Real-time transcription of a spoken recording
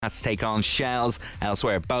Let's take on Shells.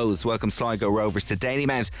 Elsewhere, Bows welcome Sligo Rovers to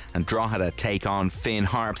Dalymount, and Drogheda take on Finn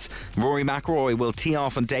Harps. Rory McIlroy will tee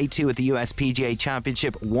off on day 2 at the US PGA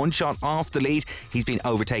Championship, one shot off the lead. He's been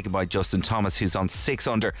overtaken by Justin Thomas, who's on 6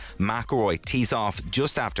 under. McIlroy tees off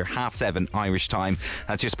just after 7:30 Irish time.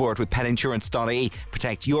 That's your sport with petinsurance.ie.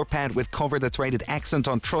 Protect your pet with cover that's rated excellent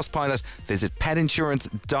on Trustpilot. Visit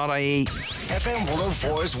petinsurance.ie. FM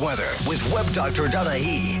 104's weather with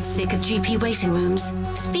webdoctor.ie. Sick of GP waiting rooms?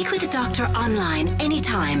 Speak with a doctor online,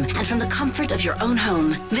 anytime, and from the comfort of your own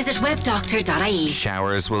home. Visit webdoctor.ie.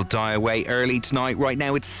 Showers will die away early tonight. Right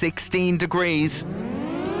now it's 16 degrees.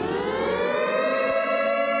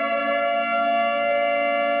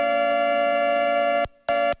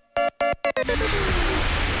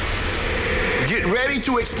 Get ready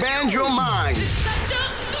to expand your mind. Such a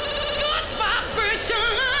good vibration.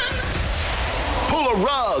 Pull a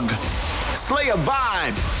rug. Slay a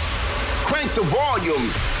vibe. Crank the volume.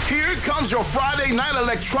 Here comes your Friday night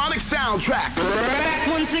electronic soundtrack. Back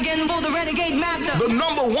once again for the Renegade Master. The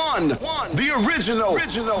number one, the original,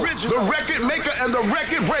 the record maker and the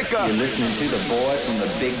record breaker. You're listening to the boy from the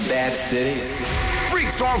big bad city.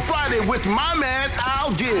 Freaks on Friday with my man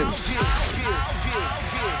Al Gibbs.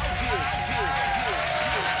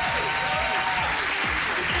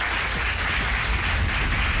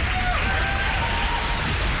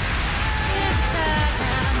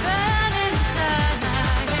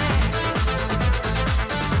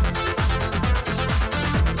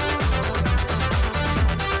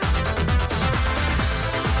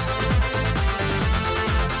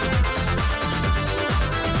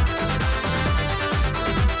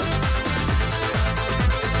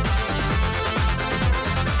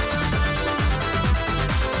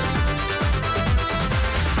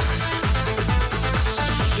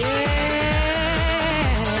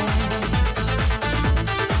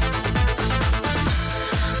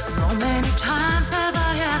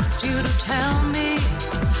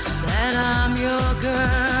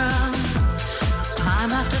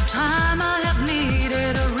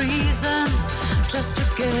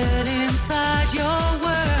 Get inside your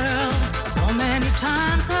world. So many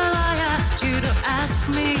times have I asked you to ask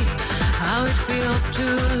me how it feels to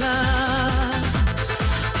love.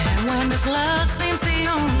 And when this love seems the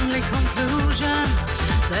only conclusion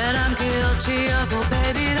that I'm guilty of, oh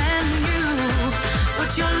baby, then you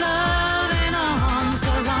put your loving arms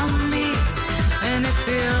around me, and it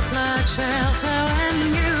feels like shelter when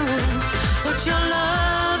you put your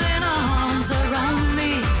loving arms around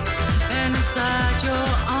me. Inside your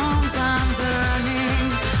arms I'm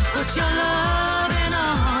burning. Put your loving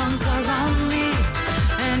arms around me,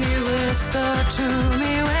 and you whisper to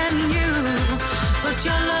me when you put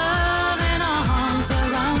your loving arms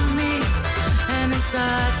around me. And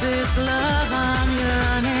inside this love I'm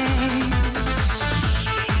yearning.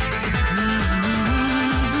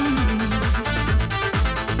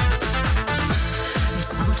 And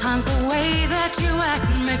sometimes the way that you act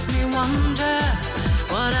makes me wonder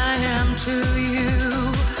what I am to you.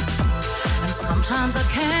 And sometimes I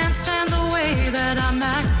can't stand the way that I'm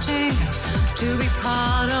acting to be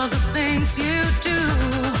part of the things you do.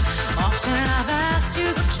 Often I've asked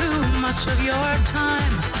you for too much of your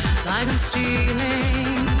time, like I'm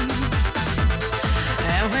stealing.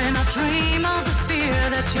 And when I dream of the fear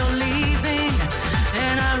that you're leaving,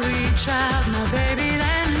 and I reach out, my baby,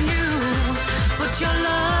 then you put your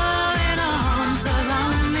loving arms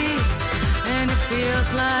around me.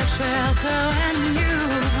 Feels like shelter when you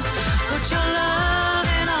put your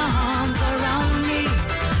loving arms around me,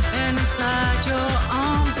 and inside your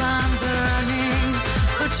arms I'm burning.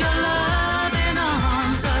 Put your loving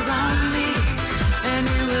arms around me, and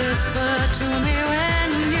you whisper to me when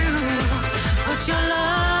you put your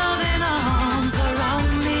loving arms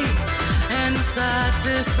around me, and inside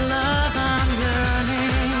this love I'm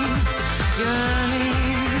yearning,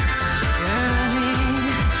 yearning, yearning.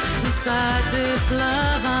 Inside this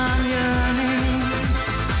love I'm yearning.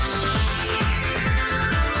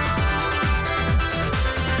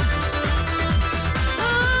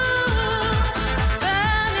 Ooh,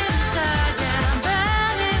 burn inside, yeah,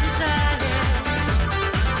 burn inside, yeah.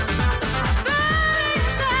 Burn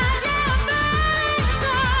inside, yeah, burn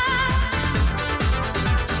inside.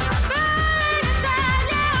 Burn inside,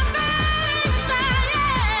 yeah, burn inside,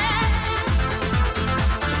 yeah.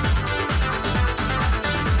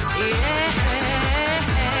 Yeah.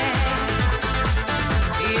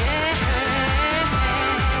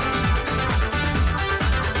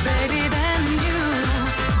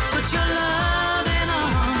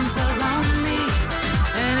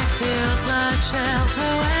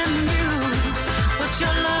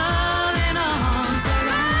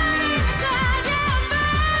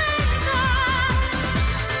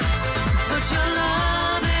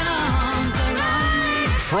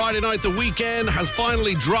 Friday night. The Weekend has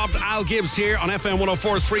finally dropped. Al Gibbs here on FM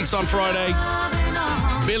 104's Freaks on Friday.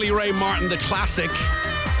 Billy Ray Martin, the classic.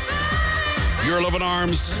 Your Loving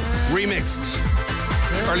Arms, remixed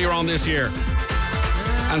earlier on this year.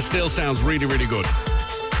 And still sounds really, really good.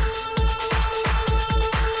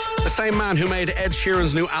 The same man who made Ed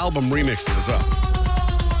Sheeran's new album remixed it as well.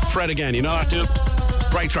 Fred again, you know that dude?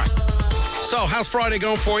 Great track. So, how's Friday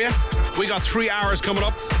going for you? We got 3 hours coming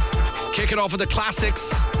up. Kick it off with the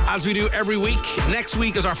classics, as we do every week. Next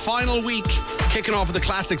week is our final week, kicking off with the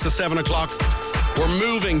classics at 7 o'clock. We're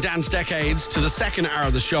moving Dance Decades to the second hour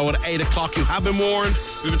of the show at 8 o'clock. You have been warned.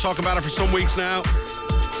 We've been talking about it for some weeks now.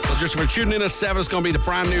 So just if you're tuning in at 7, it's going to be the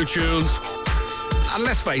brand new tunes. And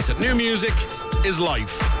let's face it, new music is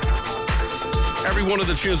life. Every one of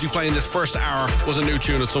the tunes we play in this first hour was a new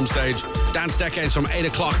tune at some stage. Dance Decades from 8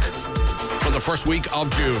 o'clock on the first week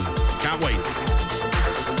of June. Can't wait.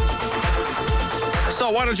 So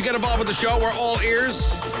why don't you get involved with the show? We're all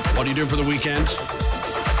ears. What are you doing for the weekend?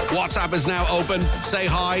 WhatsApp is now open. Say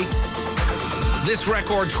hi. This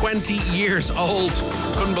record, 20 years old.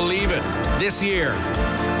 Couldn't believe it. This year,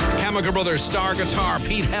 Chemical Brothers, star guitar,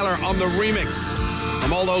 Pete Heller on the remix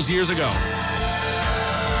from all those years ago.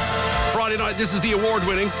 Friday night, this is the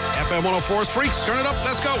award-winning FM 104's Freaks. Turn it up.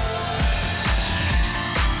 Let's go.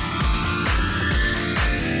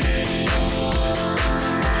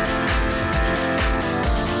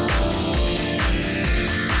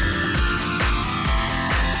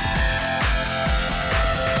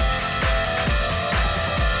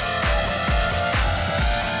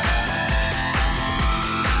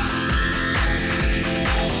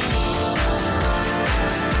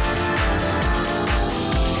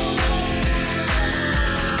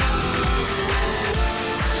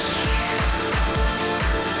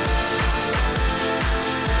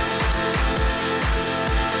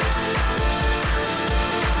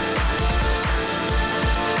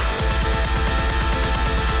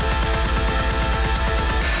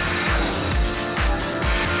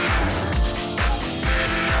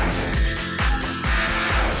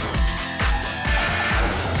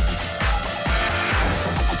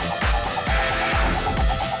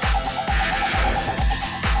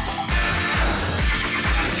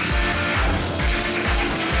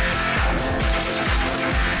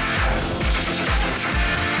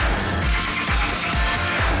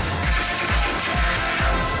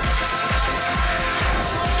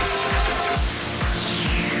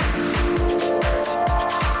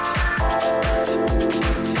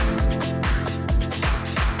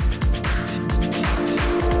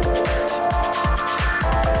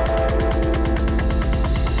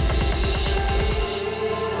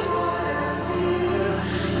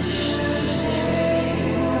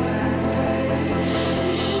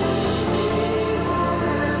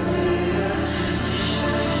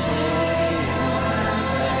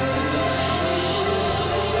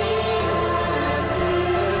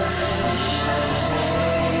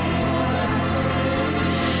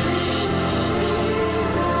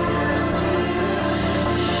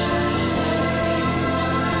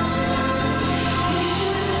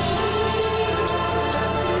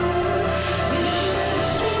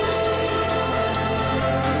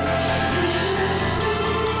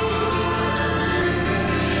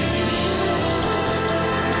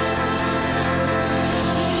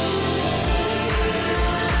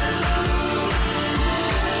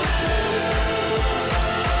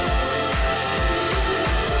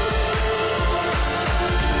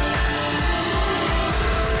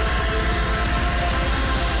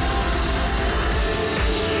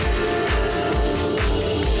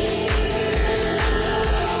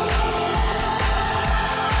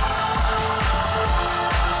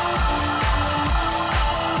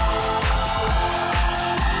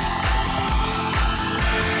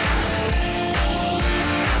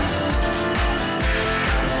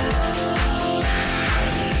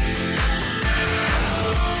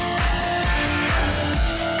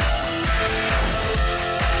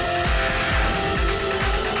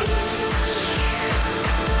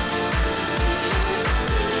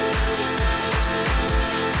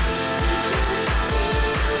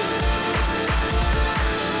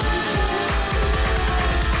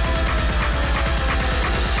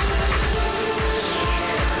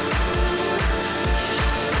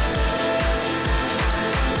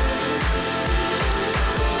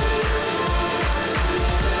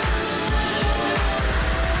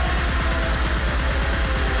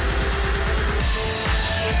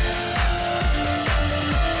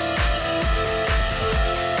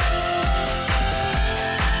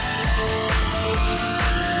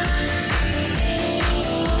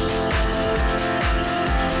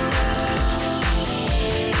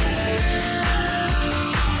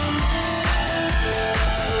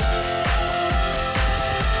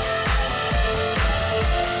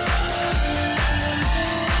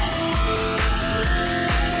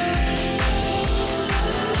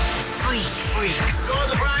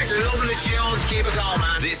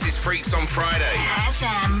 Freaks on Friday.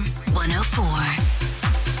 FM 104.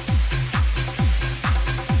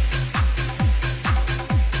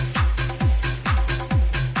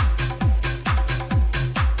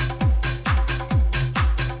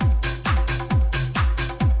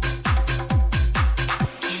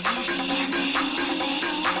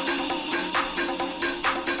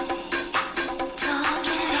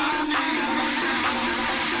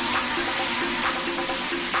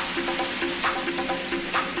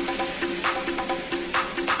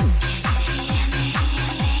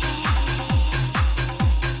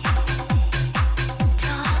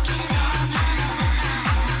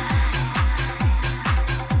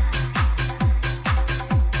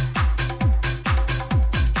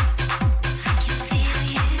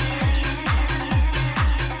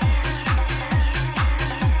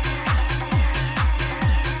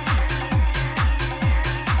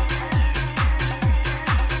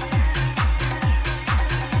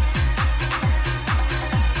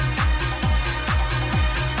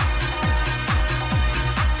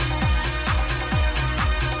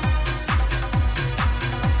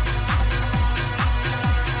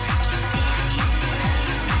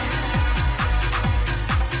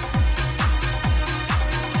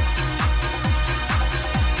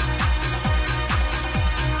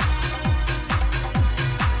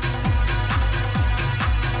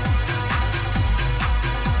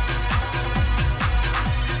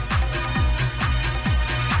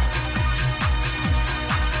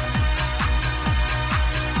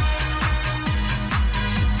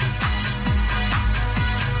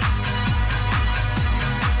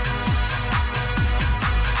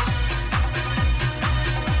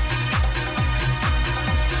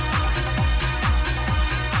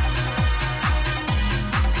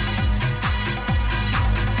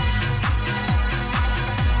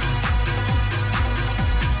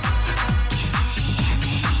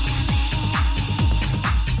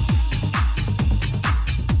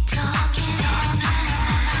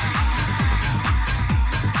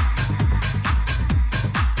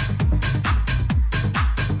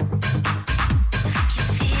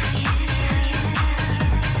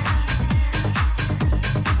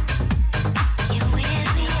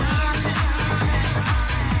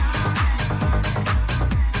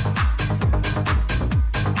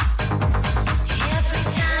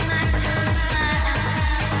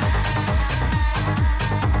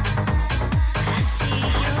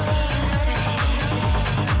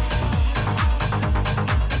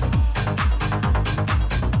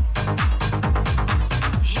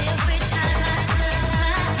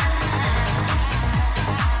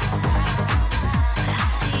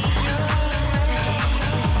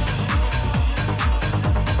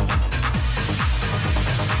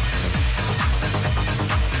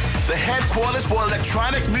 Headquarters for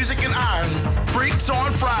electronic music in Ireland. Freaks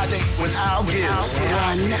on Friday with Al Gibbs.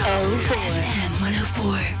 104. FM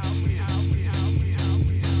 104.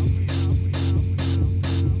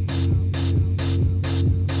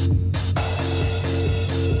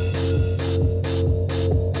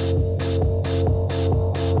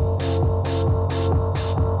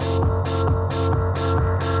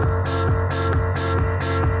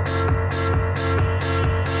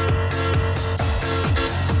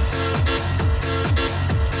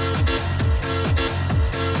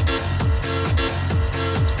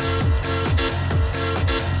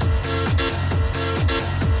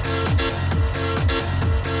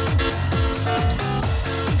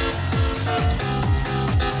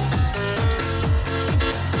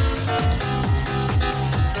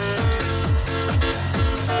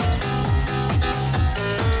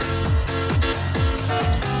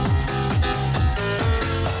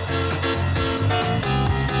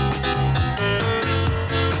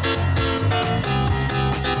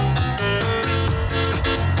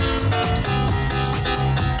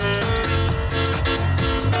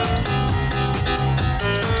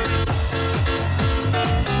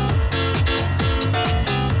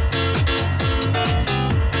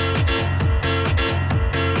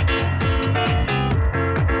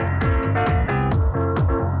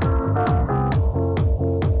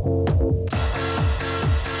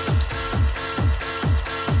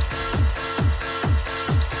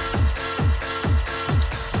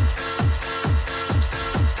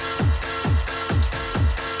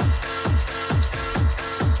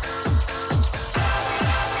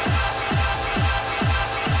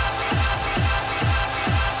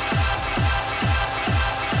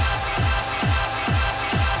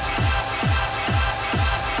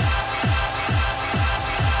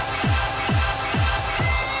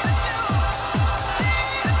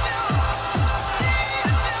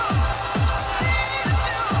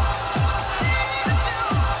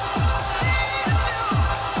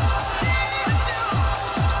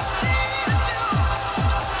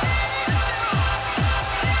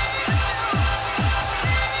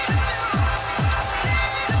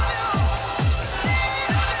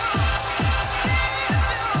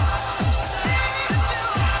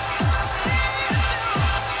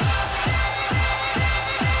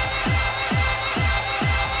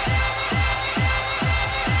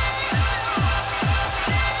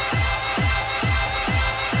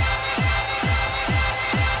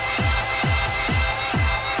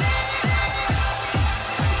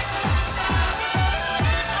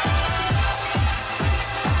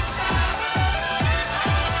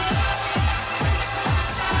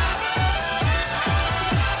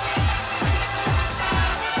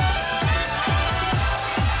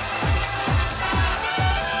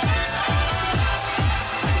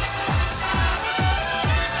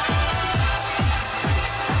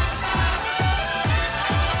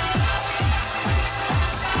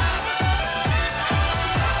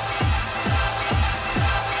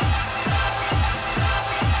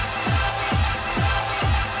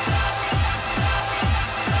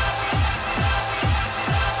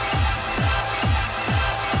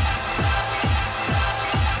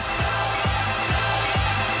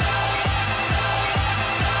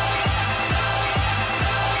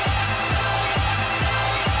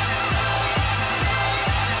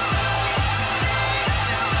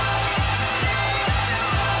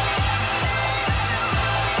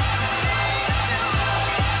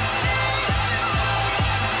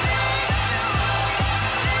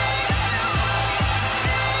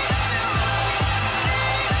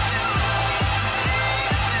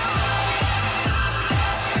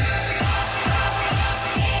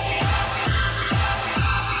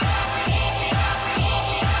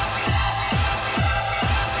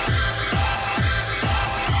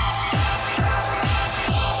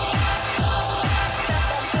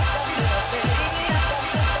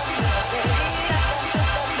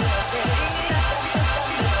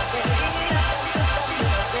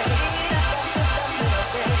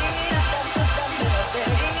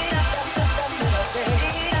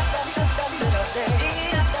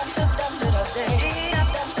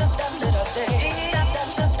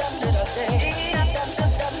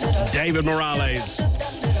 David Morales.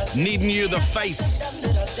 Needing You, The Face.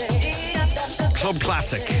 Club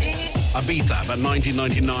classic. Ibiza, about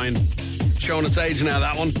 1999. Showing its age now,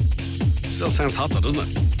 that one. Still sounds hot though, doesn't it?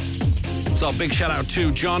 So big shout out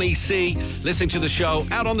to Johnny C, listening to the show,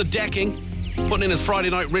 out on the decking, putting in his Friday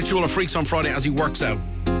night ritual of Freaks on Friday as he works out.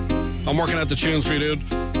 I'm working out the tunes for you,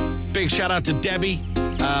 dude. Big shout out to Debbie,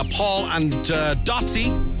 Paul and Dotsy,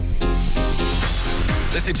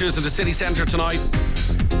 listening to us at the city centre tonight.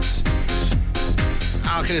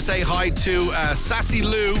 How can I say hi to Sassy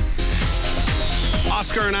Lou,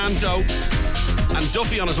 Oscar and Anto, and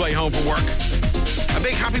Duffy on his way home from work. A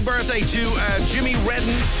big happy birthday to Jimmy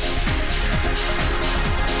Redden.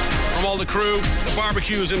 From all the crew, the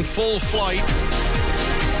barbecue's in full flight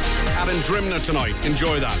out in Drimna tonight.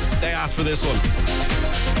 Enjoy that. They asked for this one.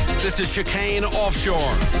 This is Chicane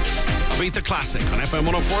Offshore. Beat the classic on FM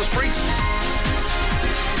 104's Freaks.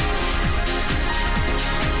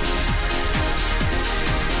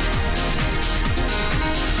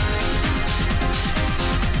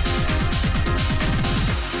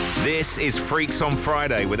 This is Freaks on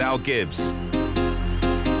Friday with Al Gibbs.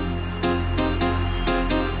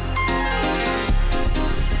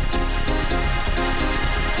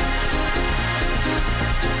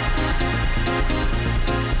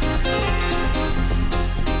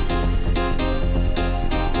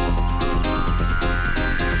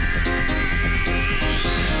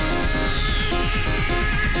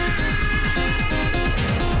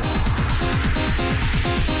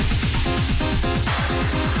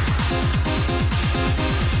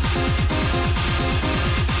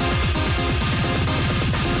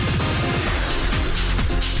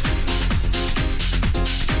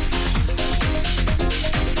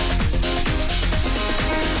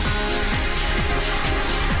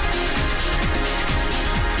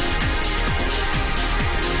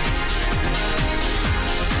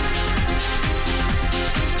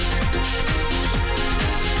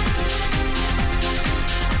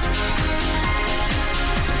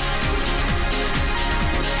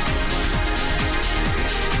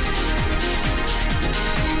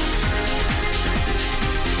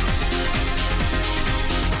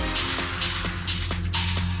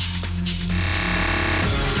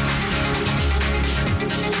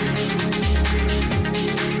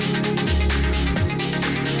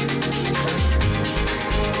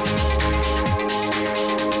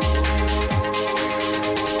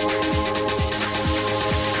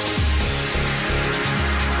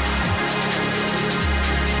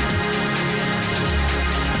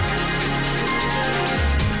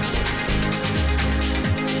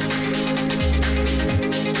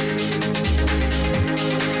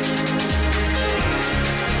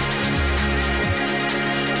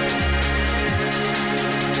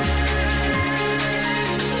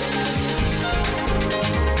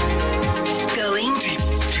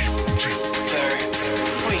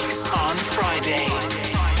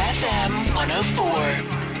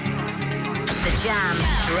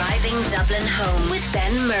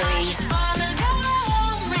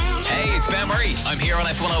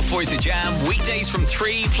 The Jam, weekdays from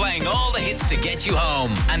 3, playing all the hits to get you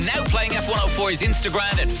home. And now playing F104's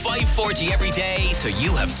Instagram at 5:40 every day, so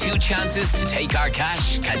you have 2 chances to take our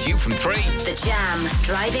cash. Catch you from 3. The Jam,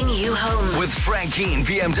 driving you home. With Frankine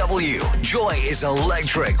BMW, joy is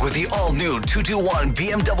electric with the all-new 221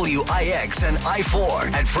 BMW iX and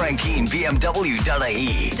i4 at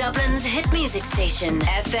frankinebmw.ie. Dublin's hit music station,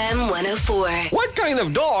 FM 104. What kind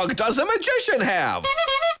of dog does a magician have?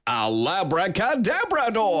 A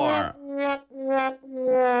Labracadabrador.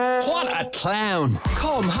 What a clown.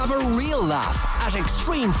 Come have a real laugh at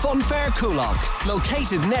Extreme Fun Fair Coolock,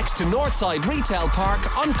 located next to Northside Retail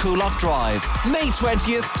Park on Coolock Drive, May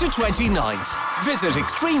 20th to 29th. Visit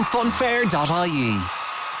extremefunfair.ie.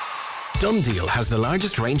 Dundeal has the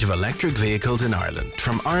largest range of electric vehicles in Ireland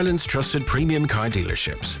from Ireland's trusted premium car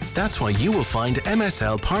dealerships. That's why you will find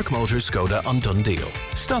MSL Park Motors Skoda on Dundeal.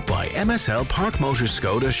 Stop by MSL Park Motors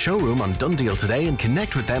Skoda showroom on Dundeal today and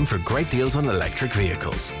connect with them for great deals on electric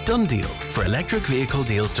vehicles. Dundeal, for electric vehicle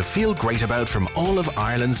deals to feel great about from all of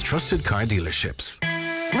Ireland's trusted car dealerships.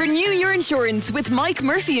 Renew your insurance with Mike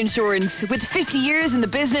Murphy Insurance. With 50 years in the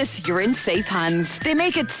business, you're in safe hands. They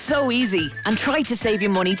make it so easy and try to save you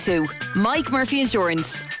money too. Mike Murphy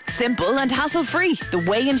Insurance. Simple and hassle-free, the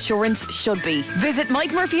way insurance should be. Visit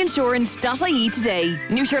MikeMurphyInsurance.ie today.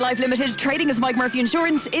 Newshire Life Limited, trading as Mike Murphy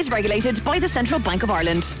Insurance, is regulated by the Central Bank of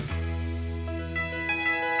Ireland.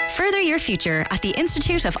 Further your future at the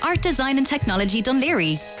Institute of Art, Design and Technology Dún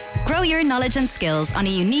Laoghaire. Grow your knowledge and skills on a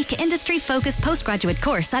unique industry-focused postgraduate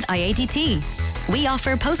course at IADT. We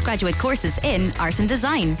offer postgraduate courses in art and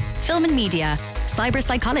design, film and media, cyber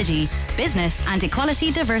psychology, business and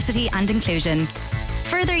equality, diversity and inclusion.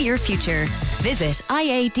 Further your future. Visit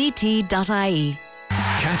iadt.ie.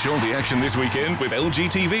 Catch all the action this weekend with LG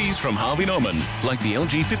TVs from Harvey Norman, like the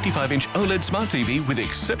LG 55-inch OLED Smart TV with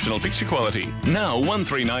exceptional picture quality. Now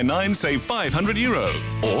 1399, save €500.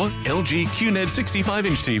 Or LG QNED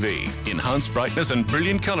 65-inch TV. Enhanced brightness and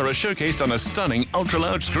brilliant colour are showcased on a stunning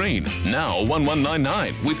ultra-large screen. Now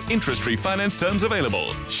 1199, with interest-free finance terms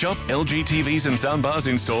available. Shop LG TVs and soundbars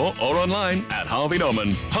in store or online at Harvey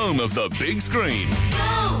Norman, home of the big screen.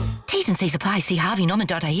 T's and C's apply. See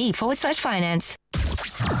harveynorman.ie/finance.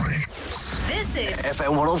 This is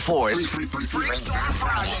FM 104's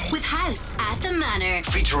with House at the Manor.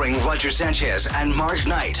 featuring Roger Sanchez and Mark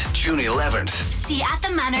Knight, June 11th. See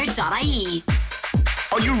atthemanor.ie.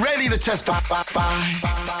 Are you ready to test bye?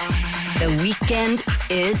 The weekend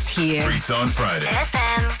is here. Freaks on Friday.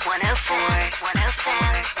 FM 104,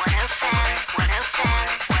 107, 107, 107,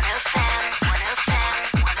 107,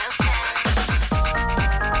 107, 107.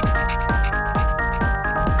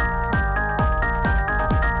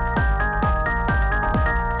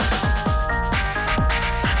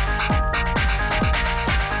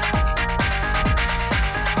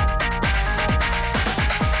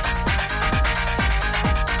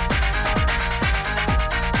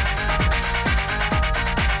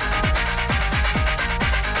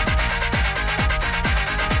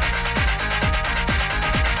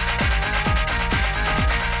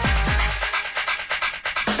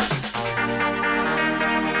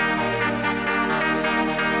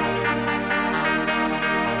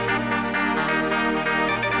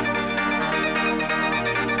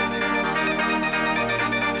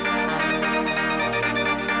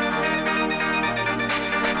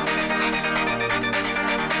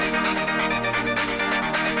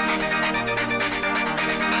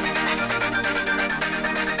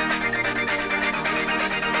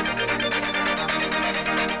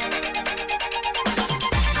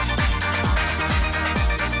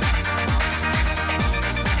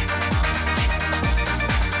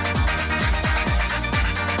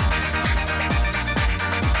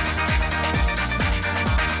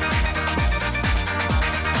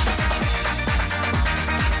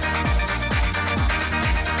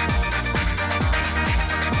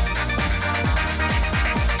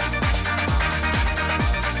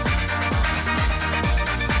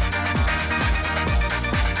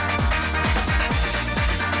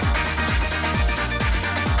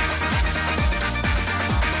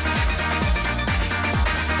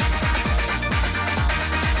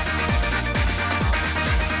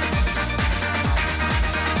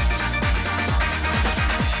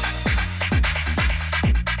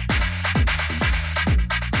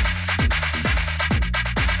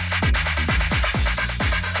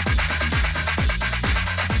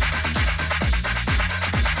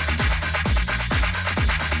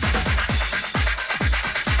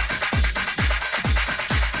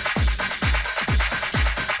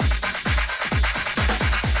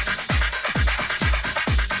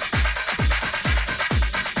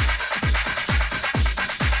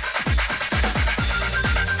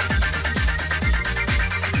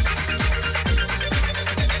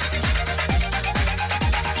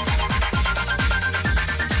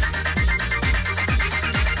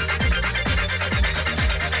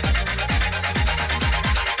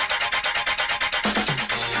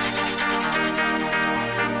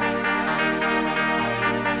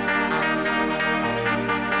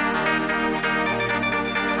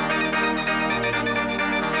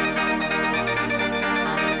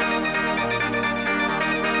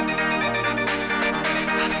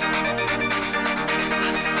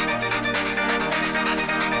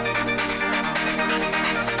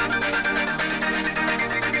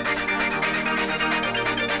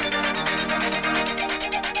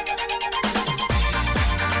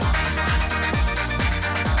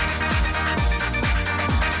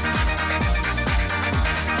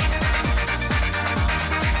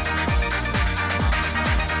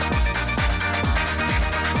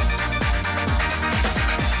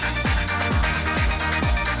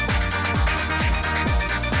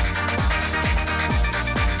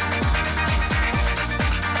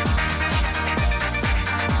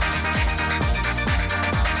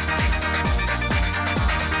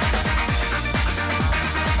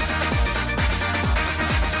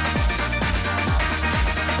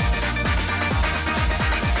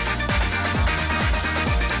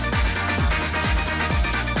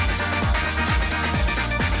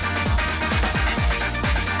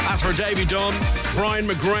 for Davy Dunn, Brian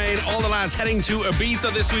McGrain, all the lads heading to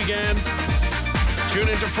Ibiza this weekend. Tune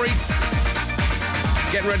into Freaks.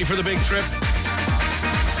 Getting ready for the big trip.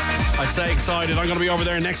 I'd say excited. I'm going to be over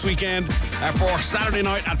there next weekend for Saturday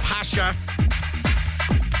night at Pasha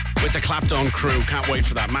with the Clapdown crew. Can't wait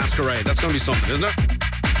for that. Masquerade. That's going to be something, isn't it?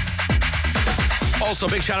 Also,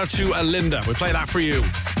 big shout out to Linda. We play that for you.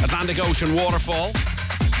 Atlantic Ocean Waterfall.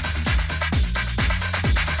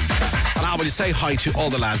 And I will say hi to all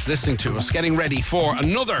the lads listening to us, getting ready for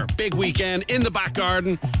another big weekend in the back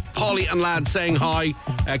garden. Paulie and lads saying hi.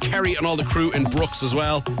 Kerry and all the crew in Brooks as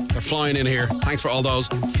well. They're flying in here. Thanks for all those.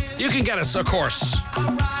 You can get us, of course,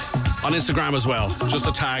 on Instagram as well. Just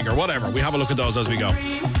a tag or whatever. We have a look at those as we go.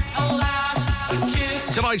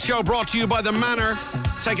 Tonight's show brought to you by The Manor,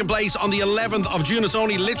 taking place on the 11th of June. It's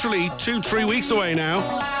only literally 2-3 weeks away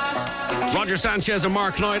now. Roger Sanchez and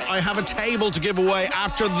Mark Knight. I have a table to give away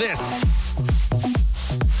after this.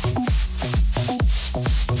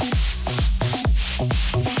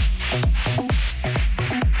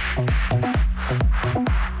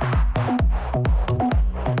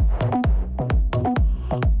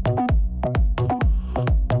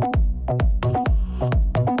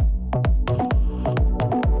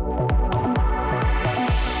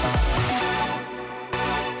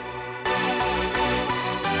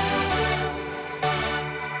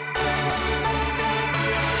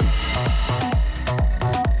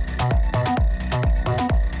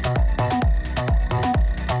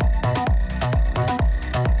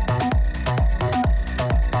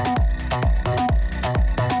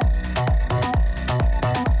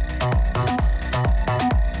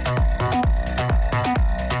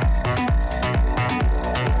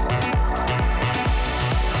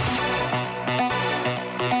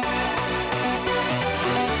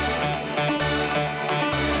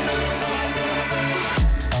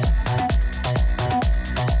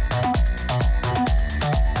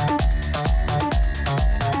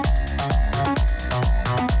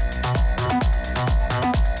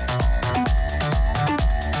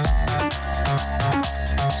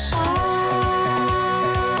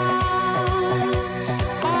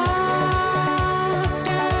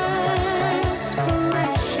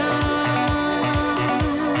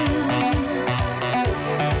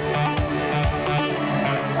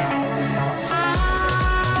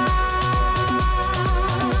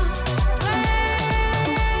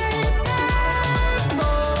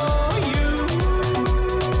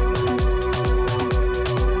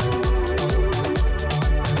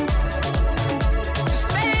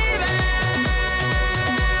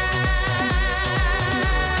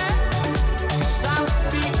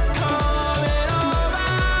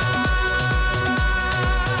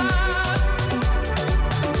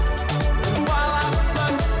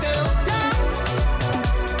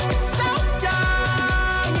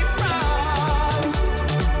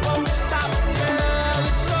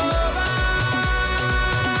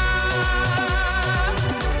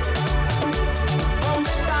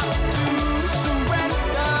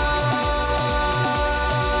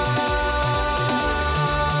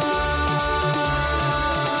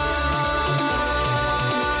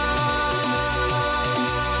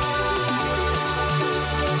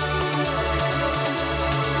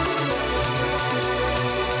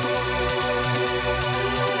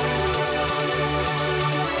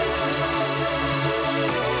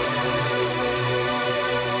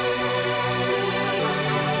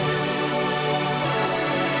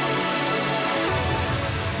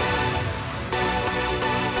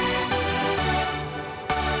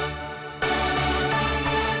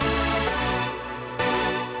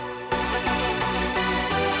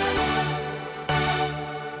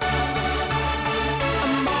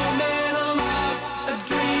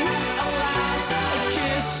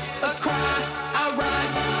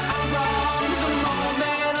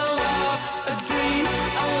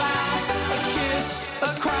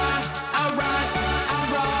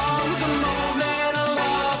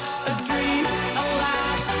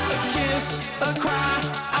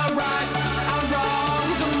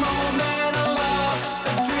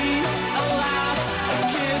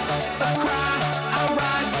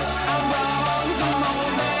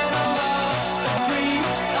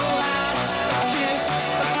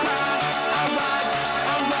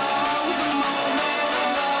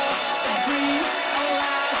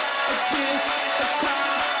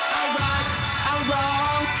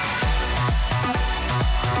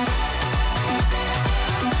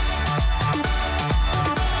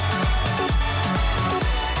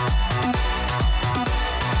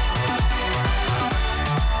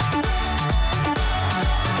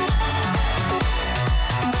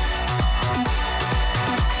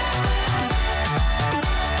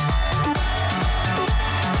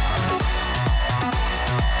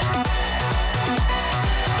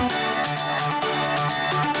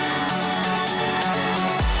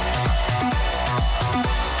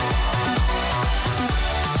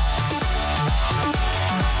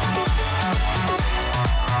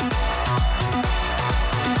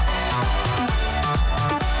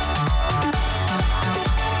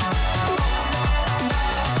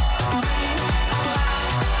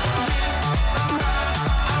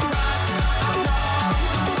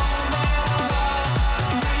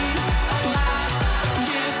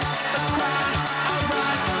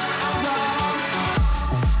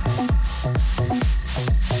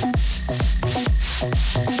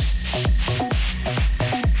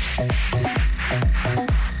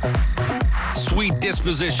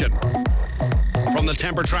 position from the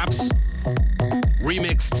Temper Traps,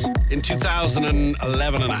 remixed in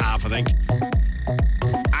 2011 and a half, I think.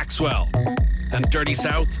 Axwell and Dirty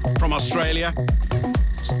South from Australia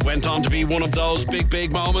went on to be one of those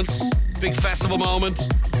big moments, big festival moment,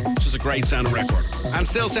 which is a great sounding record and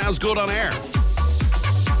still sounds good on air.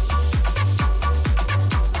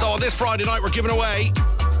 So on this Friday night, we're giving away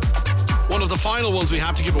one of the final ones we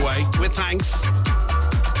have to give away, with thanks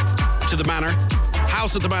to the Manor.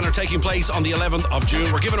 House at the Manor taking place on the 11th of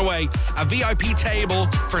June. We're giving away a VIP table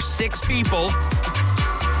for 6 people.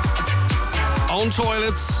 Own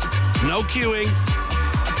toilets, no queuing,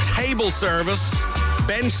 table service,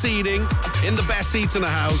 bench seating, in the best seats in the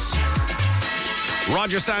house.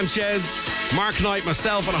 Roger Sanchez, Mark Knight,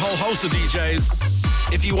 myself, and a whole host of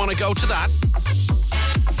DJs. If you want to go to that,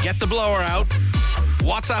 get the blower out.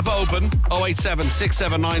 WhatsApp open, 087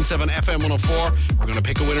 6797 FM 104. We're going to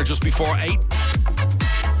pick a winner just before 8.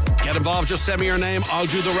 Get involved, just send me your name, I'll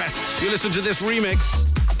do the rest. You listen to this remix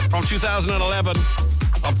from 2011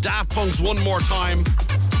 of Daft Punk's One More Time.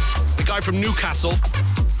 A guy from Newcastle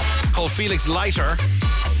called Felix Leiter.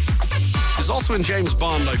 He's also in James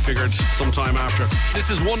Bond, I figured, sometime after. This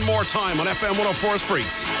is One More Time on FM 104's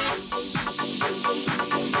Freaks.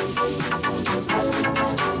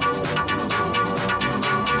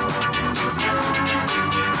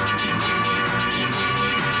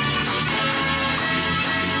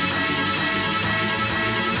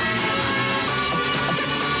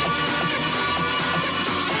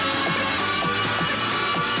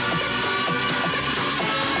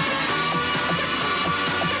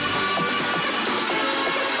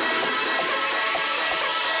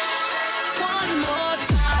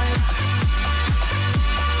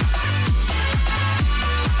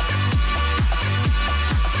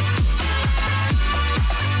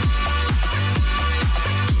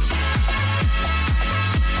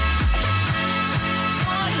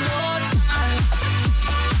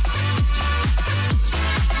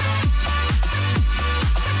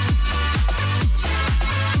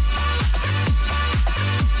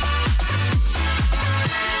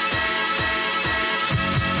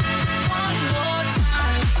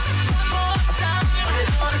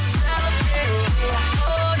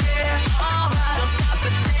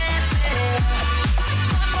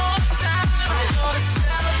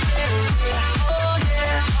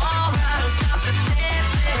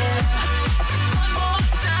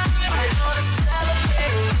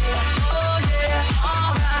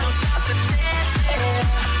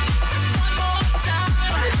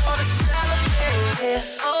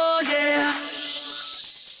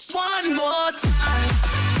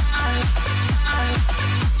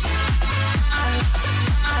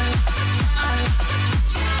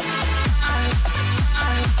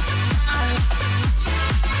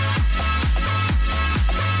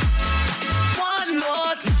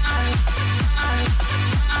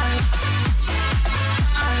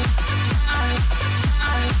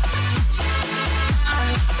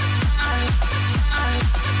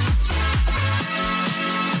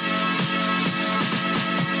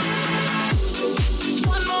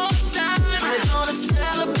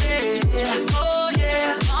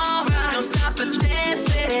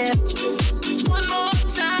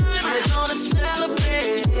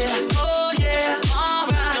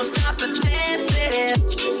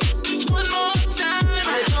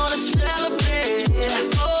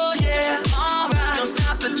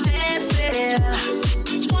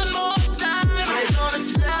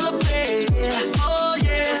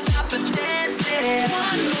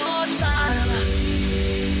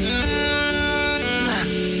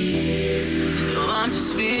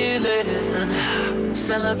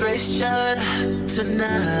 Celebration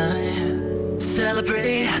tonight.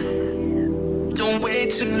 Celebrate. Don't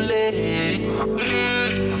wait too late.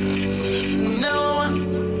 No,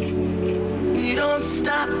 you don't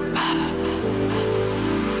stop.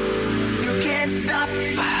 You can't stop.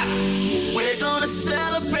 We're gonna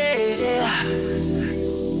celebrate.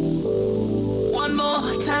 One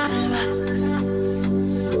more time.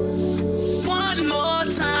 One more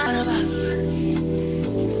time.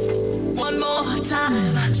 One more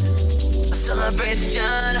time. A celebration.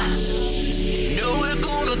 You know we're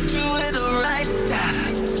gonna do it right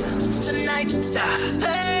tonight.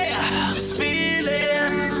 Hey, just feel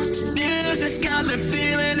it. Music's got me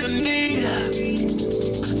feeling the need.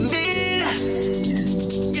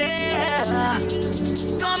 Yeah.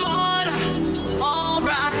 Come on. All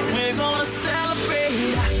right. We're gonna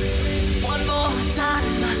celebrate one more time.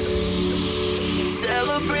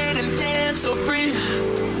 Celebrate and dance so free.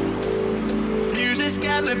 Music's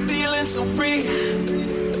got me feeling so free.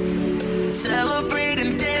 Celebrate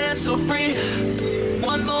and dance so free.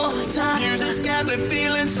 One more time. You just got me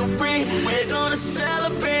feeling so free. We're gonna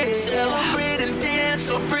celebrate, celebrate and dance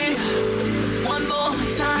so free. One more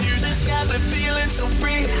time. You just got me feeling so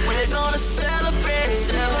free. We're gonna celebrate,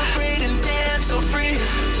 celebrate and dance so free.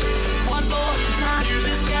 One more time. You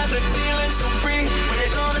just got me feeling so free.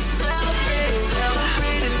 We're gonna celebrate,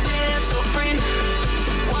 celebrate and dance so free.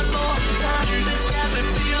 One more time. You just got me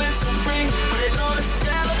feeling so free. We're gonna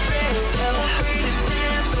celebrate, celebrate and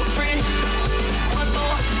dance so free. One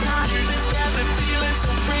more time. You just got me feeling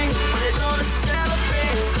so free. We're gonna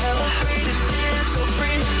celebrate, celebrate and dance so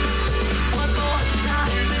free. One more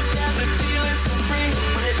time. You just got me feeling so free.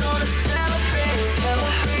 We're gonna celebrate,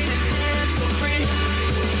 celebrate and dance so free.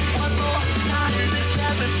 One more time. You just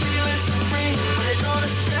got me feeling so free. We're gonna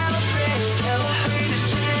celebrate, celebrate and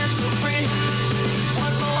dance so free.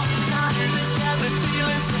 One more time. You just got me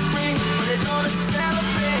feeling so free. We're gonna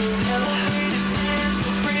celebrate, celebrate and dance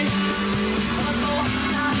so free. One more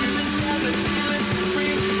time. You just got me feeling so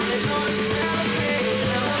free. We're gonna celebrate,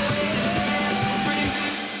 celebrate and dance so free.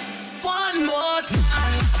 One more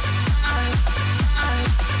time.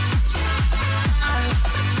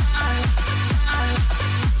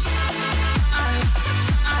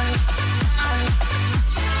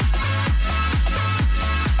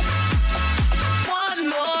 One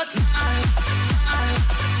more time.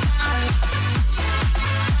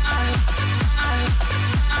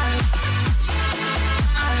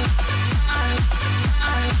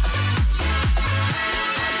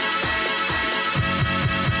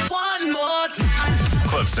 One more time.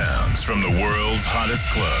 Club sounds from the world's hottest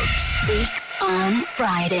clubs. Freaks on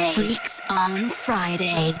Friday. Freaks on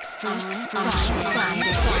Friday. Freaks on Friday.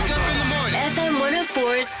 Wake up in the morning. FM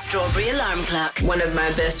 104's Strawberry Alarm Clock. One of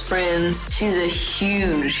my best friends, she's a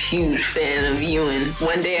huge fan of Ewan.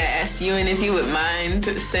 One day I asked Ewan if he would mind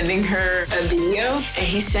sending her a video, and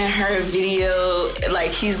he sent her a video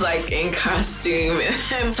like he's like in costume and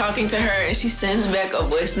I'm talking to her, and she sends back a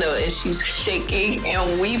voice note and she's shaking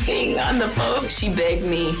and weeping on the phone. She begged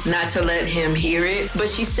me not to let him hear it, but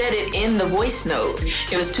she said it in the voice note.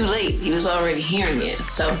 It was too late. He was already hearing it,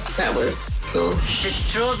 so that was cool. The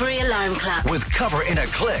Strawberry Alarm Clock. With Cover in a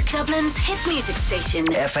Click. Dublin's hit music station.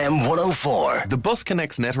 FM 104. The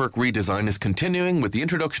BusConnect's network redesign is continuing with the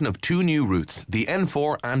introduction of two new routes, the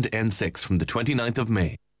N4 and N6, from the 29th of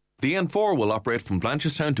May. The N4 will operate from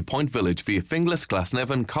Blanchardstown to Point Village via Finglas,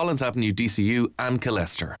 Glasnevin, Collins Avenue DCU and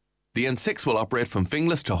Killester. The N6 will operate from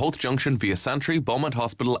Finglas to Hoth Junction via Santry, Beaumont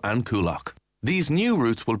Hospital and Coolock. These new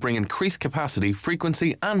routes will bring increased capacity,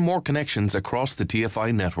 frequency and more connections across the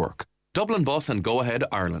TFI network. Dublin Bus and Go Ahead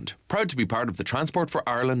Ireland, proud to be part of the Transport for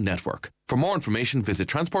Ireland network. For more information, visit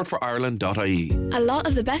transportforireland.ie. A lot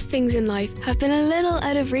of the best things in life have been a little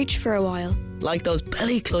out of reach for a while. Like those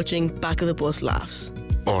belly-clutching back-of-the-bus laughs.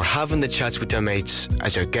 Or having the chats with their mates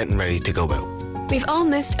as you're getting ready to go out. We've all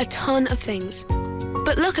missed a ton of things.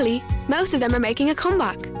 But luckily, most of them are making a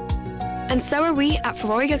comeback. And so are we at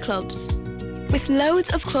Foróige Clubs. With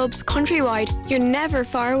loads of clubs countrywide, you're never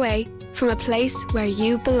far away from a place where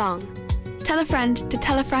you belong. Tell a friend to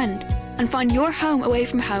tell a friend and find your home away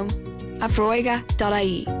from home at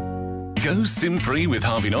foróige.ie. Go SIM-free with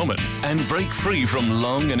Harvey Norman and break free from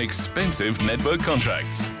long and expensive network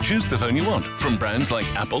contracts. Choose the phone you want from brands like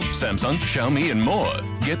Apple, Samsung, Xiaomi and more.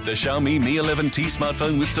 Get the Xiaomi Mi 11T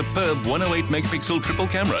smartphone with superb 108 megapixel triple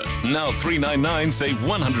camera. Now $399, save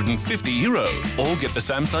 €150. Or get the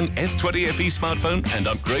Samsung S20 FE smartphone and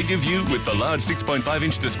upgrade your view with the large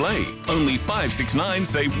 6.5-inch display. Only $569,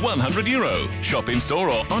 save €100. Shop in store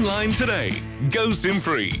or online today. Go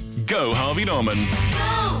SIM-free. Go Harvey Norman.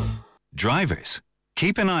 Go! Drivers,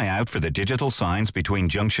 keep an eye out for the digital signs between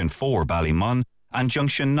Junction 4 Ballymun and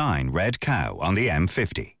Junction 9 Red Cow on the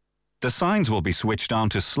M50. The signs will be switched on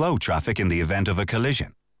to slow traffic in the event of a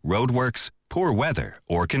collision, roadworks, poor weather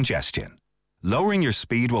or congestion. Lowering your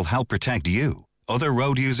speed will help protect you, other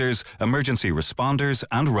road users, emergency responders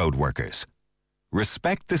and road workers.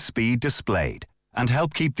 Respect the speed displayed and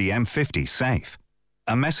help keep the M50 safe.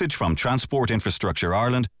 A message from Transport Infrastructure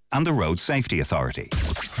Ireland and the Road Safety Authority.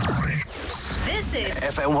 This is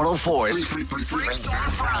FM 104's Freaks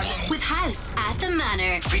on Friday with House at the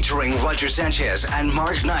Manor. featuring Roger Sanchez and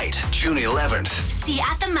Mark Knight, June 11th. See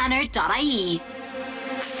atthemanor.ie.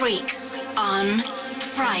 Freaks on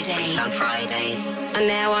Friday. Freaks on Friday. And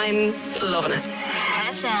now I'm loving it.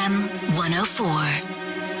 FM 104.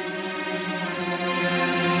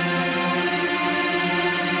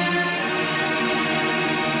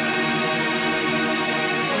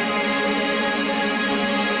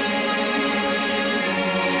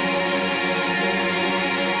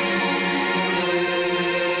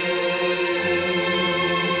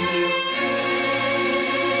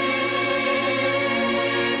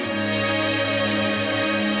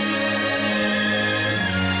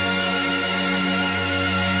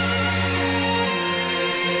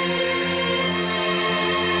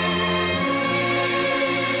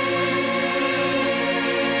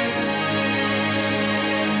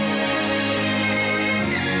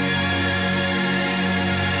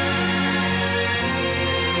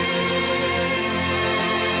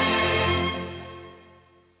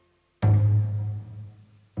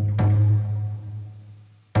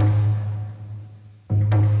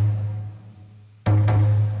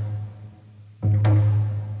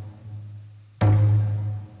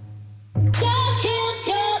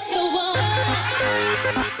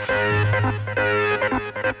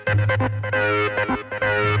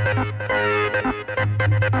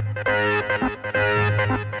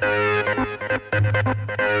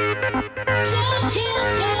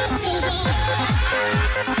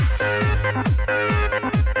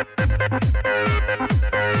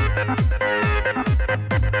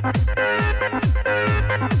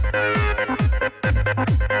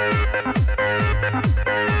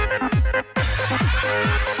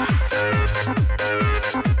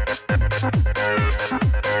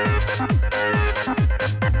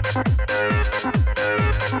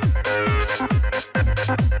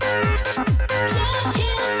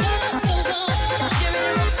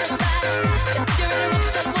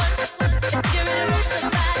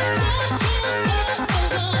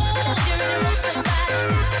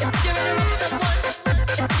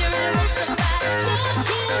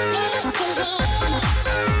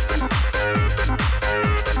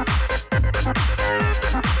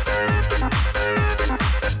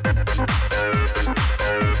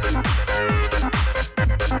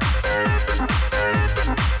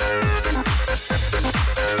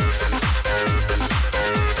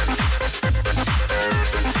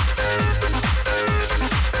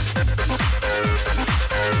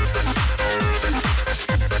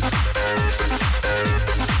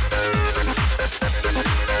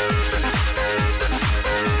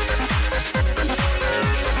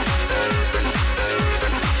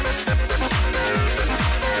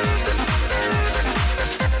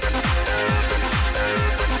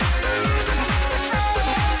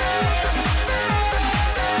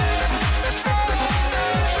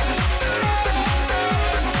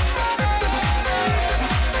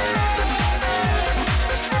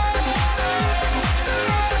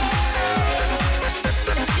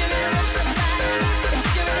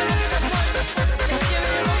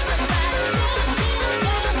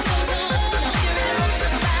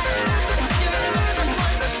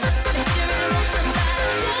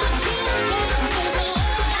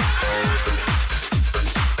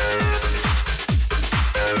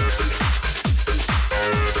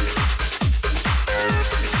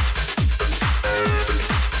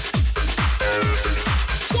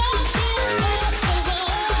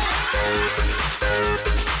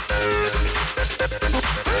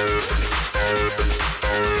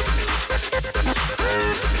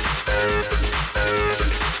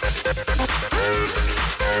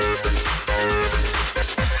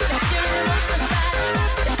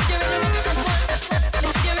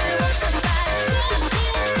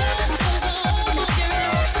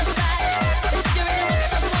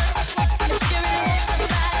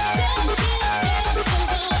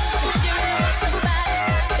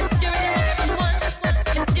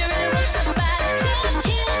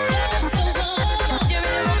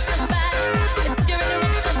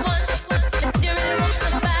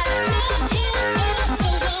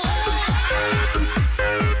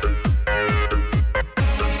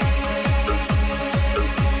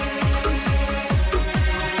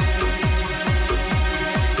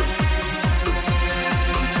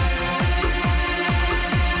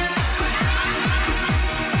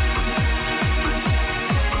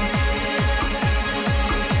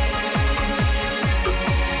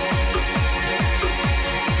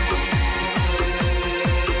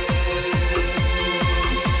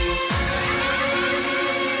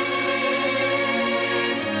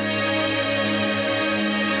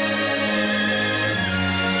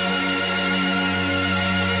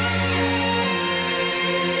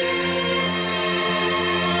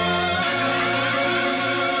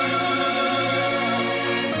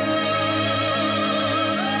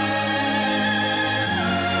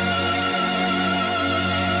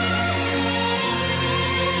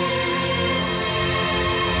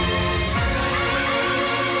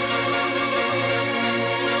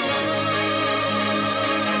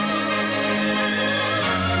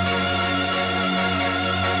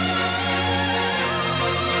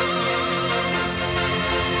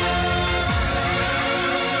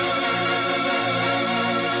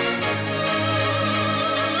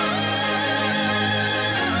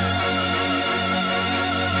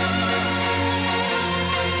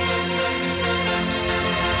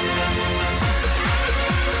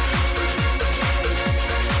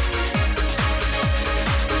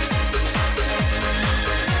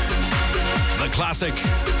 classic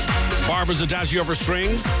Barbara's Adagio for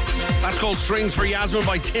Strings. That's called Strings for Yasmin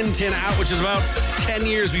by Tin Tin Out, which is about 10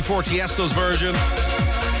 years before Tiesto's version.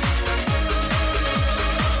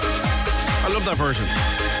 I love that version.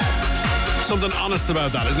 Something honest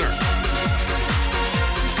about that, isn't there?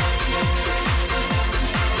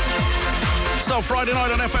 So Friday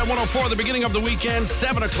night on FM 104, the beginning of the weekend,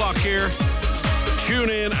 7 o'clock here. Tune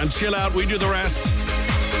in and chill out. We do the rest.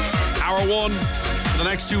 Hour one for the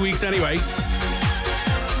next 2 weeks anyway.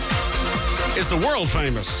 is the world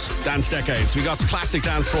famous Dance Decades. We got classic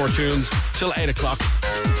dance floor tunes till 8 o'clock.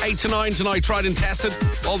 8 to 9 tonight, tried and tested.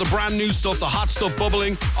 All the brand new stuff, the hot stuff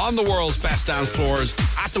bubbling on the world's best dance floors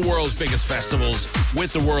at the world's biggest festivals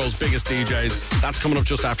with the world's biggest DJs. That's coming up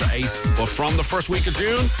just after 8. But from the first week of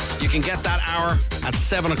June, you can get that hour at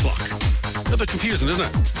 7 o'clock. A little bit confusing, isn't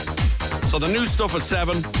it? So the new stuff at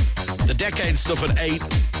 7, the decade stuff at 8,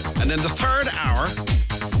 and then the third hour,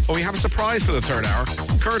 well, we have a surprise for the third hour.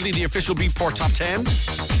 Currently the official Beatport Top 10.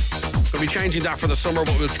 We'll be changing that for the summer,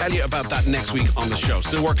 but we'll tell you about that next week on the show.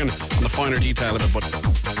 Still working on the finer detail of it, but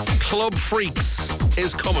Club Freaks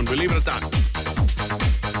is coming. We'll leave it at that.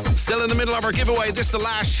 Still in the middle of our giveaway. This is the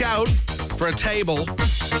last shout for a table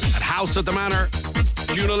at House at the Manor,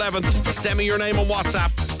 June 11th. Send me your name on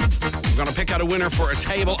WhatsApp. We're going to pick out a winner for a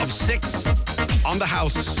table of 6 on the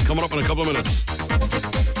house coming up in a couple of minutes.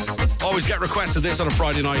 Always get requested this on a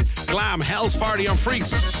Friday night. Glam, Hell's Party on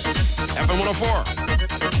Freaks. FM 104.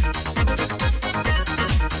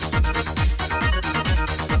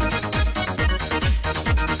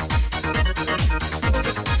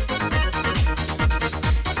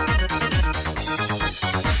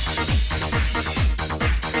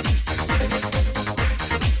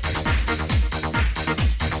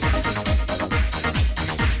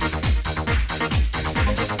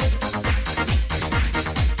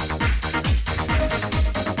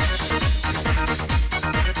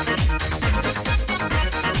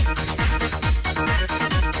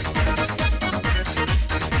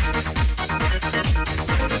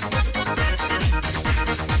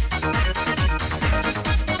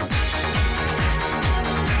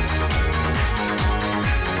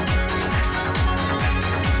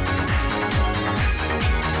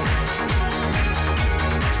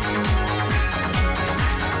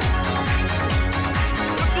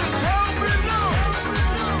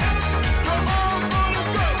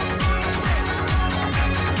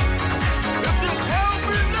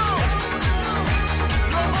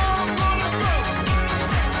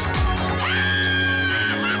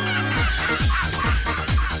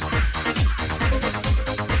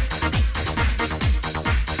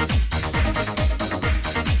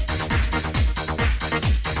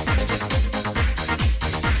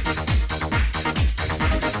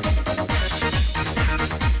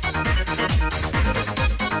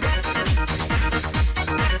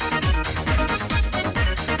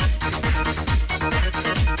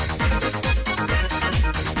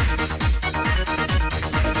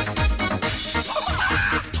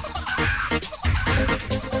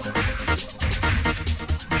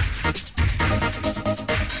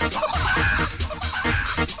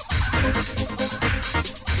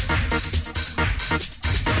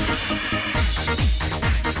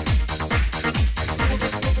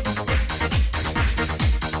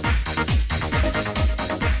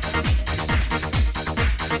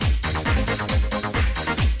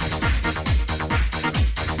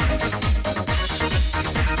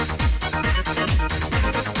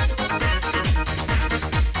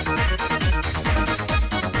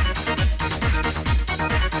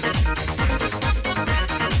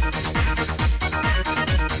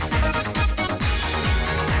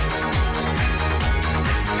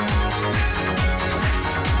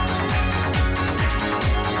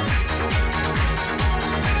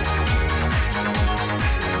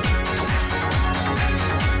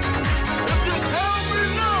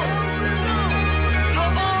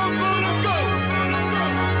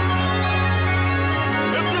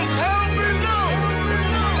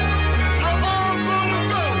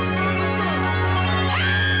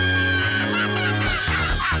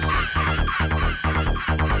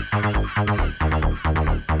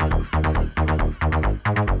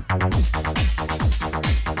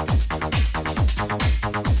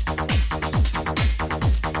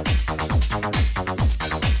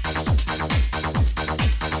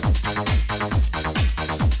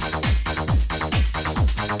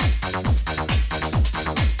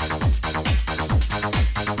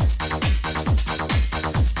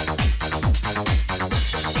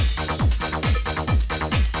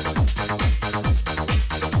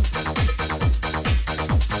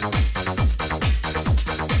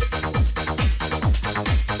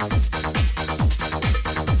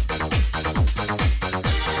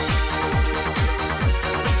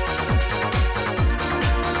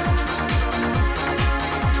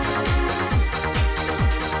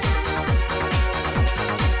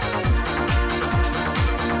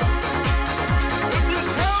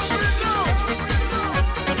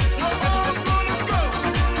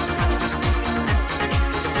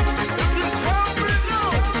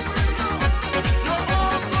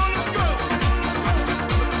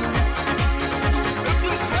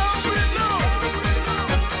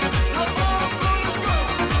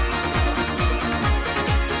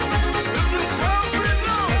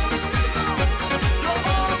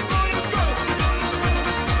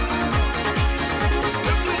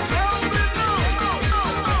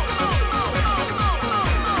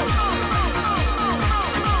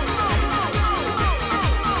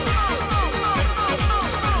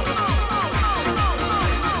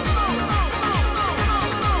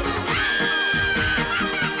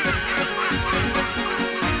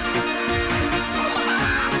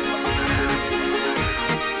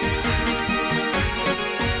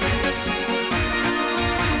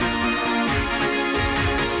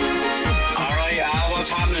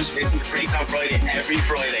 challenge. Listen to Freaks on Friday every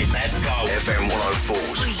Friday. Let's go. FM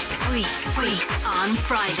 104's Freaks on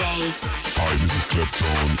Friday. Hi, this is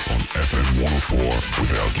Clapton on FM 104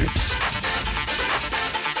 with Al Gibbs.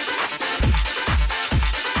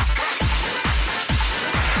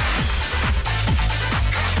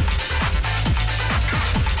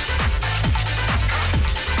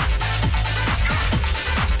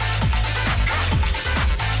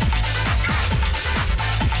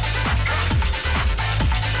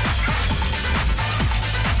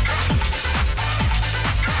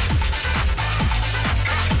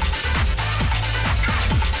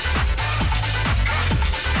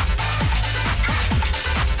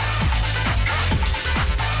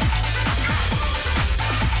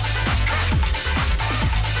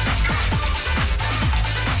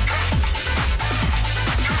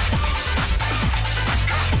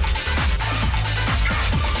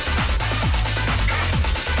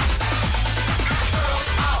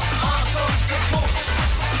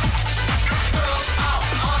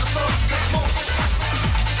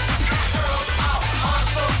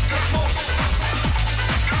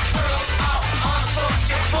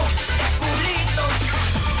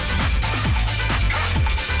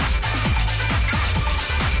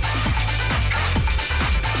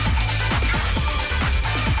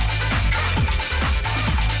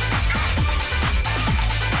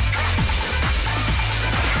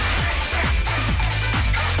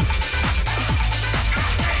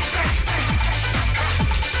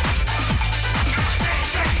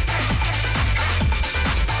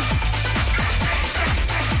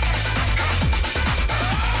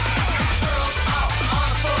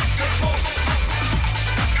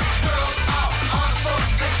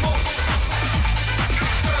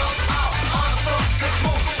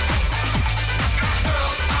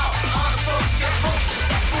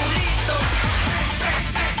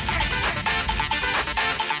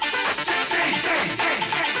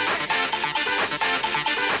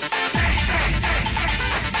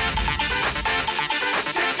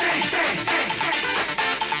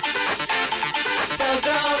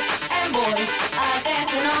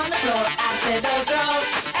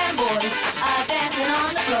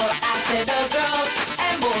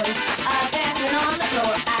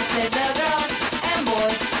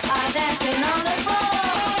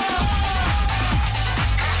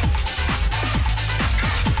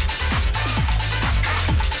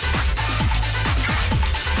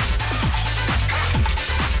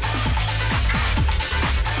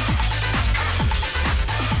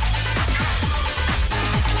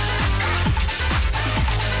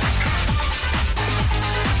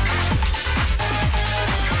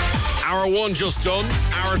 Hour 1 just done.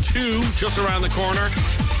 Hour 2 just around the corner.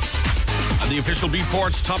 And the official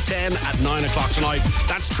Beatport's Top 10 at 9 o'clock tonight.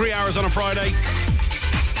 That's 3 hours on a Friday.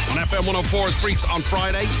 On FM 104's Freaks on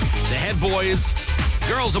Friday. The head boys,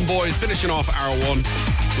 girls and boys, finishing off hour 1.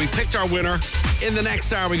 We picked our winner. In the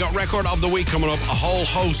next hour, we got Record of the Week coming up. A whole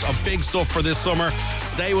host of big stuff for this summer.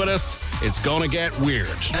 Stay with us. It's gonna get weird.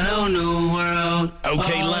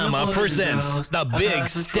 OK Llama presents the Big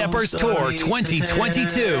Steppers Tour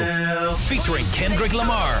 2022, featuring Kendrick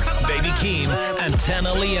Lamar, Baby Keem, and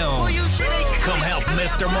Tana Leone. Come help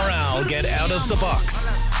Mr. Morale get out of the box.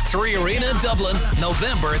 3 Arena Dublin,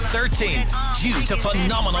 November 13th. Due to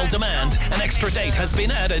phenomenal demand, an extra date has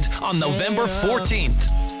been added on November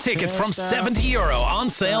 14th. Tickets from €70 on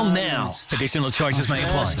sale now. Additional charges may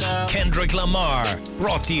apply. Kendrick Lamar,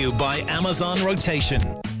 brought to you by Amazon Rotation.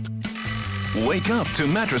 Wake up to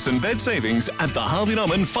mattress and bed savings at the Harvey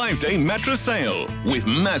Norman 5-day mattress sale. With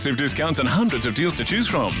massive discounts and hundreds of deals to choose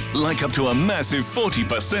from. Like up to a massive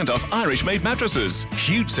 40% off Irish-made mattresses.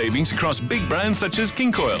 Huge savings across big brands such as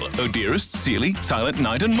King Coil, O'Dearest, Sealy, Silent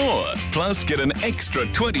Night and more. Plus, get an extra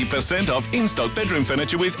 20% off in-stock bedroom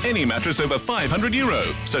furniture with any mattress over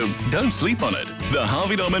 €500. So don't sleep on it. The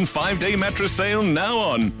Harvey Norman 5-day mattress sale now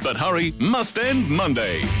on. But hurry, must end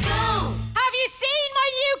Monday. Have you seen my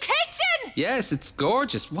new kitchen? Yes, it's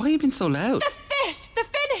gorgeous. Why are you being so loud? The fit, the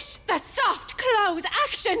finish, the soft close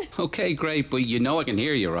action. Okay, great, but you know I can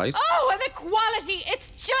hear you, right? Oh, and the quality,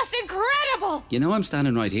 it's just incredible. You know I'm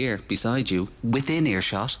standing right here, beside you, within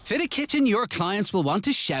earshot. Fit a kitchen your clients will want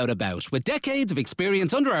to shout about. With decades of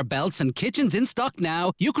experience under our belts and kitchens in stock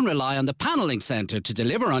now, you can rely on the Panelling Centre to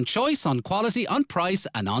deliver on choice, on quality, on price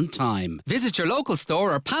and on time. Visit your local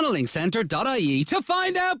store or panellingcentre.ie to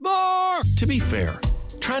find out more. To be fair,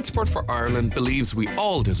 Transport for Ireland believes we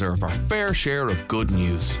all deserve our fair share of good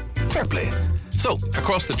news. Fair play. So,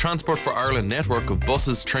 across the Transport for Ireland network of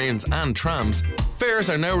buses, trains and trams,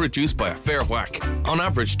 fares are now reduced by a fair whack, on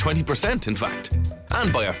average 20% in fact,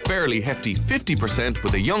 and by a fairly hefty 50%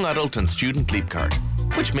 with a young adult and student leap card.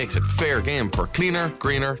 which makes it fair game for cleaner,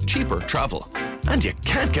 greener, cheaper travel. And you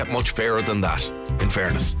can't get much fairer than that, in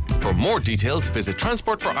fairness. For more details, visit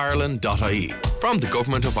transportforireland.ie from the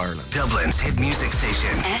Government of Ireland. Dublin's hit music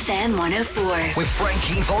station. FM 104. With Frank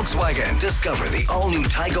Keane Volkswagen. Discover the all-new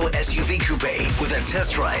Taigo SUV Coupe with a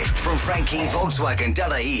test drive from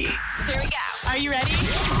frankkeanevolkswagen.ie. Here we go. Are you ready?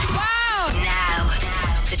 Wow! Now,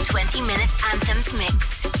 the 20 Minutes Anthems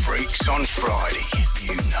Mix. Freaks on Friday.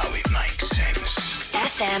 You know it makes sense.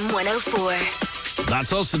 FM 104.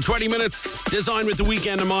 That's us in 20 minutes, designed with the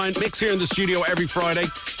weekend in mind. Mix here in the studio every Friday.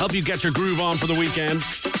 Help you get your groove on for the weekend.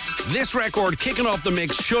 This record, kicking off the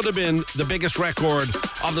mix, should have been the biggest record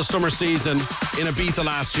of the summer season in Ibiza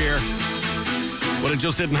last year. But it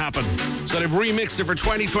just didn't happen. So they've remixed it for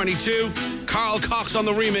 2022. Carl Cox on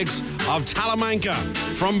the remix of Talamanca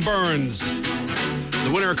from Burns.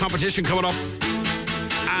 The winner of competition coming up.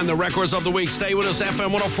 And the records of the week. Stay with us,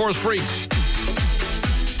 FM 104's Freaks.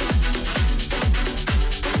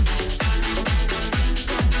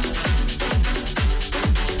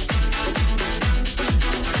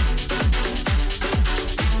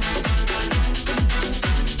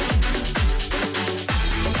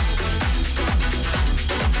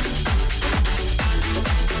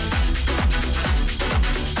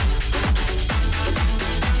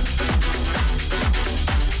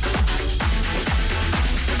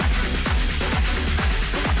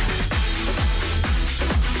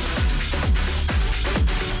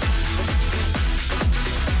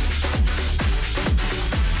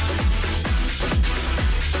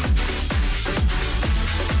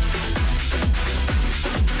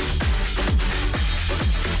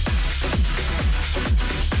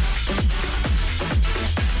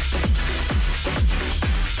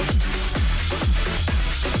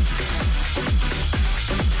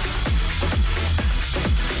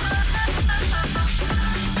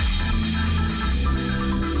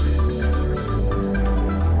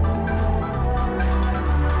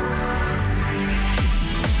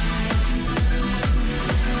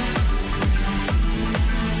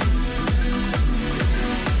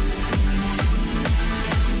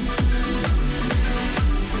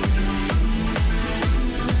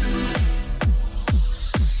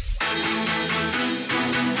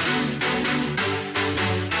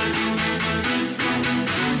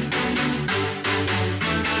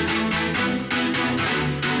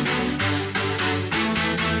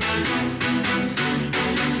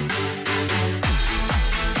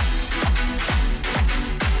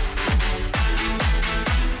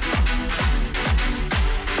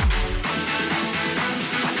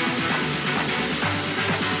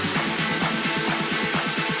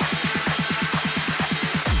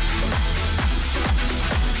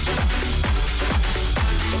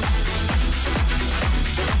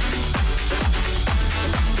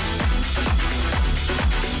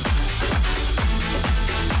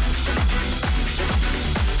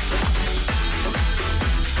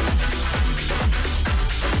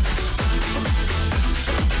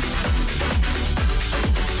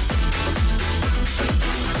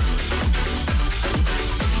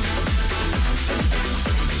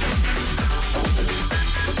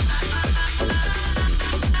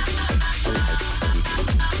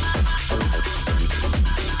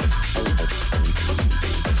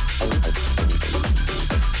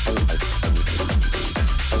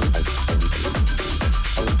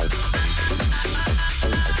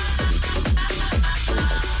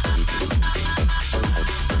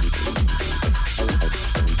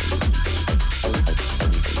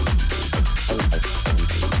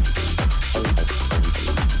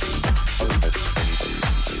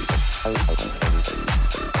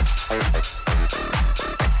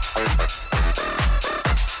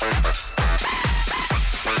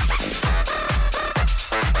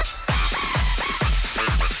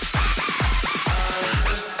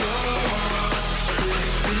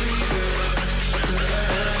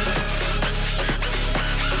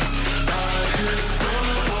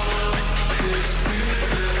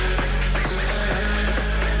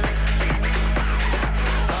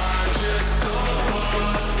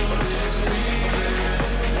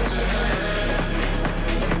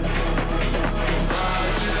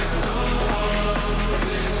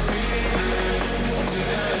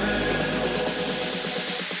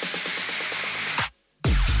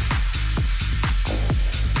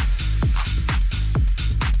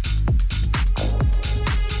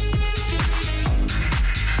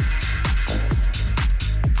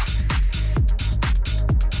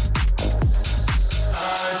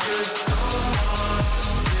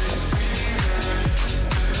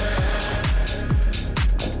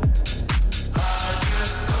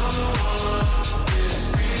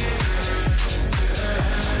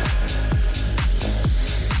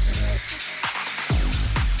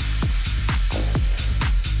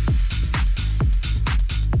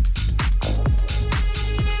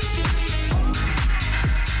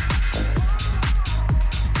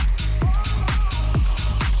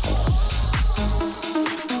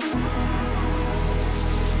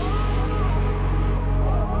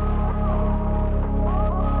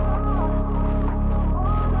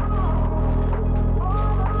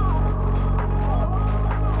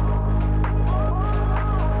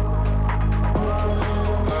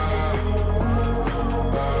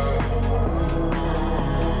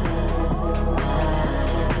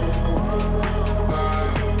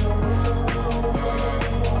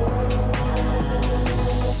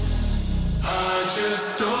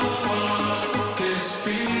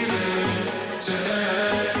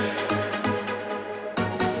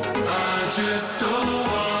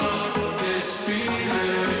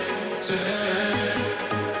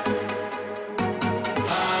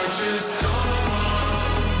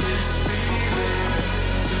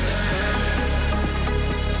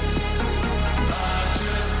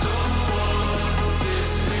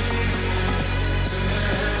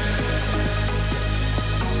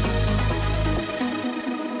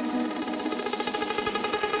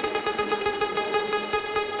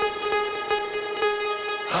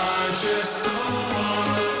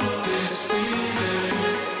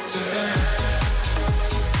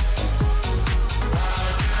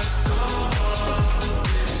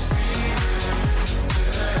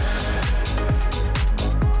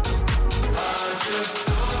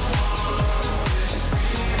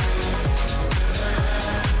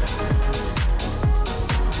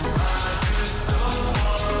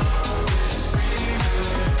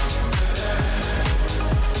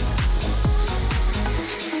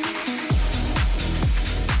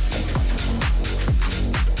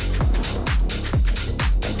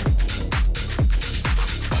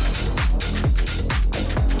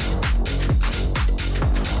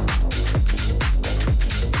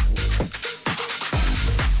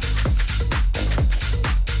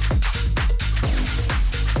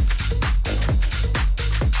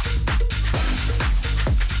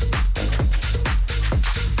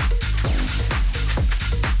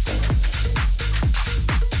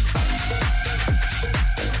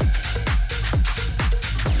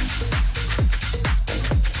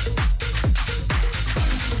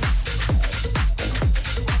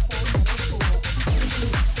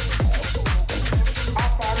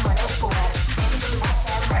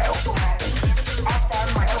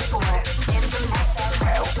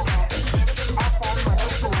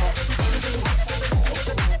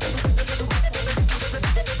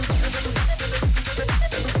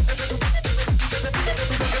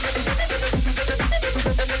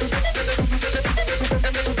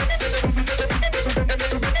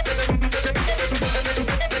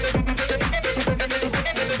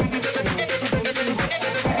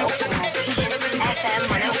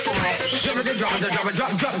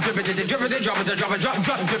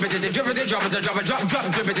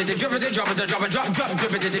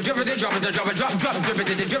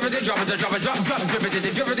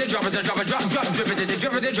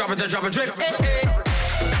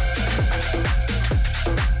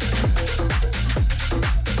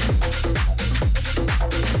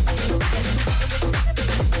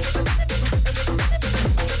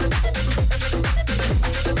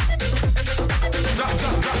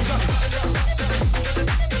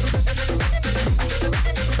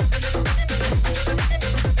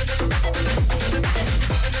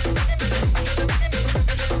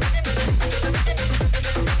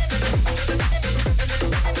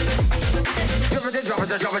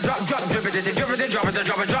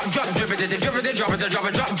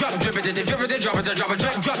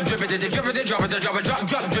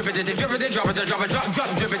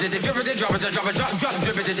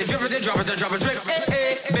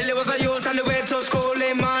 Billy was a youth on the way to school,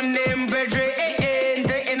 him man named Bedry.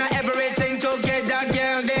 Taking everything to get that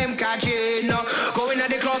girl, them catching. Going at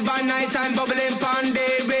the club by night time, bubbling pan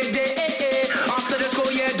day with day. After the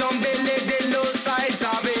school year done, Billy did lose sight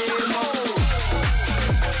of him.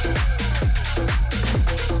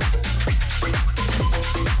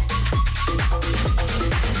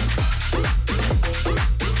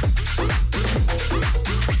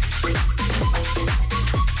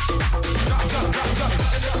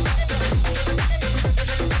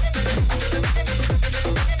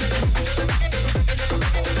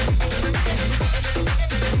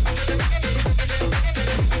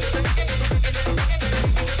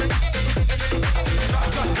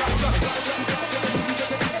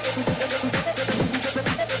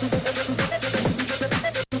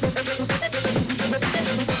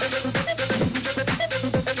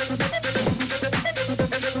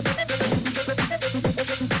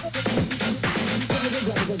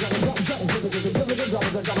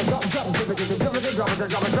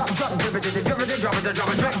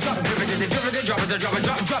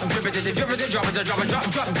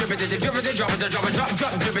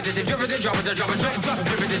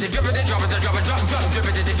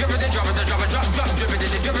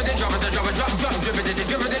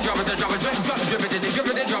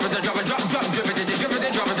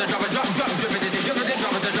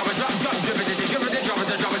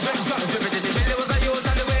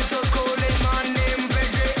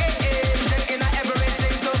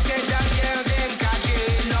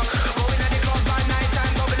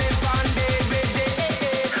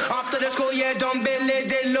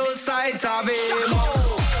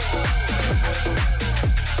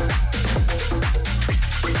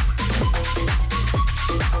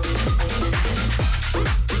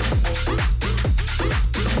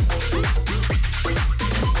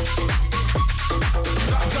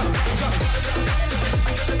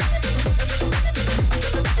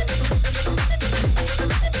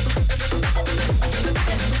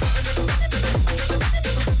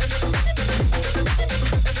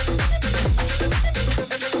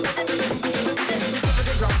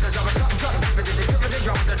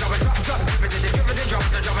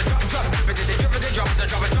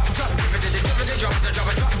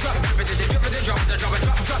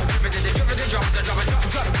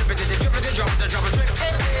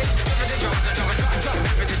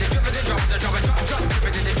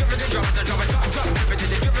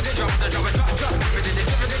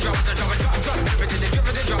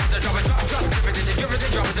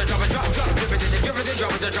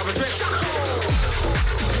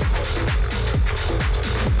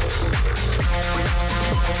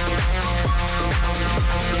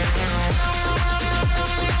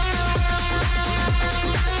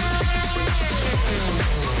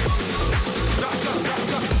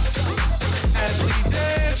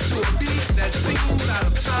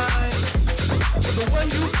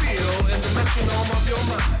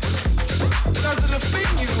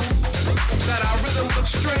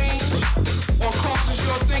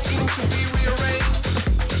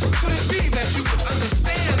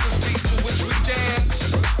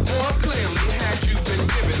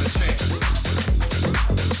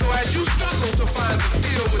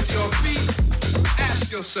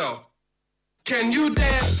 Can you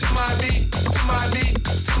dance to my beat, to my beat,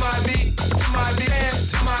 to my beat, to my beat, dance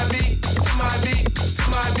to my beat, to my beat, to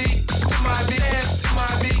my beat, to my beat, dance to my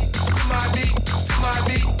beat, to my beat, to my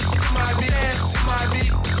beat, to my beat, dance to my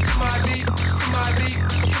beat, to my beat, to my beat,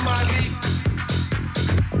 to my beat.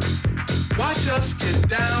 Watch us get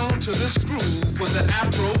down to this groove with an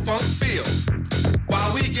Afro-funk feel,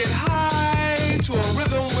 while we get high to a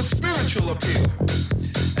rhythm with spiritual appeal.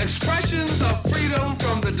 Expressions of freedom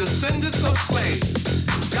from the descendants of slaves.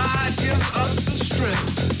 God gives us the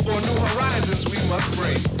strength for new horizons we must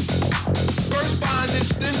break. First bondage,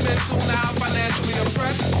 then mental, now financially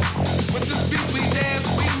oppressed. With this beat we dance,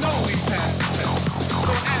 we know we passed the test.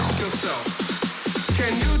 So ask yourself,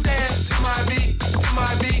 can you dance to my beat, to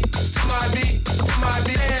my beat, to my beat, to my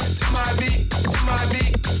beat, dance to my beat, to my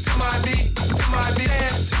beat, to my beat, to my beat,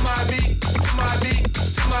 dance to my beat, to my beat,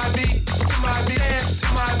 to my beat, to my beat, dance to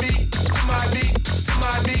my beat, to my beat, to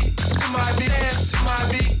my beat, to my beat, dance to my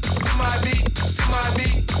beat, to my beat, to my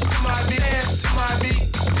beat, to my beat, dance to my beat,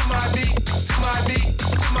 to my beat, to my beat,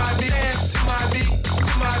 to my beat, dance to my beat,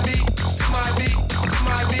 to my beat, to my beat, to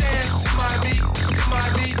my beat, dance to my beat, to my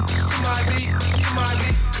beat, to my beat, to my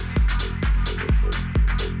beat.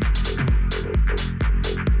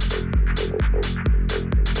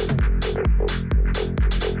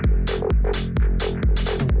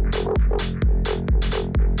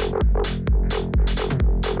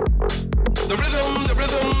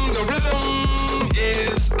 The rhythm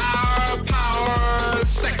is our power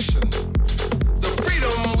section. The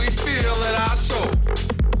freedom we feel in our soul.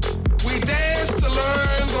 We dance to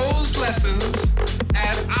learn those lessons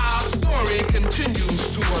as our story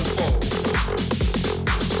continues to unfold.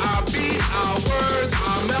 Our beat, our words,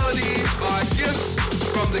 our melodies are gifts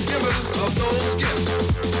from the givers of those gifts.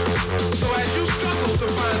 So as you struggle to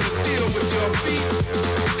find the feel with your feet,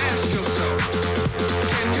 ask yourself,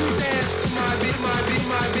 can you dance to my beat, my beat,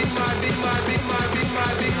 my beat, my beat, my beat, my beat, my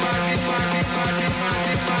beat, my beat, my beat, my beat, my beat, my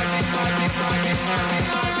beat, my beat, my beat, my beat, my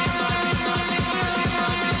beat.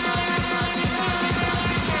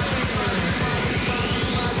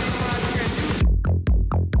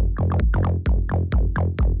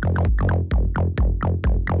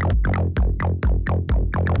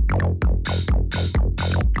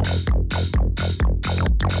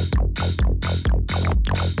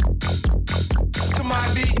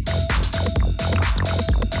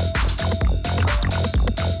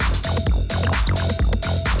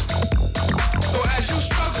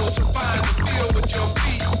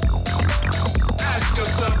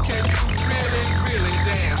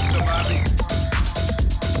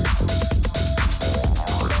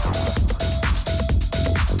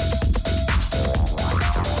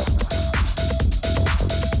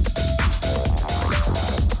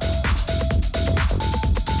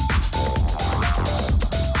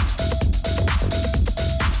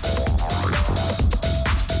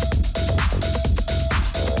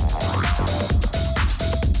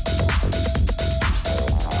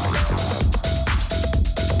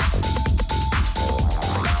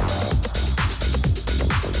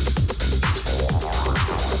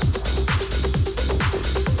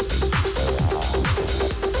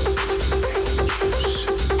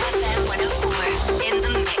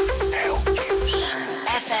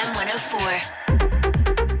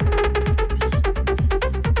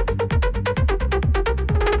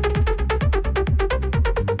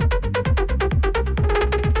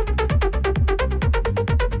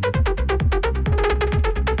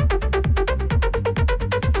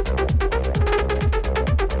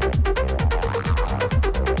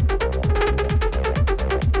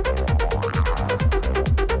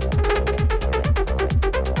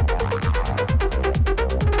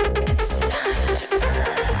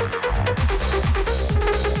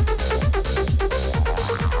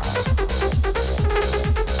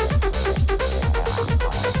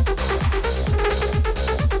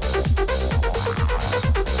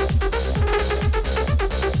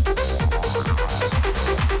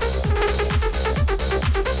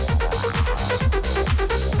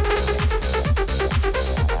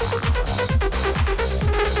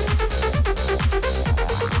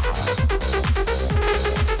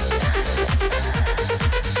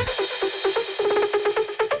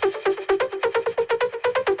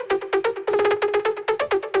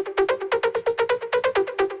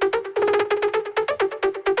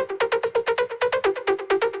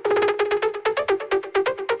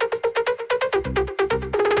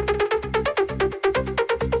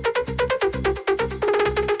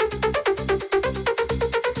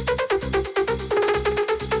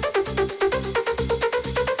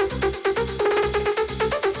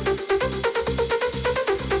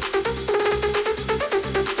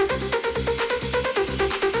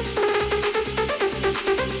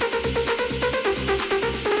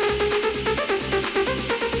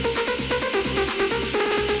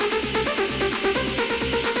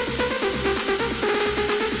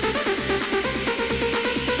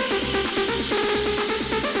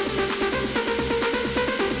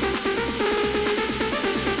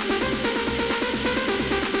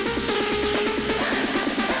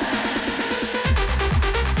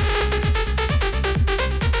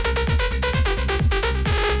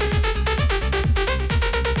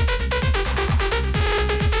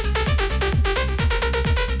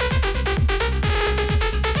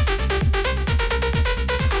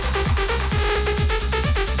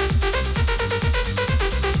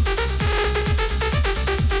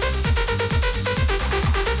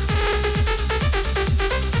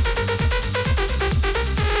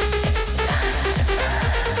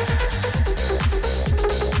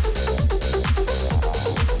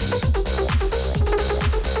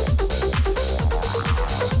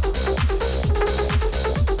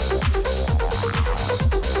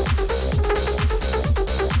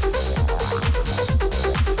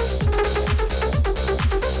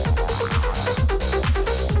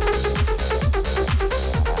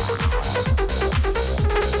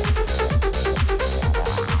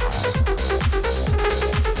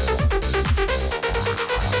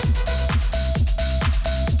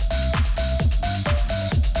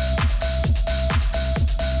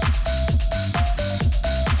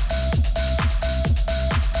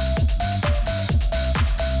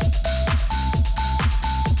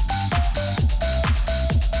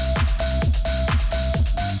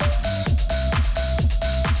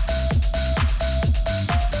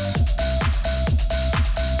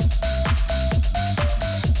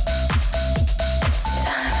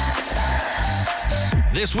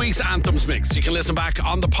 This week's Anthems Mix. You can listen back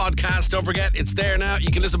on the podcast. Don't forget, it's there now.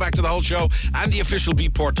 You can listen back to the whole show and the official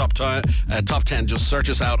Beatport top 10. Just search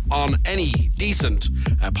us out on any decent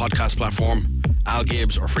podcast platform. Al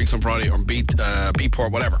Gibbs or Freaks on Friday or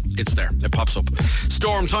Beatport, whatever. It's there. It pops up.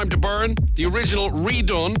 Storm, Time to Burn. The original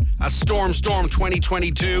redone as Storm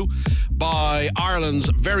 2022 by Ireland's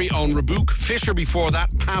very own Rabouk. Fisher before that.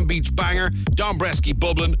 Palm Beach Banger. Don Bresky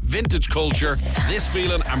Bublin. Vintage Culture. This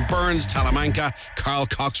Feeling and Burns Talamanca. Carl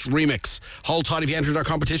Cox remix. Hold tight if you entered our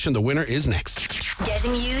competition. The winner is next.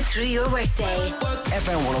 Getting you through your workday.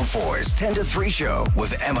 FM 104's 10 to 3 show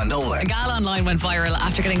with Emma Nolan. A gal online went viral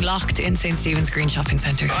after getting locked in St. Stephen's Green Shopping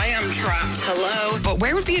Centre. I am trapped. Hello. But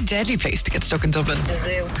where would be a deadly place to get stuck in Dublin? The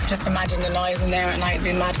zoo. Just imagine the noise in there at night. It'd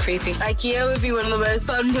be mad creepy. IKEA would be one of the most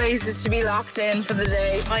fun places to be locked in for the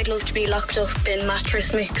day. I'd love to be locked up in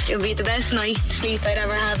Mattress Mix. It would be the best night sleep I'd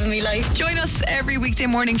ever have in my life. Join us every weekday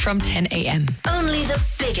morning from 10 a.m. Only the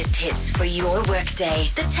biggest hits for your workday.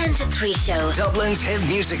 The 10 to 3 show. Dublin's hit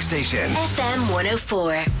music station. FM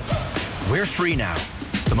 104. We're Free Now,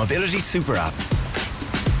 the mobility super app.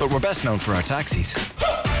 But we're best known for our taxis.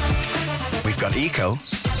 We've got Eco,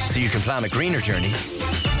 so you can plan a greener journey.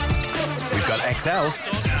 We've got XL,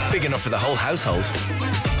 big enough for the whole household.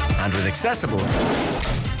 And with Accessible,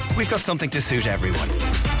 we've got something to suit everyone.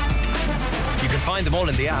 You can find them all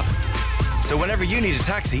in the app. So whenever you need a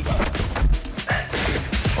taxi,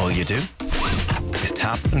 all you do is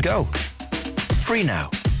tap and go. Free Now.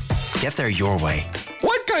 Get there your way.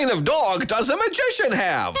 What kind of dog does a magician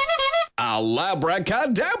have? A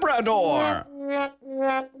Labracadabrador.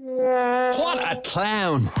 What a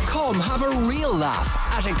clown! Come have a real laugh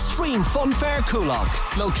at Extreme Fun Fair Coolock,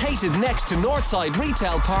 located next to Northside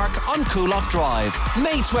Retail Park on Coolock Drive,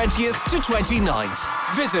 May 20th to 29th.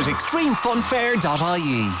 Visit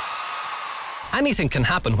extremefunfair.ie. Anything can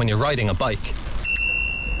happen when you're riding a bike.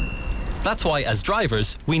 That's why, as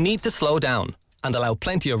drivers, we need to slow down and allow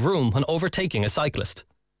plenty of room when overtaking a cyclist.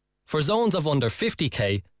 For zones of under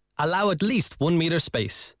 50k, allow at least 1 metre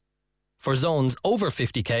space. For zones over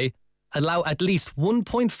 50k, allow at least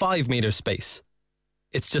 1.5 metre space.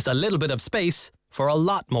 It's just a little bit of space for a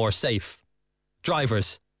lot more safe.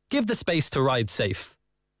 Drivers, give the space to ride safe.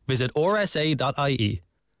 Visit rsa.ie.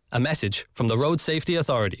 A message from the Road Safety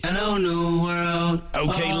Authority.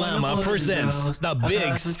 OK Llama presents the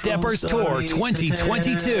Big Steppers Tour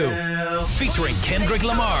 2022, featuring Kendrick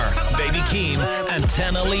Lamar, Baby Keem, and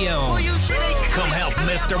Tana Leone. Come help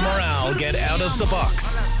Mr. Morale get out of the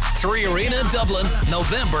box. 3 Arena Dublin,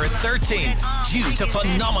 November 13th. Due to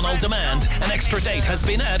phenomenal demand, an extra date has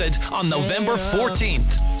been added on November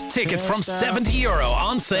 14th. Tickets from €70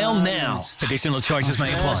 on sale now. Additional charges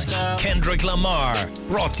may apply. Kendrick Lamar,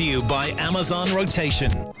 brought to you by Amazon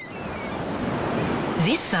Rotation.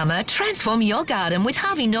 This summer, transform your garden with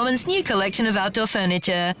Harvey Norman's new collection of outdoor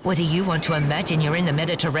furniture. Whether you want to imagine you're in the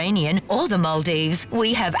Mediterranean or the Maldives,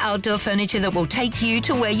 we have outdoor furniture that will take you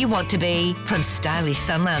to where you want to be. From stylish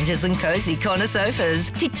sun lounges and cozy corner sofas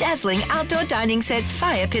to dazzling outdoor dining sets,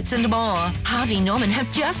 fire pits and more. Harvey Norman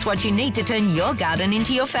have just what you need to turn your garden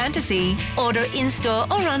into your fantasy. Order in-store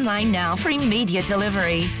or online now for immediate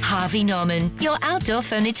delivery. Harvey Norman, your outdoor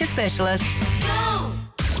furniture specialists. Go!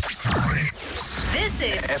 This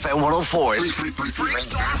is FM 104's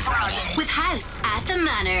Freaks on Friday with House at the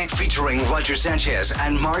Manor. Featuring Roger Sanchez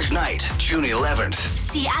and Mark Knight, June 11th.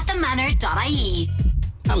 See atthemanor.ie.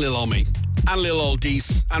 And Lil Old Me, and Lil Old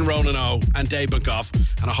Deese, and Ronan O, and Dave McGough,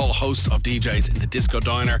 and a whole host of DJs in the Disco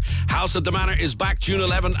Diner. House at the Manor is back June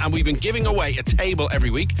 11th, and we've been giving away a table every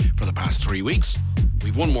week for the past 3 weeks.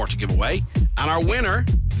 We've one more to give away. And our winner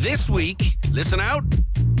this week, listen out,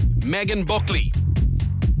 Megan Buckley.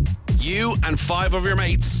 You and 5 of your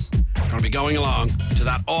mates are going to be going along to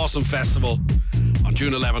that awesome festival on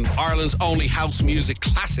June 11th, Ireland's only house music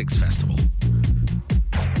classics festival.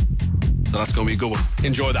 So that's going to be a good one.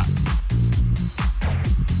 Enjoy that.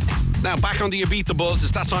 Now, back on the Ibiza buzz.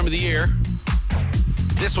 It's that time of the year.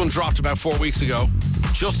 This one dropped about 4 weeks ago,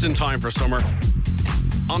 just in time for summer.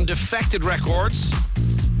 On Defected Records,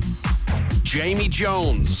 Jamie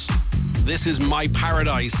Jones. This is My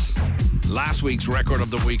Paradise. Last week's record of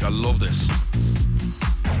the week. I love this.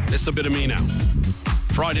 This is a bit of me now.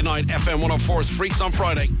 Friday night, FM 104's Freaks on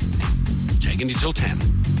Friday. Taking you till 10.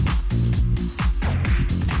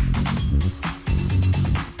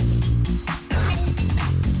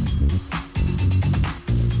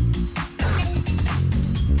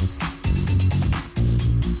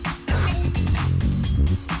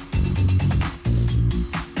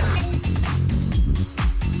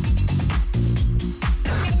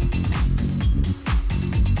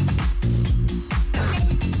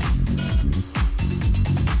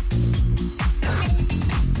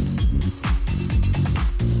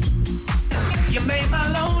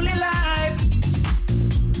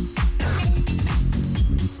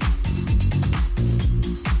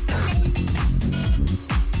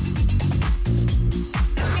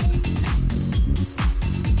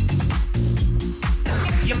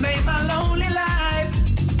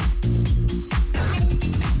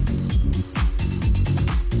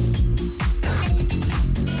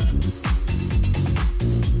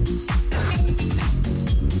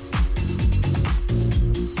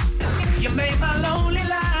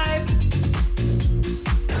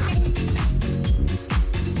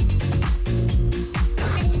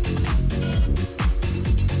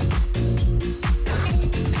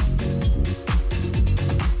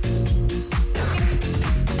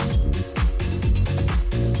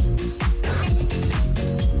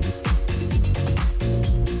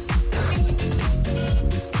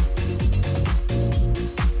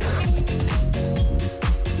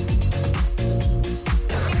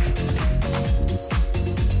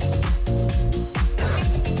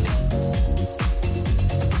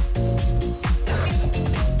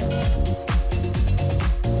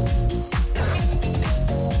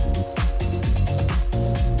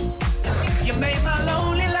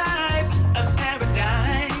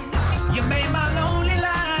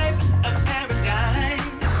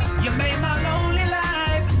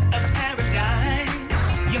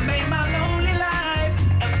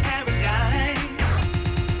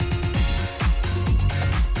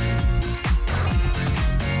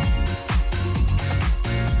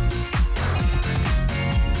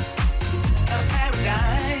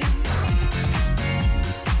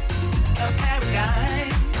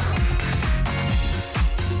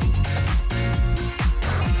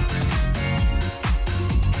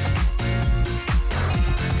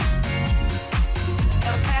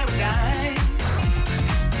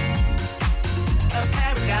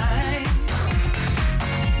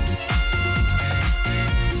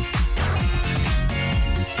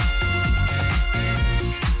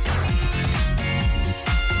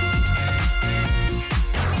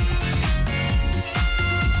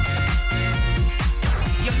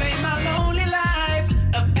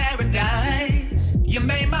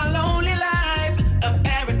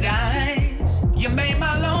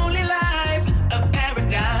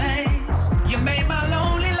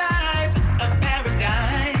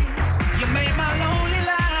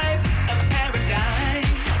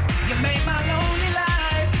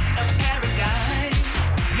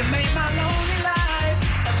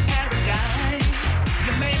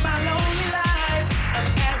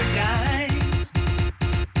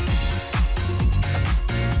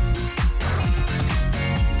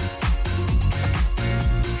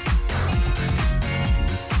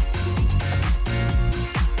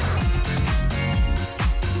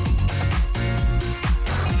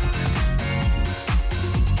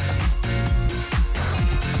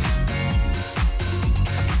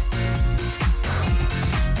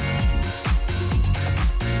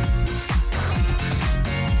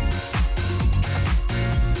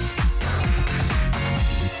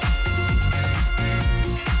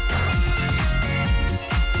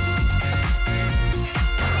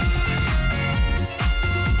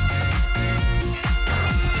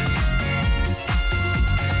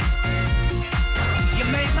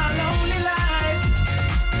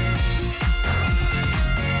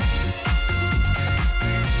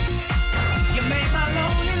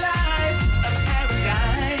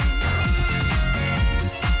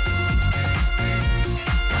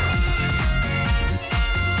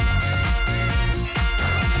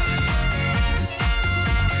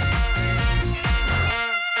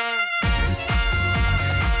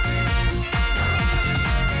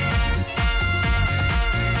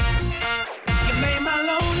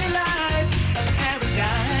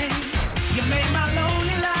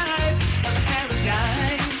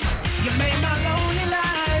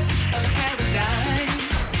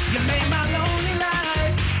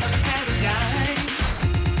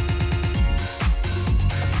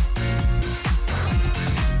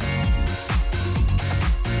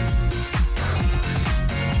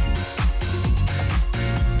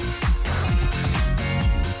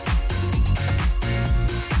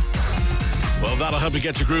 That'll help you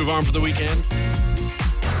get your groove on for the weekend.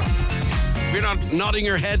 If you're not nodding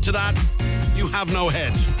your head to that, you have no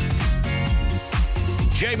head.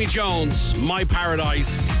 Jamie Jones, My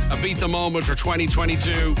Paradise, a beat the moment for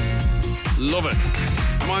 2022. Love it.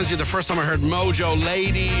 Reminds you of the first time I heard Mojo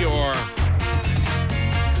Lady or,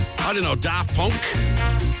 I don't know, Daft Punk.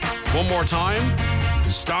 One More Time,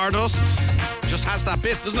 Stardust. Just has that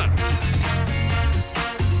bit, doesn't it?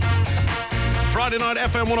 Friday night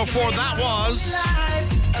FM 104, that was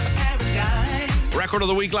record of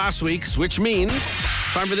the week last week's, which means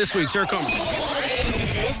time for this week's. Here it comes.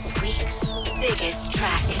 This week's biggest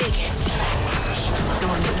track.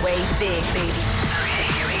 Doing it way big, baby. Okay,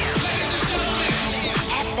 here we go.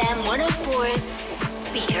 FM 104's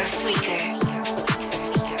Speaker Freaker.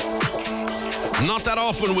 Not that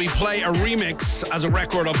often we play a remix as a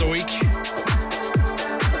record of the week.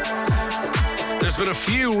 There's been a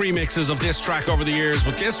few remixes of this track over the years,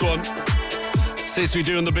 but this one seems to be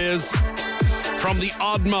doing the biz. From the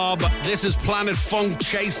Odd Mob, this is Planet Funk,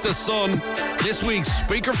 Chase the Sun. This week's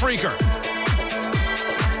Speaker Freaker.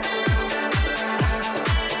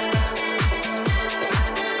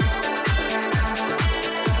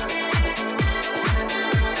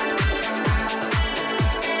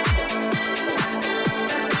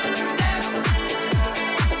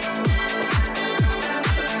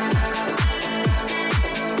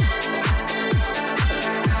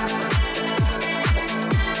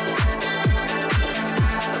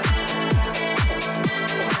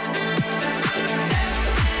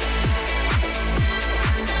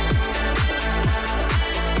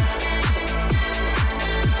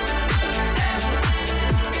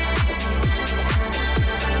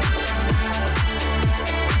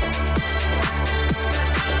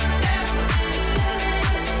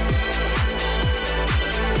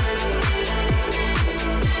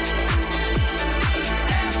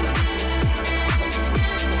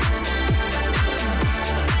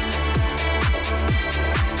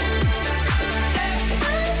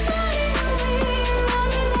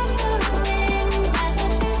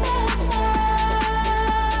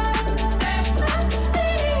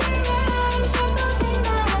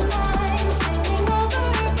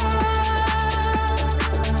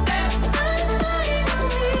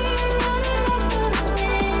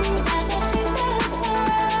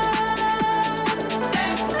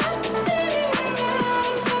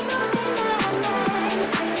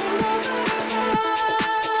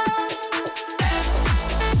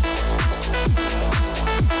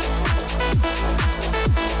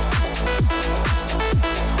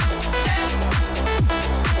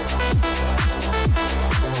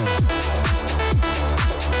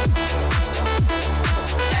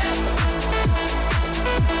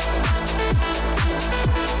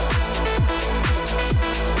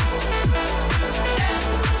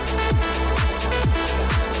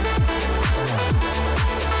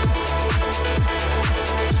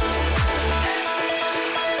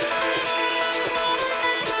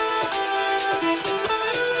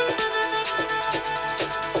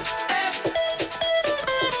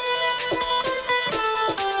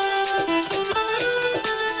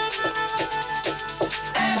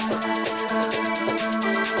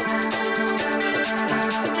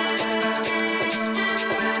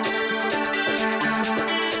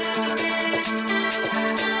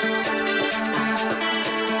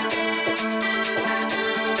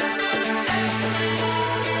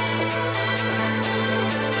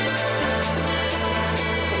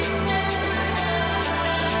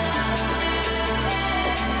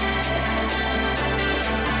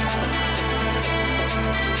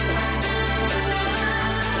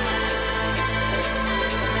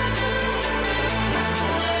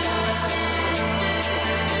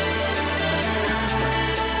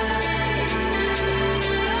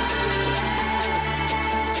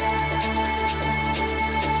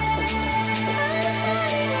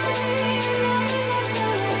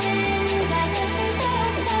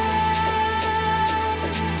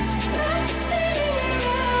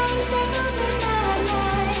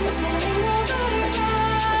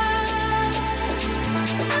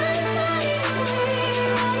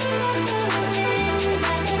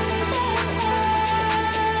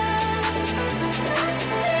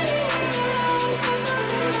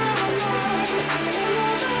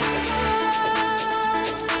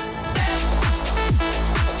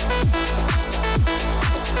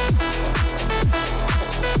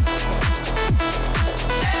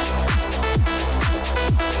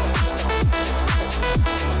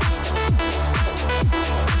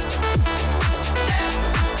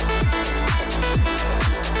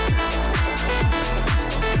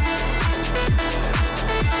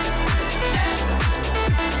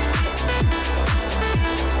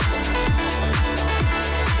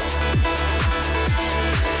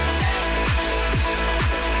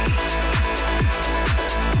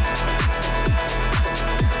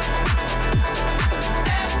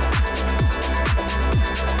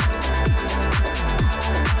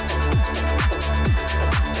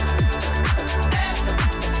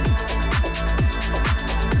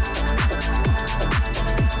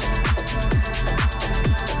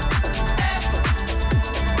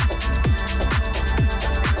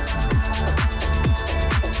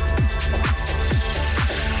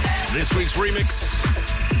 week's remix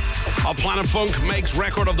of Planet Funk makes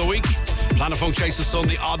Record of the Week. Planet Funk Chase's Son,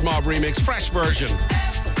 the Odd Mob remix, fresh version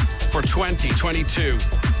for 2022.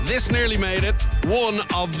 This nearly made it one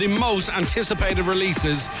of the most anticipated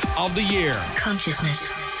releases of the year. Consciousness.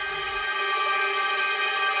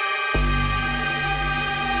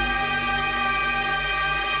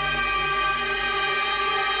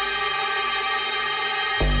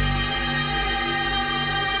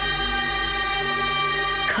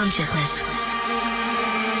 Consciousness.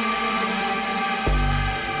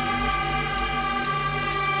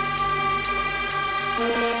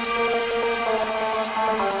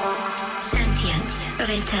 Sentience of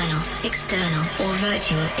internal, external, or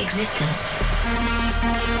virtual existence.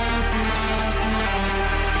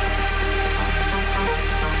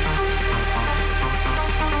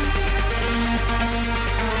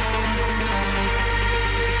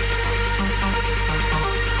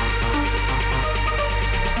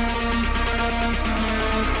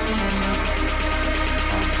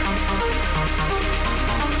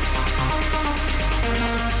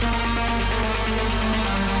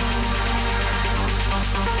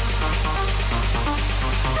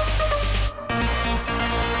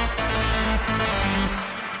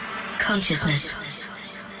 Consciousness.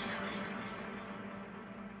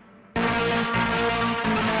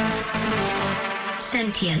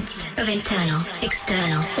 Sentience of internal,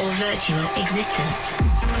 external, or virtual existence.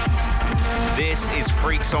 This is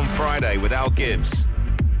Freaks on Friday with Al Gibbs.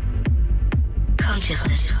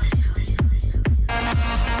 Consciousness.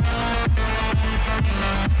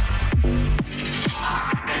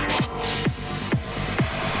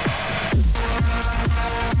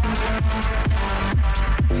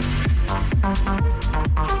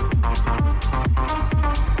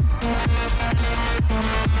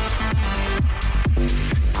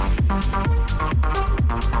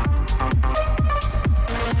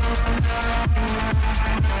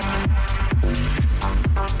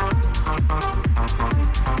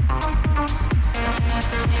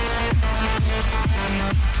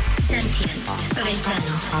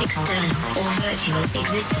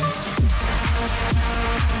 Existence.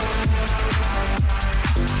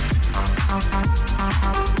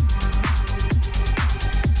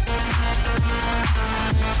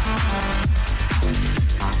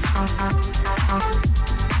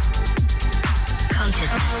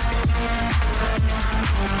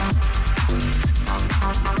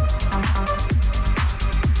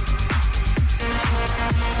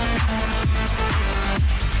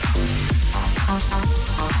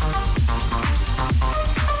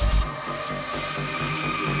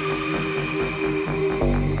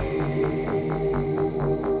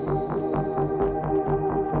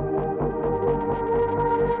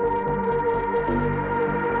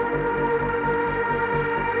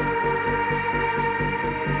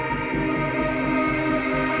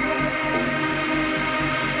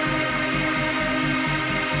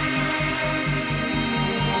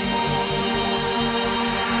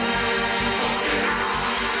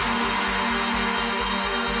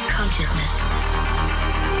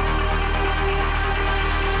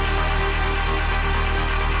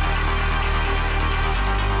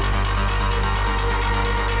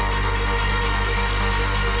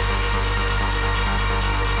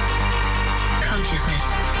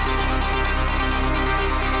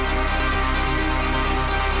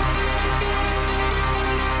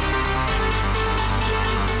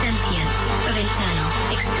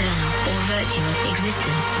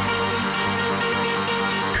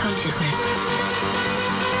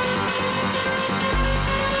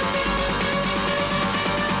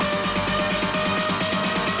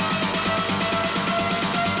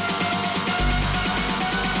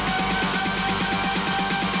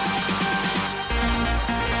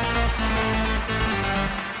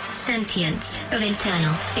 Sentience of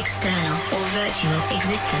internal, external, or virtual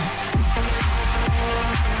existence.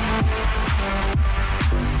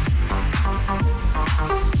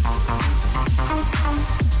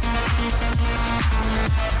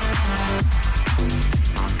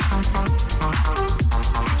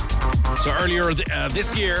 So earlier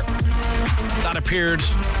this year, that appeared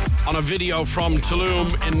on a video from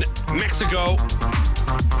Tulum in Mexico.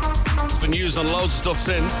 It's been used on loads of stuff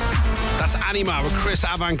since. That's Anima with Chris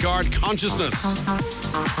Avantgarde, Consciousness.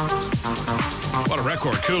 What a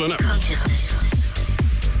record, cool, isn't it? Consciousness.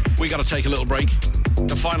 We got to take a little break.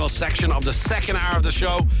 The final section of the second hour of the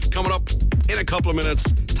show coming up in a couple of minutes.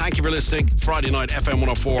 Thank you for listening. Friday night, FM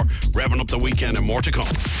 104, revving up the weekend and more to come.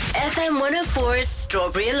 FM 104's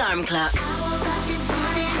Strawberry Alarm Clock.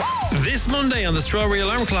 This Monday on the Strawberry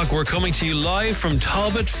Alarm Clock, we're coming to you live from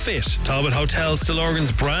Talbot Fit, Talbot Hotel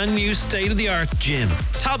Stillorgan's brand new state-of-the-art gym.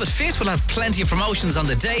 Talbot Fit will have plenty of promotions on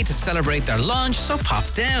the day to celebrate their launch, so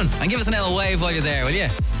pop down and give us an L wave while you're there, will you?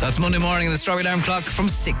 That's Monday morning on the Strawberry Alarm Clock from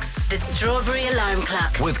 6. The Strawberry Alarm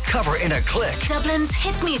Clock. With Cover in a Click. Dublin's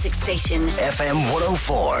hit music station. FM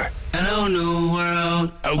 104. Hello, New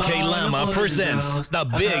World. OK Llama presents the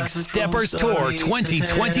Big Steppers Tour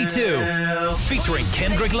 2022, featuring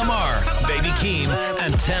Kendrick Lamar, Baby Keem,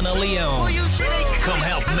 and Tana Leone. Come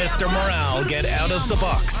help Mr. Morale get out of the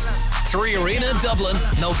box. 3 Arena Dublin,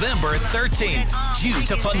 November 13th. Due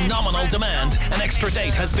to phenomenal demand, an extra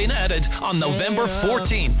date has been added on November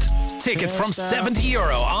 14th. Tickets from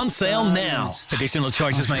 €70 on sale now. Additional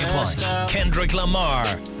charges may apply. Kendrick Lamar,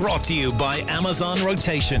 brought to you by Amazon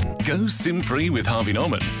Rotation. Go SIM-free with Harvey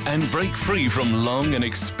Norman and break free from long and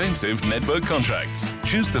expensive network contracts.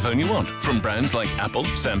 Choose the phone you want from brands like Apple,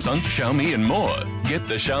 Samsung, Xiaomi and more. Get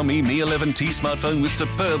the Xiaomi Mi 11T smartphone with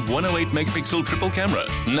superb 108 megapixel triple camera.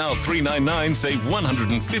 Now $399, save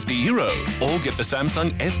 €150. Or get the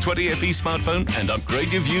Samsung S20 FE smartphone and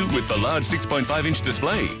upgrade your view with the large 6.5-inch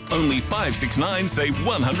display. Only $569, save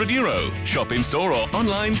 €100. Shop in store or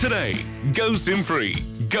online today. Go SIM-free.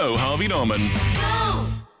 Go Harvey Norman.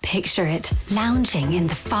 Picture it, lounging in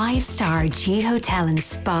the 5-star G Hotel and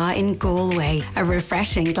Spa in Galway, a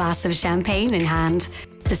refreshing glass of champagne in hand.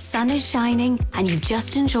 The sun is shining and you've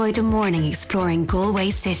just enjoyed a morning exploring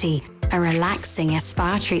Galway City. A relaxing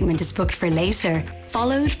spa treatment is booked for later,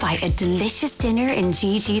 followed by a delicious dinner in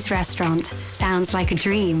Gigi's restaurant. Sounds like a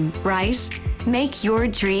dream, right? Make your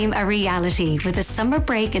dream a reality with a summer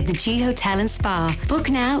break at the G Hotel and Spa. Book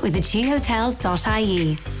now with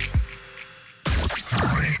theghotel.ie.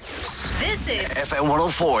 This is FM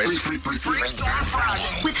 104's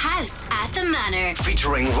with House at the Manor.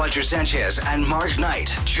 Featuring Roger Sanchez and Mark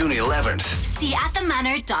Knight, June 11th. See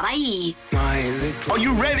atthemanor.ie. Are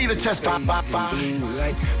you ready to test blue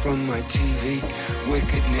light from my TV?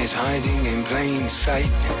 Wickedness hiding in plain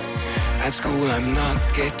sight. At school I'm not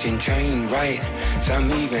getting trained right.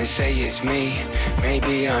 Some even say it's me.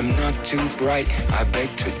 Maybe I'm not too bright. I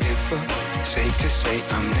beg to differ. Safe to say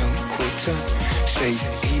I'm no quitter. Safe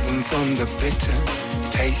even from the bitter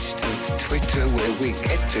taste of Twitter, where we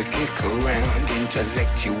get to kick around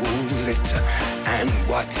intellectual litter. And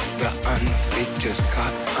what the unfit just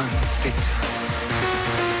got unfitter.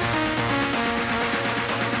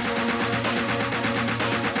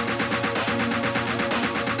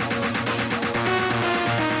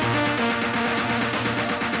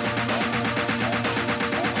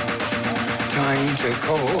 Time to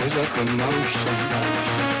cause a commotion.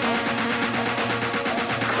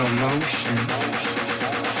 Commotion.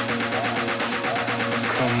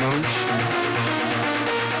 Commotion.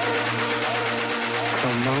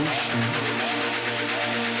 Commotion.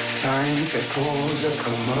 Time to cause a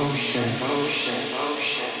commotion. Motion,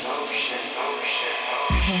 motion, motion, motion.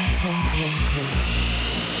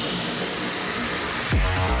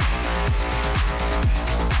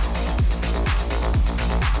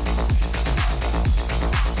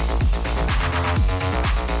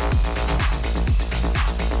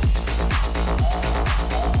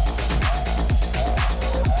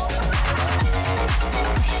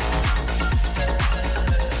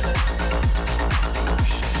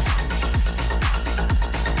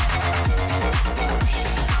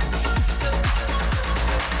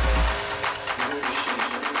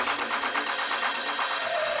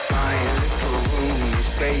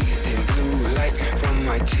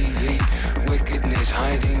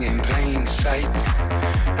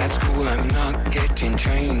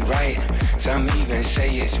 Some even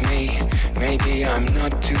say it's me. Maybe I'm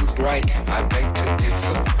not too bright. I beg to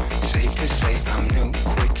differ. Safe to say I'm no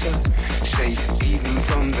quitter. Safe even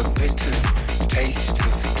from the bitter taste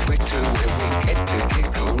of Twitter, where we get to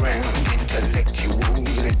kick around intellectual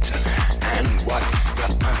litter. And what the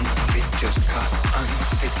unfit just got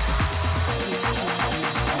unfit.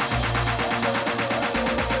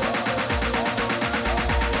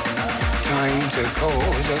 Time to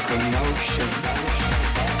cause a commotion.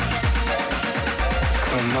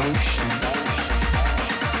 Commotion.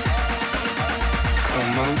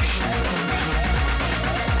 Commotion.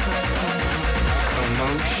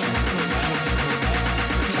 Commotion.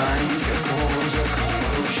 Time to cause a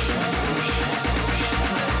commotion.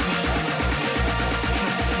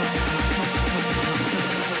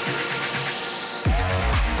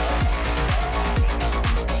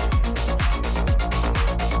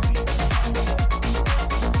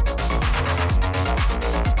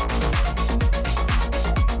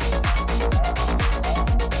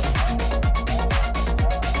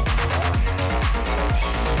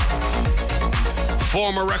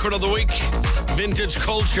 Former record of the week, Vintage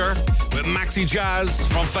Culture with Maxi Jazz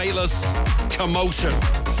from Fateless, Commotion.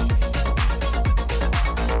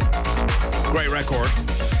 Great record.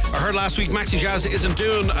 I heard last week Maxi Jazz isn't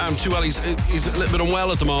doing too well. He's a little bit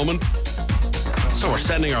unwell at the moment. So we're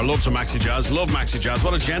sending our love to Maxi Jazz. Love Maxi Jazz.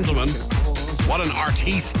 What a gentleman. What an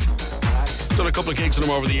artiste. Done a couple of gigs with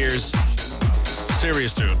him over the years.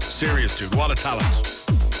 Serious dude. Serious dude. What a talent.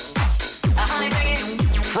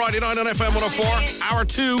 Friday night on FM 104, hour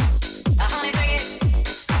 2.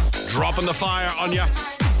 Dropping the fire on ya.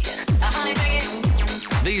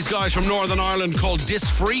 These guys from Northern Ireland called Dis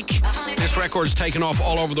Freak. This record's taken off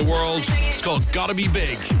all over the world. It's called Gotta Be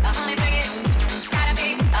Big.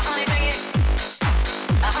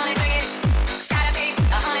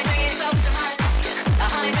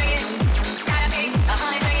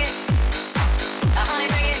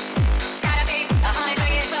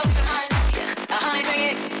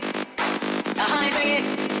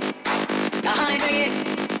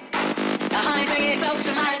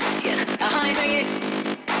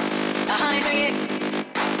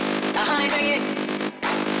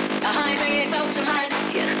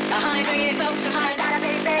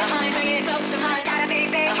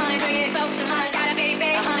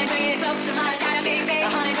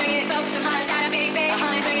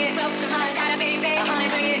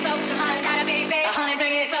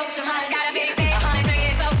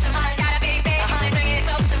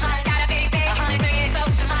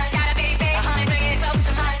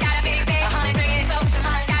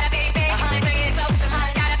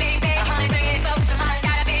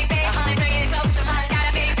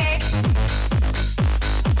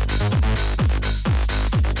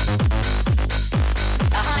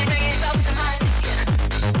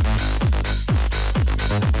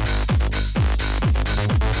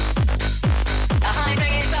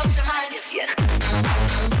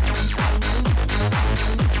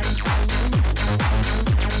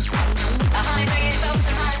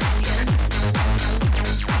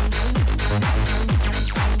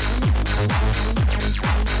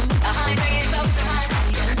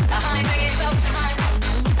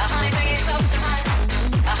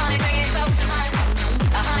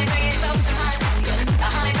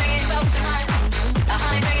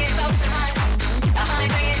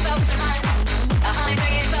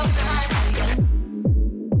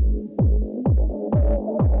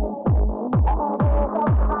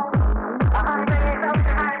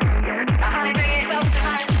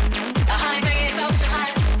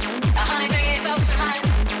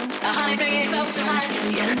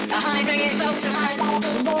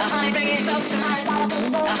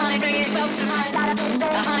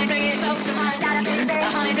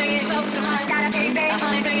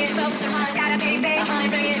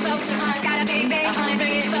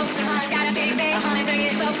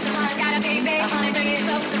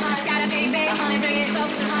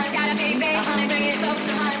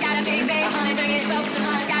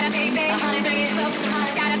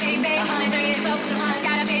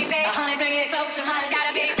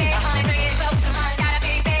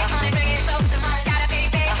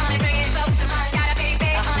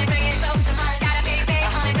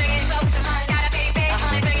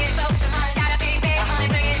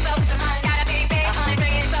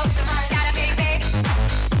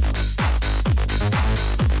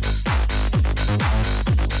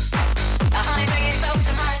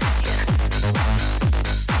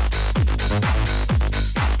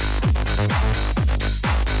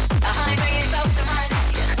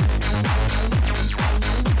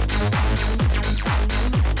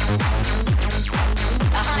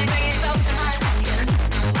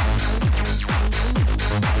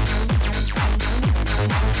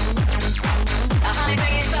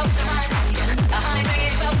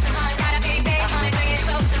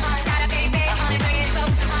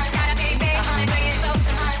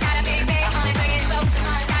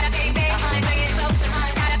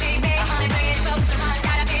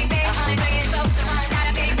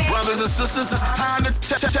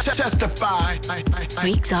 Testify.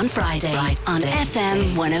 Freaks on Friday on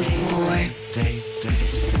FM 104.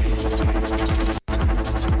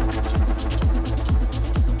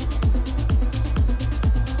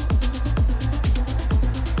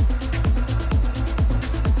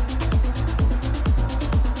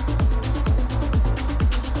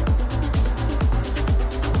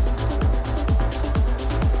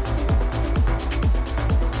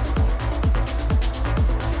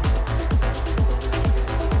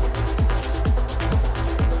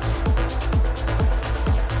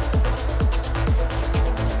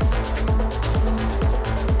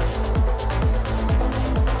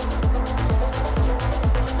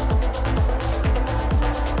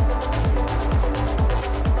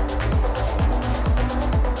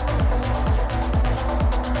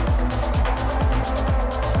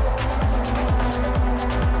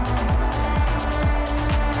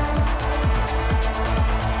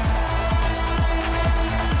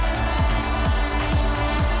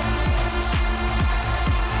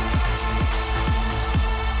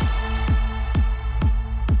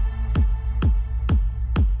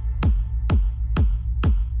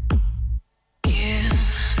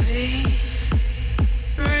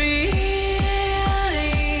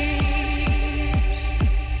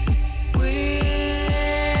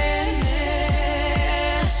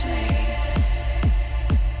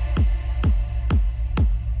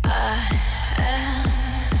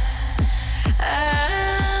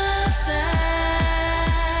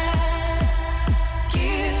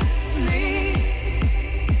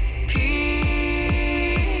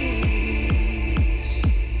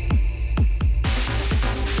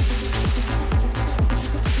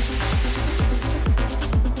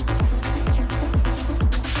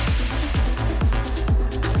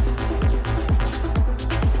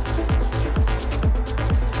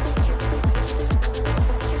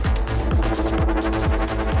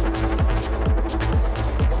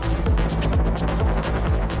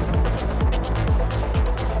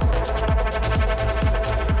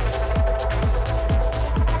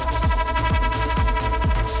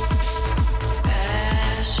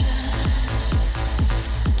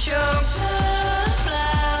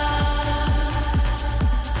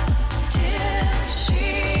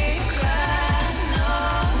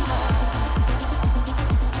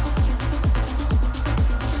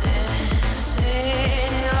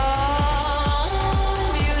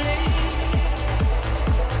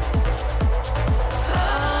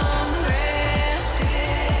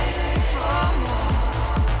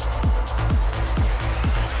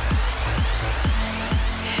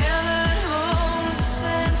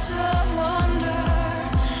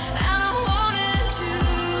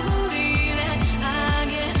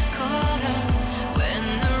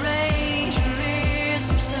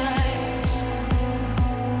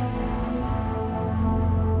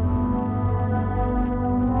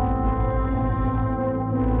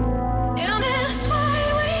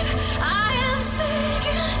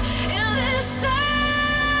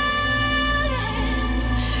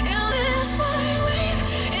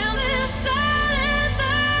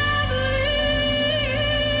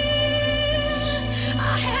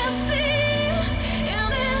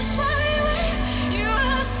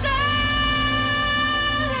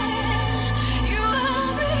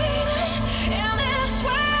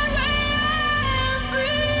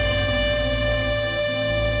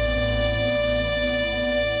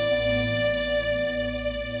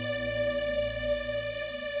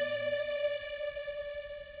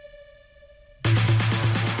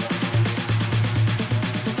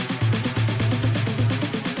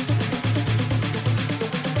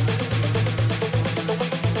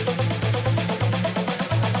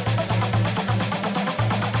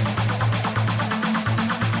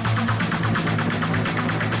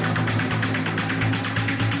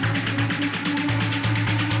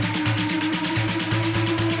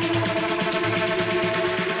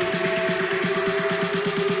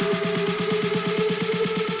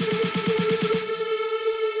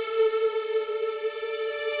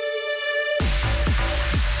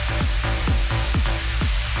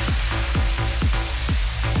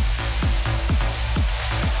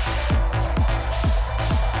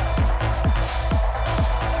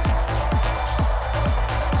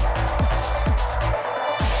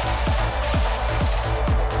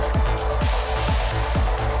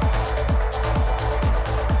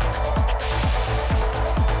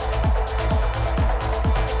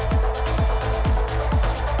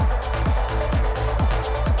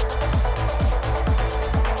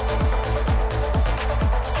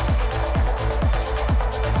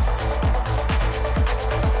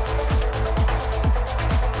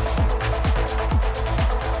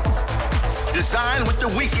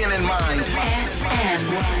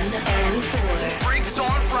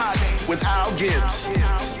 Gibbs.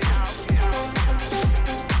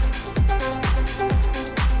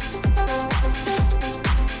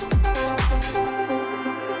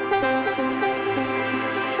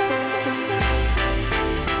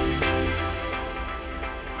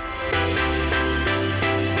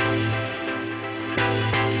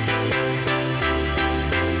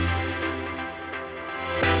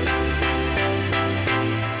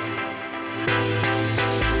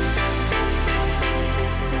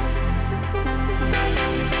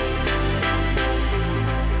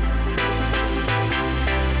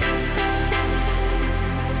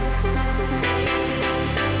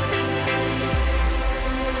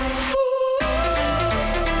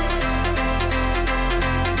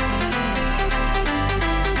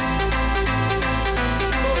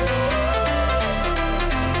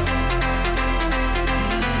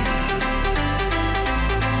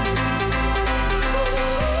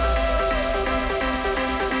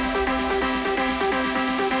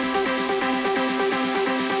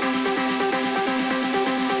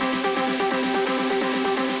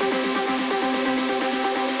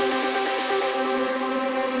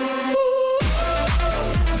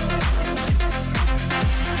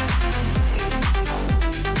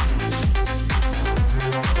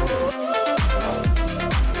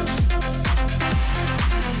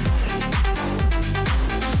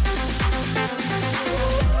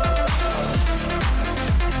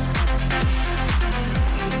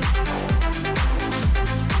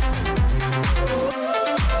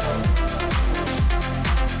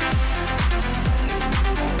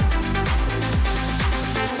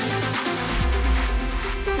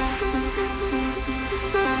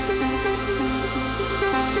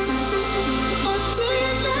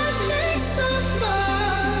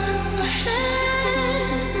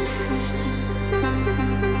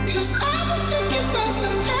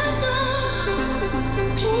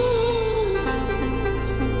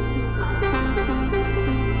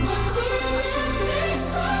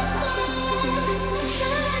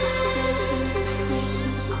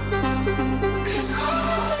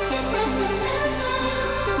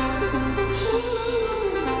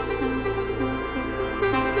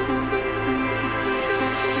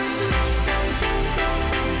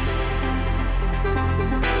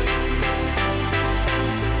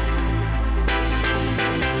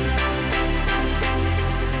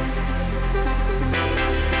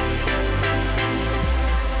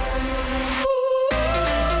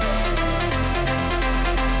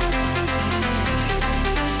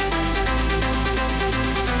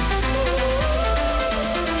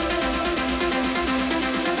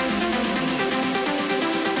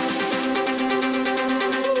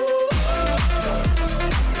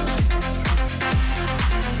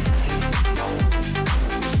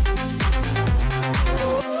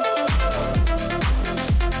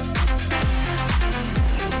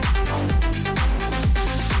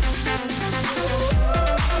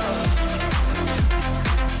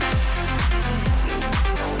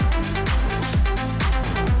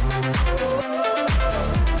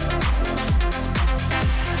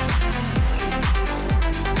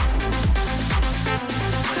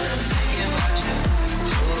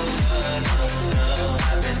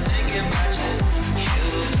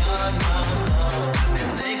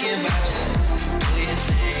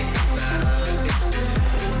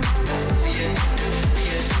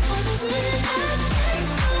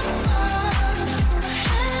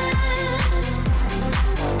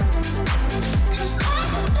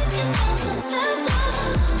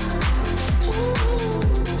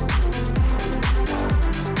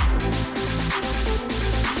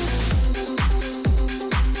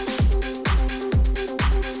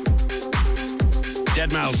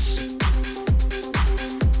 Deadmau5.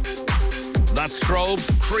 That Strobe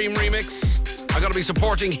Cream remix. I got to be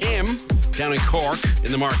supporting him down in Cork,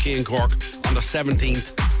 in the Marquee in Cork, on the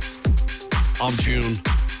 17th of June.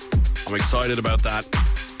 I'm excited about that.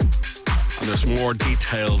 And there's more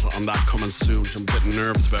details on that coming soon, which I'm a bit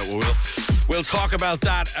nervous about. We'll talk about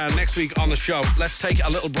that next week on the show. Let's take a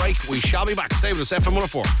little break. We shall be back. Stay with us, FM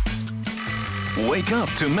 104. Wake up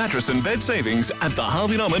to mattress and bed savings at the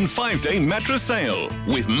Harvey Norman 5-day mattress sale.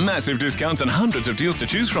 With massive discounts and hundreds of deals to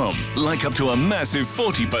choose from. Like up to a massive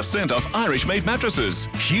 40% off Irish-made mattresses.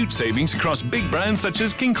 Huge savings across big brands such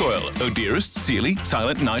as King Coil, O'Dearest, Sealy,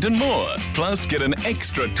 Silent Night and more. Plus, get an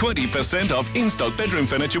extra 20% off in-stock bedroom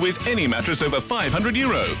furniture with any mattress over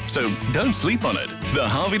 €500. So don't sleep on it. The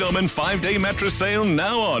Harvey Norman 5-day mattress sale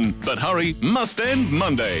now on. But hurry, must end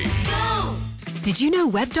Monday. Did you know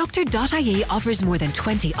WebDoctor.ie offers more than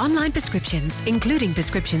 20 online prescriptions, including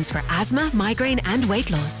prescriptions for asthma, migraine and weight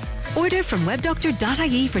loss? Order from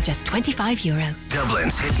webdoctor.ie for just €25.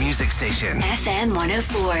 Dublin's hit music station. FM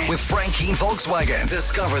 104. With Frank Keane Volkswagen.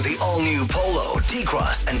 Discover the all-new Polo,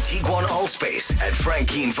 T-Cross and Tiguan Allspace at Frank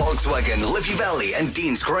Keane Volkswagen, Liffey Valley and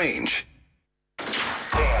Dean's Grange. 10,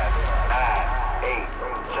 9, 8,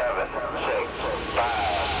 7, 6, 5,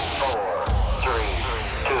 4, 3,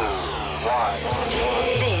 2, 1.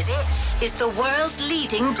 This is the world's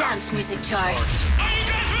leading dance music chart.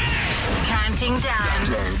 Counting down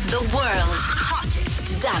the world's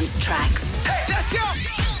hottest dance tracks. Hey, let's go!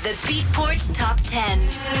 The Beatport Top 10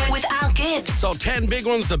 with Al Gibbs. So 10 big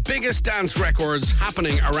ones, the biggest dance records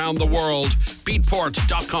happening around the world.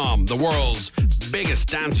 Beatport.com, the world's biggest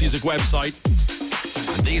dance music website.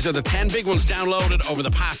 And these are the 10 big ones downloaded over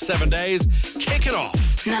the past 7 days. Kick it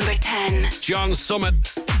off. Number 10. John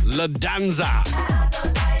Summit, La Danza.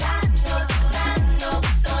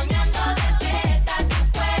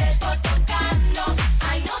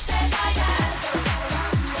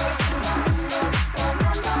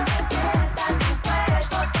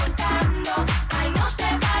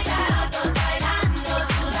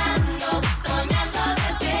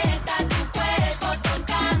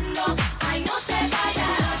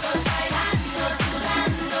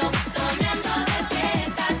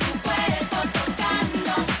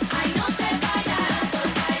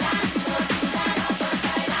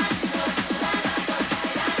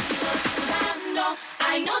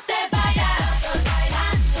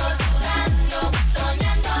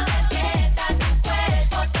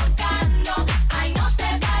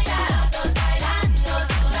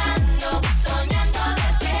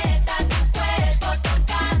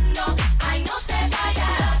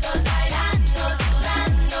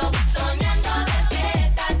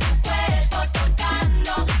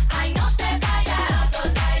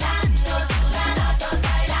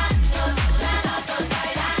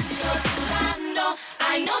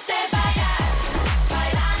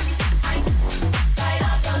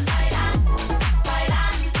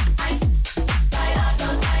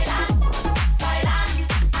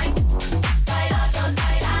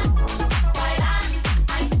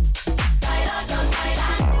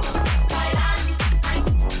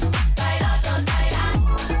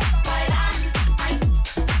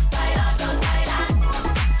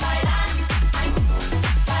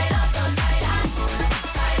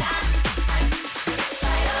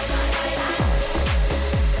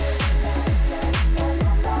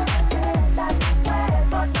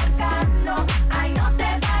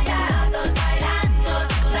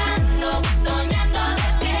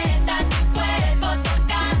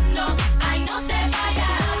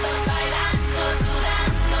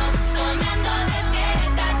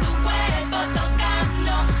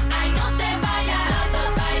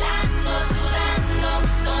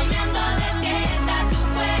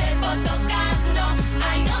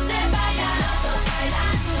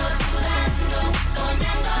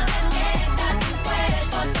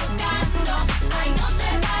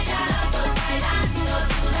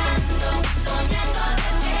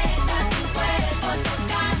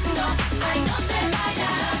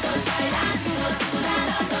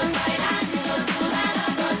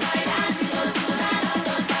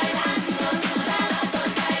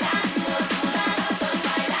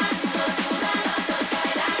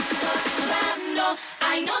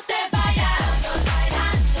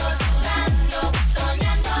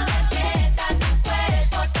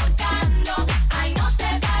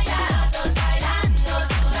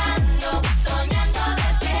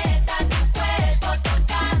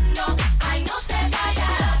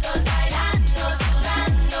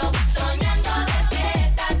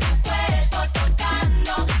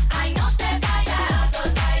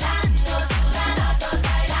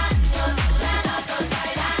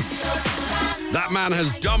 Man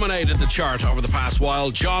has dominated the chart over the past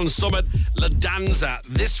while. John Summit, La Danza,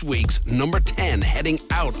 this week's number 10, heading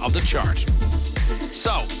out of the chart.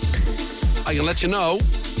 So, I can let you know,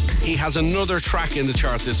 he has another track in the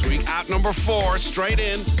chart this week. At number 4, straight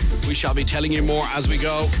in. We shall be telling you more as we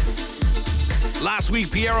go. Last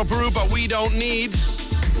week, Piero Pirupa, We Don't Need,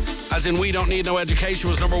 as in We Don't Need No Education,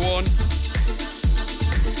 was number 1.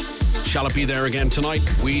 Shall it be there again tonight?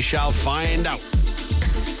 We shall find out.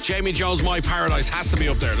 Jamie Jones, My Paradise has to be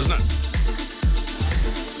up there, doesn't it?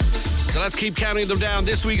 So let's keep counting them down.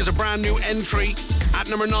 This week is a brand new entry at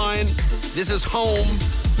number 9. This is Home.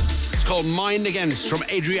 It's called Mind Against from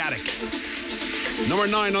Adriatic. Number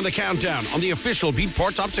 9 on the countdown on the official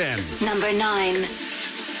Beatport Top 10. Number 9.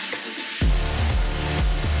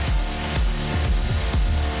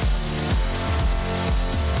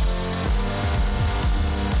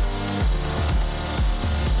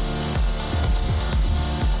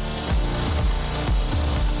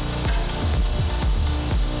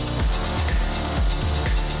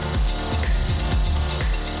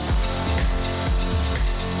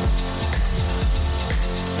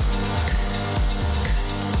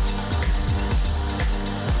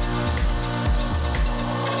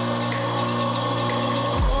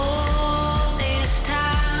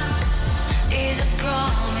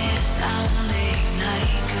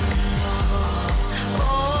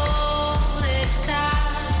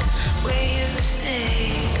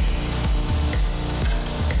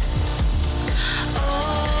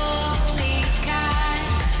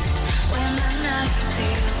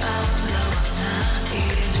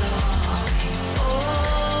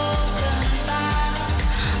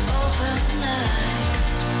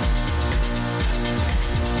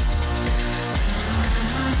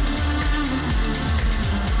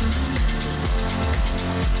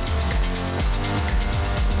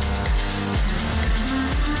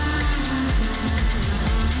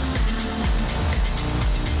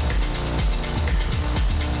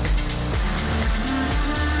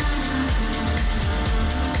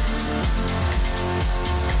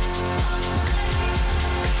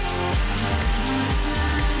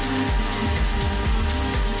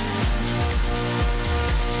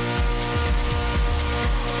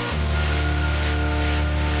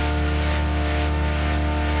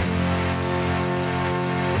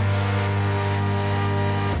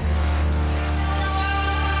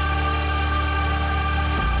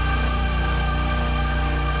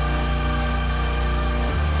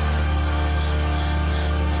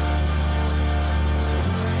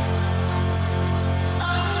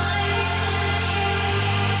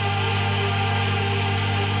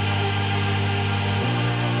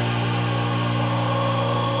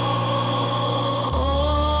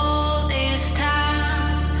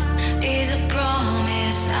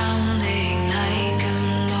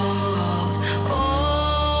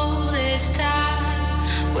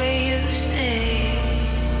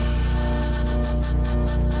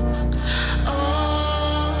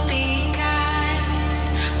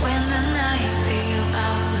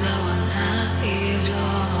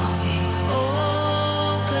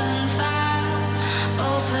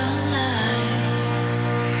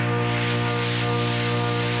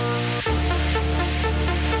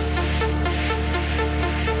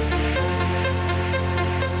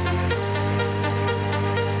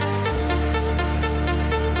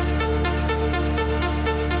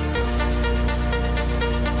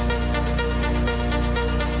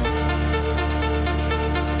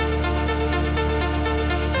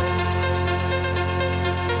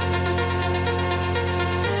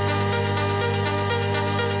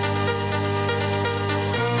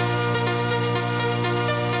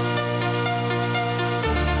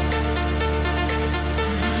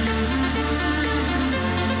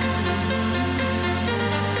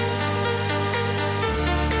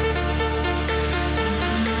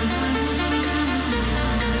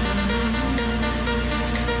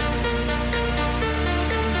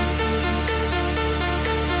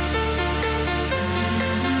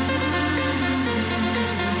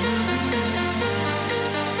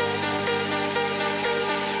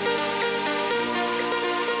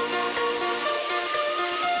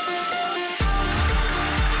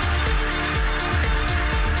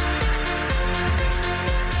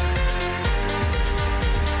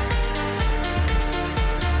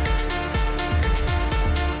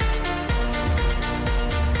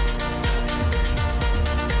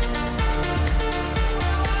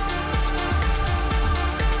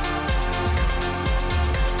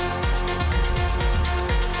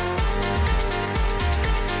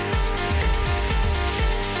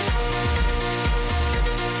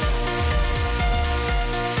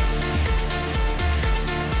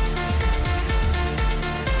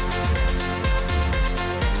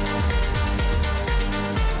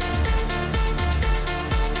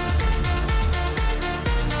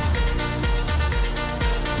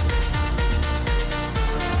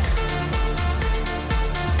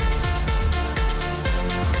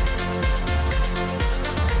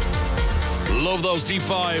 Love those deep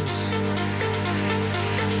vibes.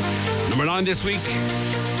 Number 9 this week.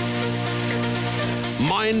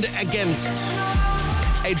 Mind Against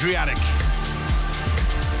Adriatic.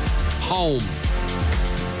 Home.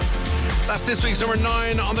 That's this week's number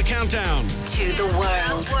 9 on the countdown. To the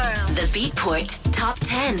world. The Beatport Top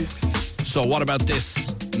 10. So what about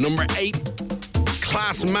this? Number 8.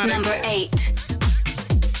 Classmatic. Number 8.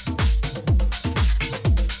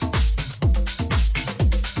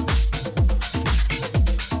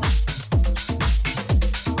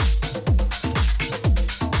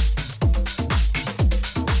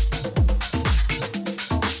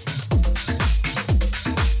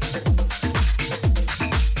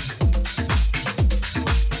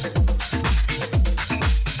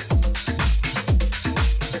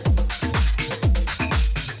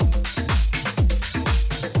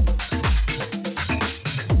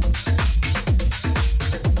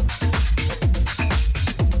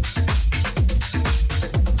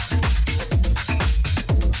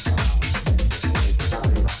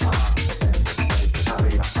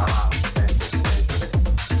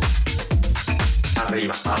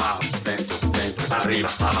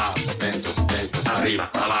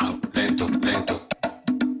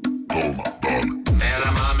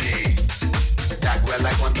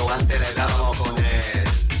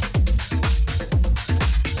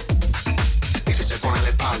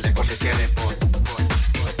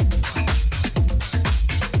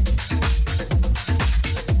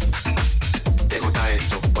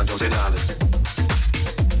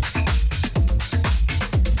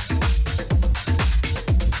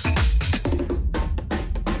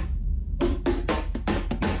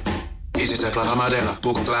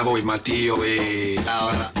 Tú con clavo y martillo y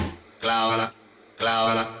clávala, clávala,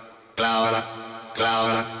 clávala, clávala,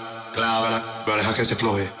 clávala, clávala. Pero deja que se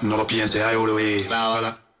floje, no lo pienses, hay oro y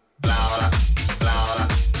clávala, clávala, clávala,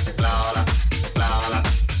 clávala, clávala,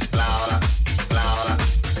 clávala, clávala,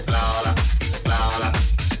 clávala, clávala.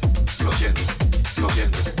 Lo siento, lo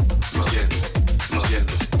siento, lo siento, lo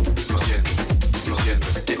siento, lo siento, lo siento.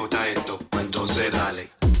 ¿Te gusta esto? Pues entonces dale.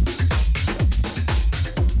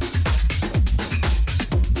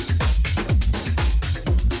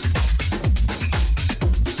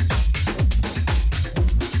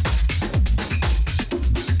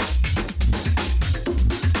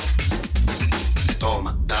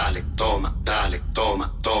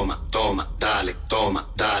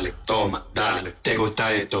 ¿Te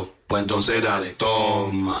gusta esto? Pues entonces dale.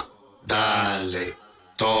 Toma, dale,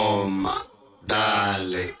 toma,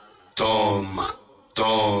 dale, toma,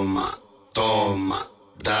 toma, toma,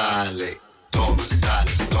 dale, toma,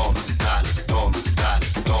 dale, toma, dale, toma, dale, toma, dale,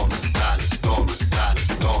 toma, dale, toma, dale,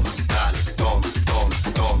 toma, toma,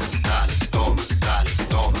 toma, dale, toma, dale, toma, dale,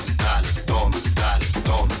 toma, dale, toma,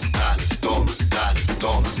 dale, toma, dale,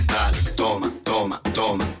 toma, dale, toma, toma,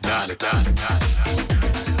 toma, dale, dale, dale.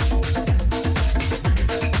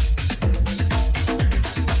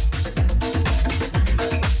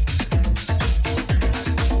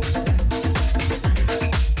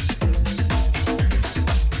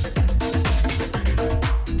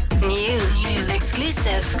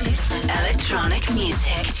 Electronic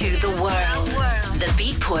music to the world. The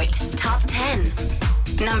Beatport Top 10.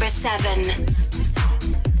 Number 7.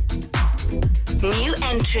 New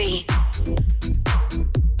entry.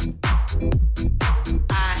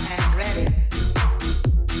 I am ready.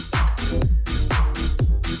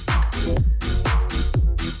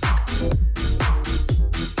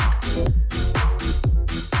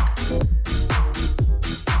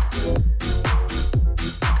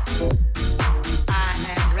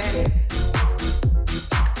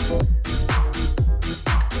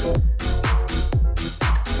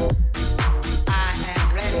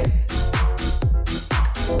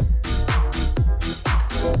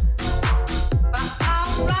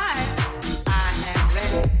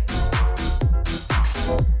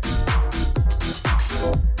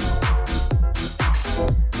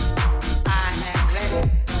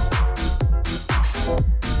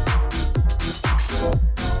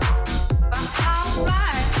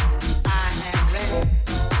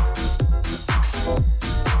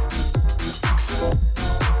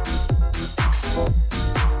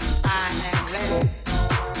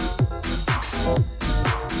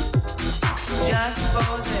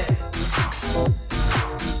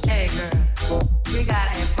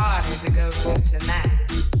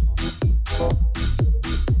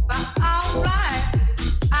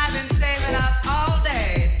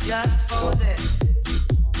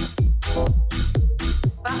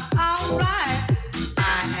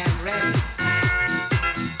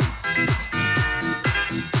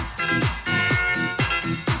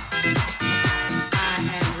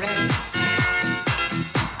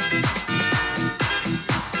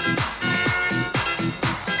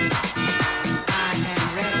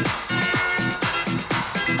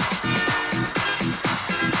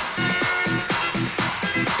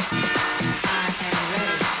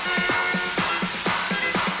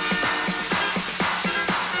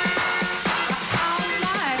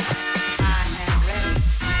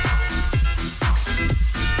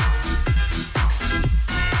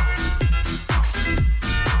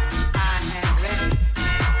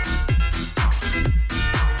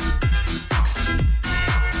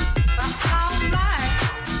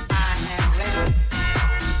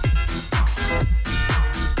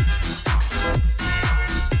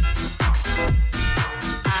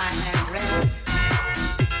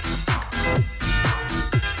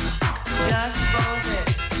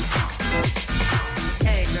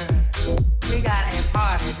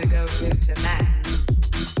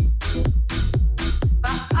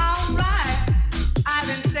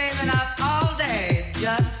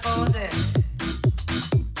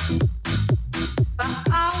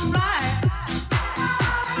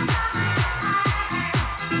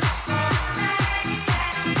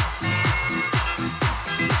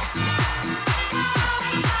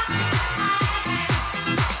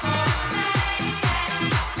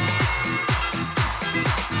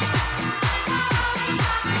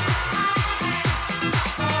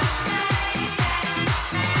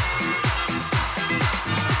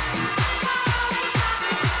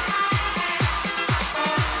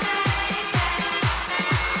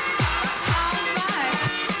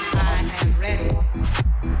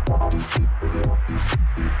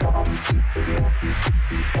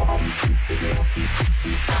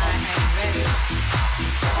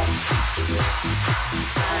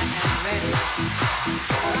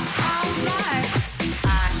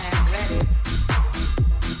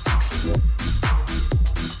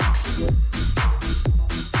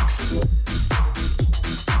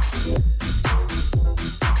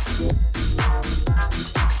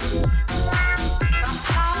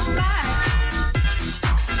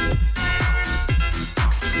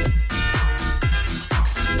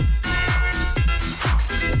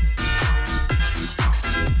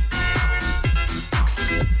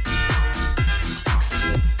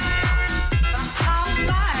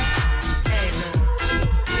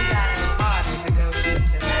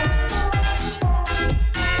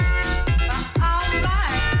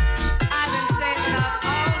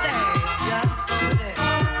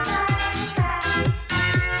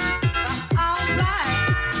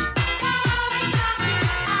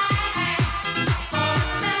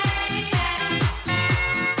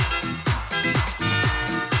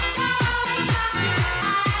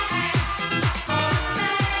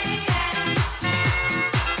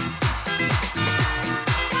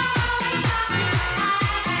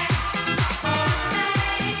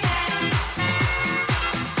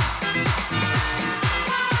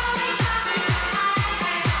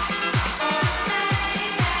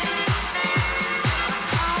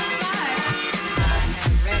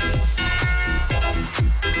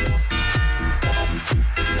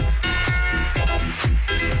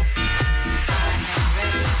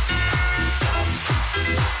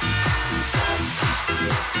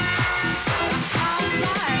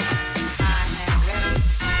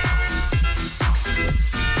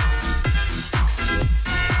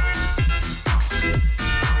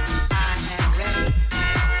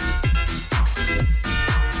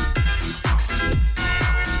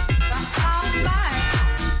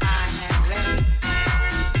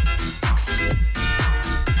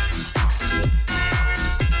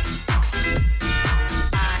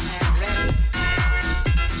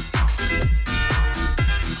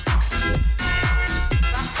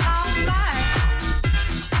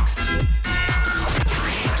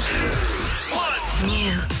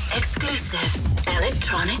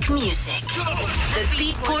 electronic music. The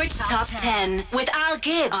Beatport Top 10 with Al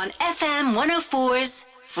Gibbs on FM 104's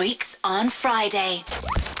Freaks on Friday.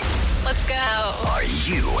 Let's go. Are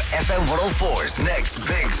you FM 104's next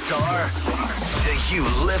big star? Do you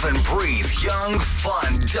live and breathe young,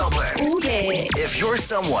 fun Dublin? Okay. If you're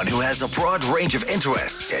someone who has a broad range of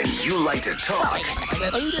interests and you like to talk,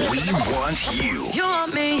 we want you. You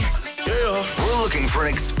want me? Yeah. We're looking for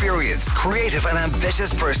an experienced, creative, and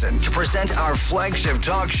ambitious person to present our flagship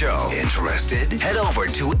talk show. Interested? Head over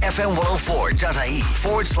to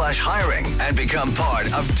fm104.ie/hiring and become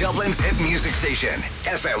part of Dublin's hit music station,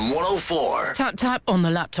 FM 104. Tap, tap on the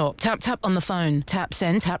laptop. Tap, tap on the phone. Tap,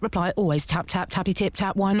 send, tap, reply. Always tap, tap, tappy tip,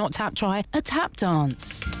 tap, why not tap, try a tap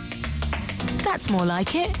dance. That's more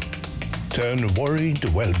like it. Turn worry into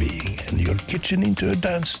well-being and your kitchen into a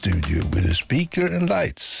dance studio with a speaker and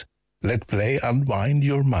lights. Let play unwind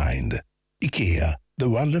your mind. IKEA, the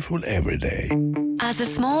wonderful everyday. As a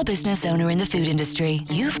small business owner in the food industry,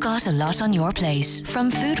 you've got a lot on your plate. From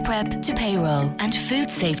food prep to payroll and food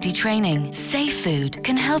safety training, Safe Food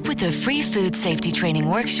can help with the free food safety training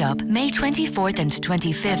workshop May 24th and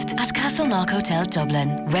 25th at Castleknock Hotel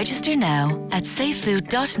Dublin. Register now at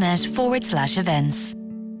safefood.net/events.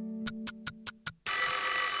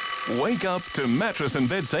 Wake up to mattress and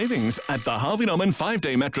bed savings at the Harvey Norman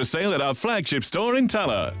 5-day mattress sale at our flagship store in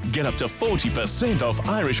Talla. Get up to 40% off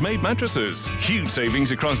Irish-made mattresses. Huge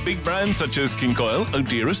savings across big brands such as King Coil,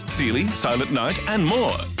 O'Dearest, Sealy, Silent Night and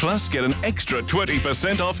more. Plus, get an extra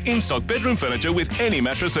 20% off in-stock bedroom furniture with any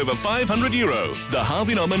mattress over €500. The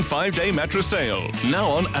Harvey Norman 5-day mattress sale. Now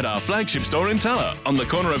on at our flagship store in Talla on the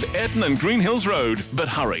corner of Eton and Green Hills Road. But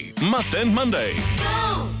hurry, must end Monday.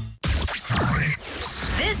 Go!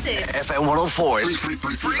 This is FM 104's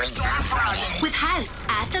Freaks on Friday with House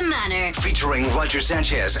at the Manor. featuring Roger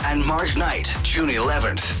Sanchez and Mark Knight, June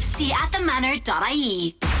 11th. See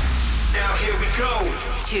atthemanor.ie. Now here we go.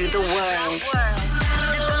 To the world.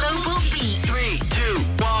 The global beat. 3, 2,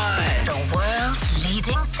 1. The world's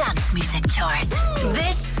leading dance music chart.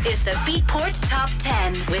 This is the Beatport Top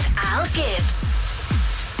 10 with Al Gibbs.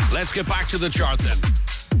 Let's get back to the chart then.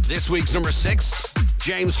 This week's number 6,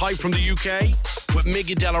 James Hype from the UK with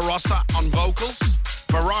Miggy Della Rosa on vocals.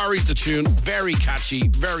 Ferrari's the tune, very catchy,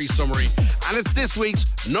 very summery, and it's this week's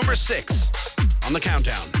number 6 on the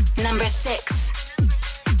countdown. Number 6.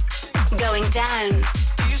 Going down.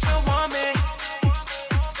 Do you still want me?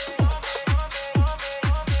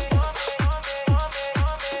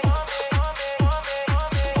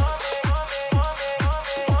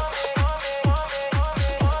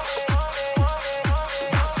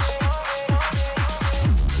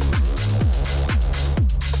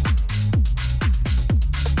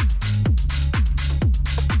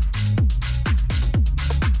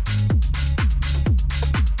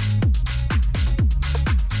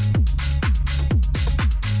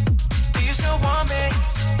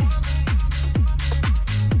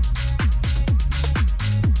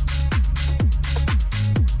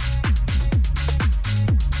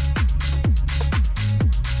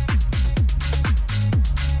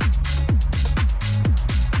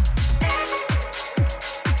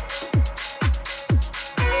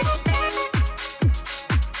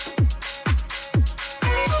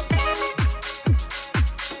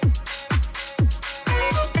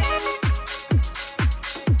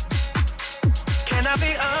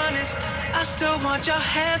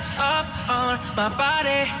 My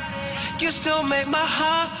body, you still make my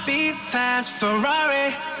heart beat fast.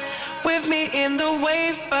 Ferrari, with me in the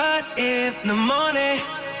wave, but in the morning.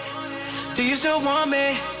 Do you still want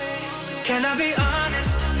me? Can I be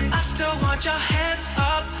honest? I still want your hands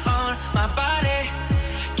up on my body.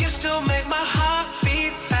 You still make my heart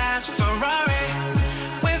beat fast. Ferrari,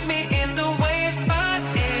 with me in the wave, but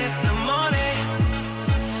in the morning.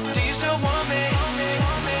 Do you still want me?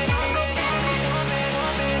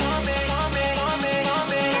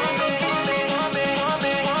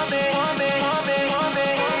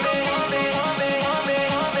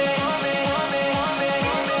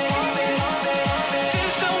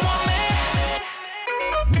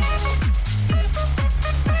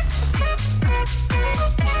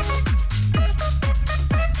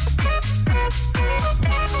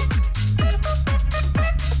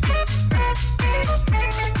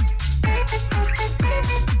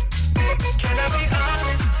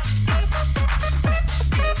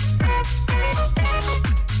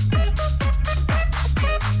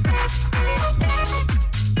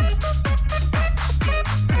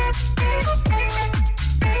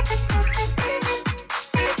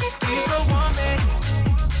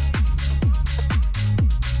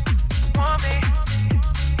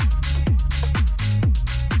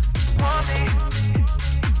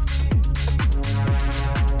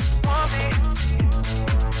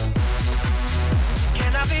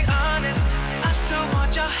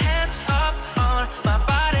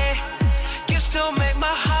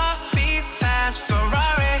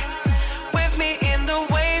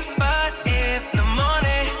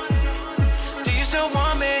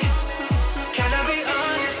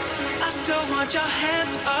 want your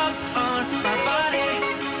hands up on my body.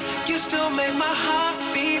 You still make my heart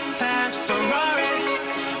beat fast. Ferrari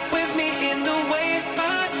with me in the wave,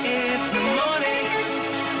 but in the morning.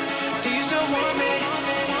 Do you still want me?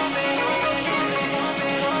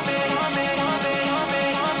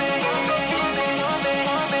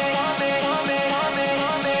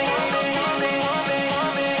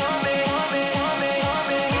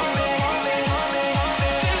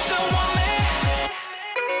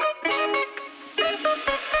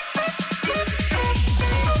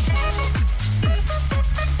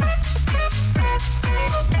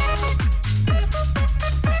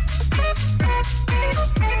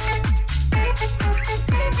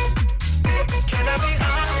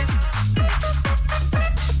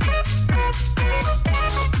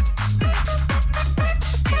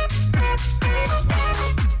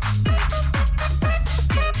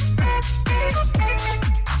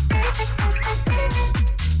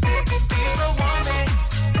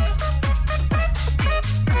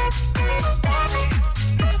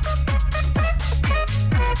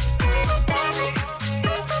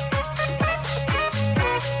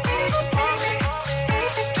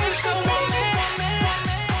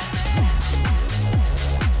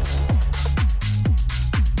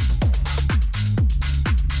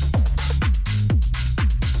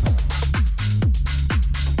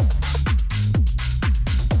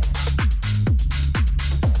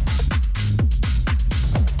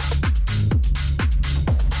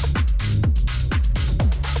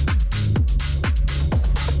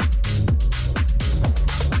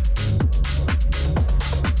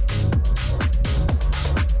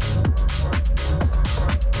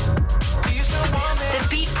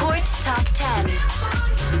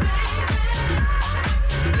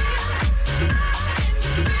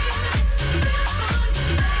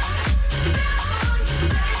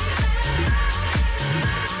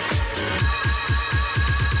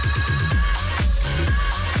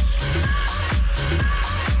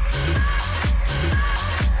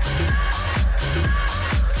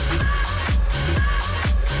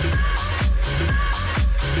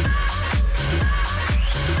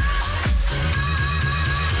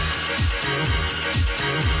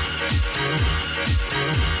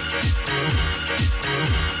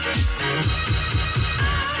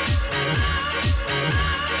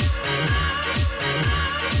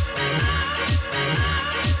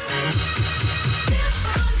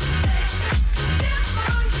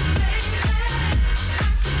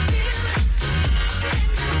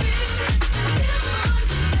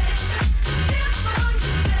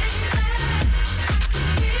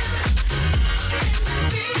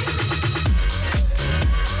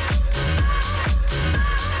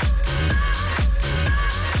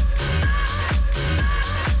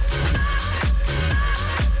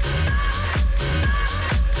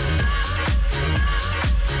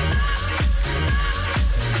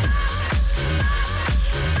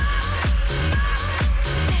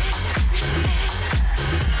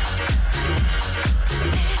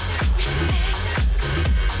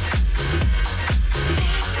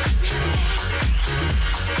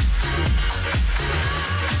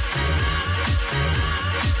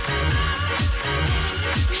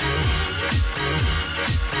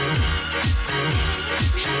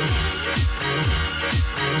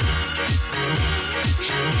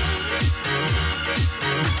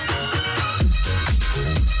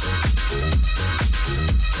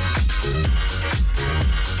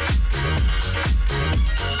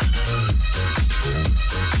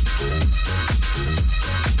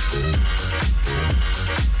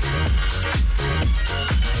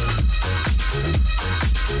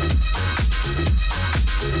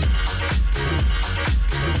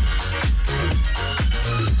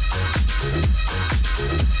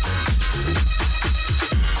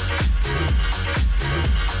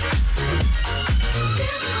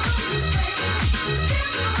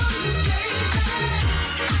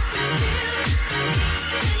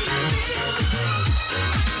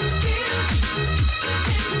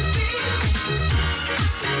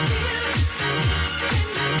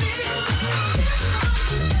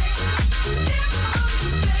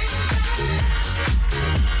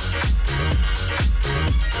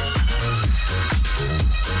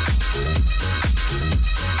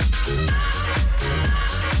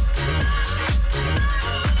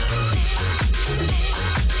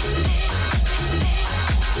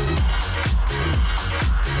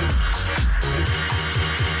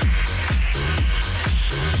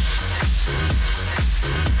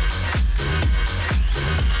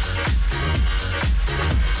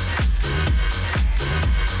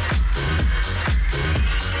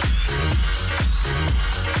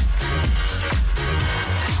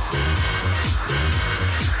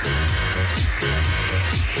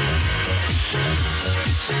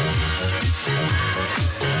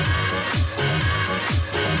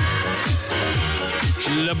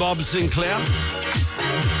 Bob Sinclair.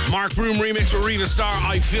 Mark Broom remix with Rita Starr,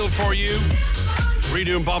 I Feel For You.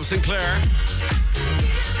 Redoing Bob Sinclair.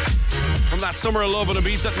 From that Summer of Love and a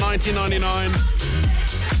Beat, that 1999.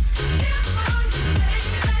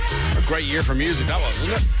 A great year for music, that was,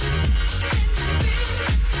 wasn't it?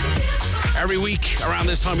 Every week around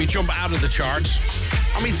this time we jump out of the charts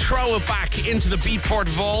and we throw it back into the Beatport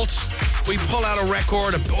vault. We pull out a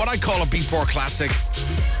record, what I call a Beatport classic.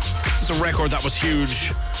 It's a record that was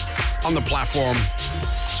huge on the platform,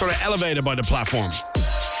 sort of elevated by the platform.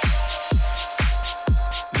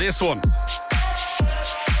 This one.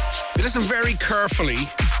 If you listen very carefully,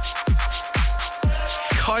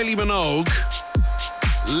 Kylie Minogue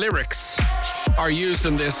lyrics are used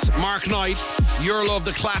in this. Mark Knight, Your Love,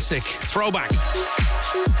 the classic, throwback.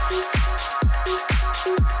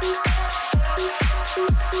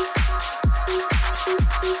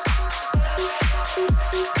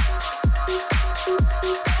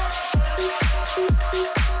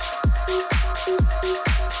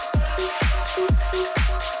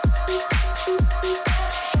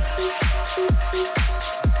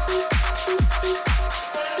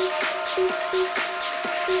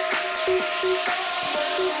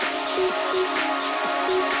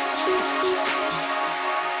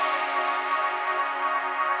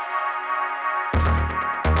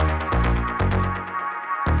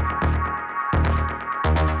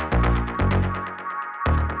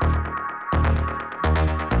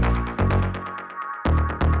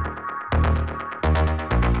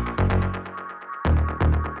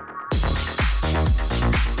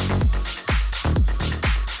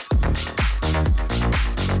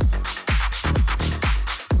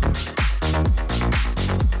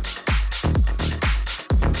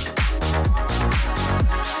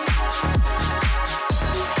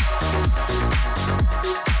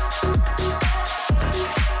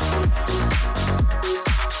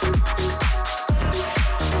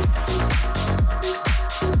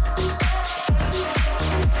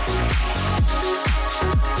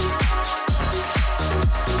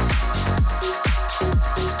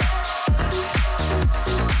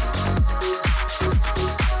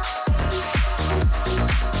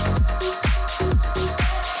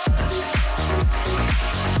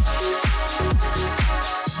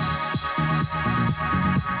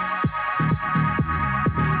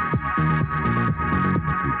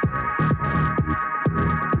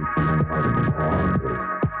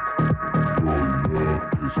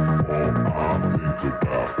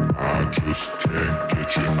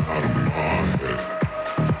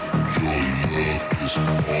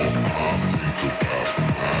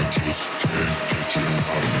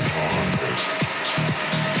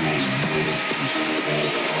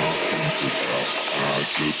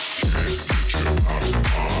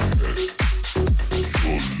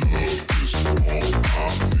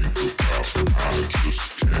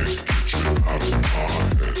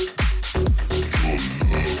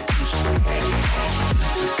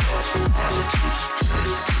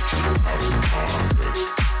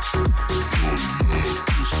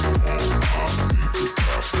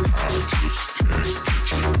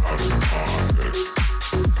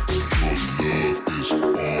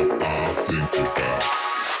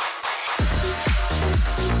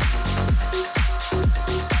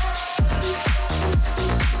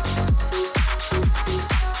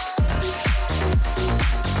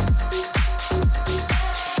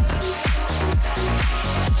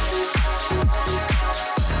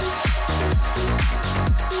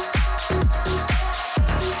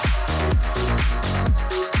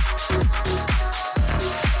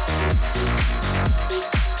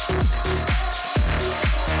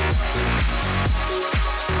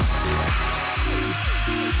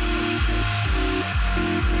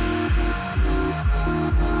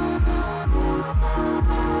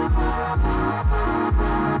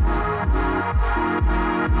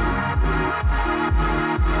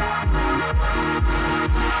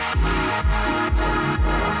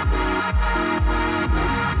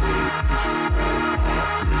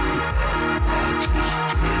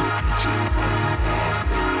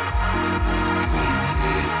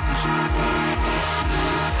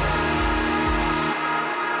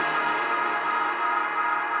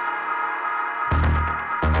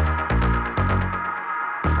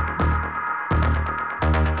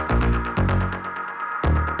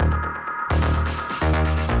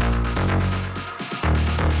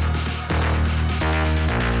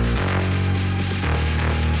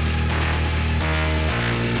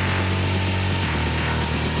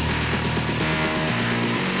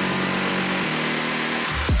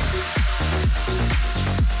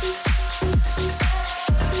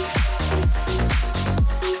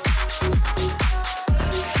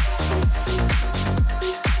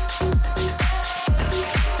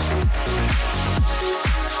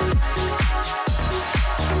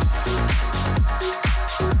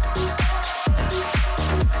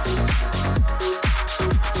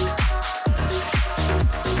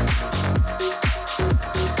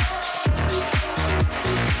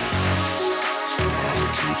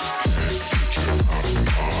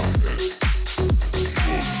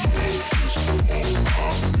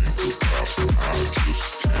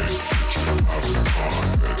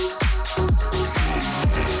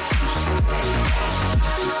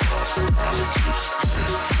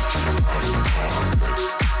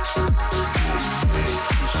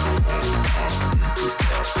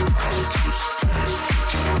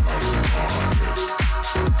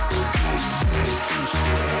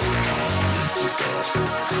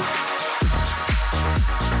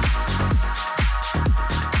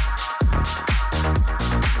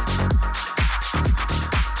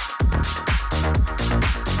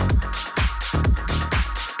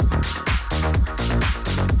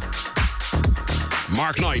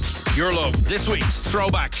 Mark Knight, Your Love. This week's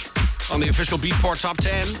throwback on the official Beatport Top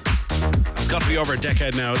 10. It's got to be over a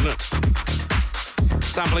decade now, isn't it?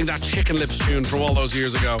 Sampling that Chicken Lips tune from all those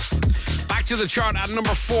years ago. Back to the chart at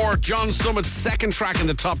number 4, John Summit's second track in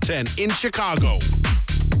the top 10, In Chicago.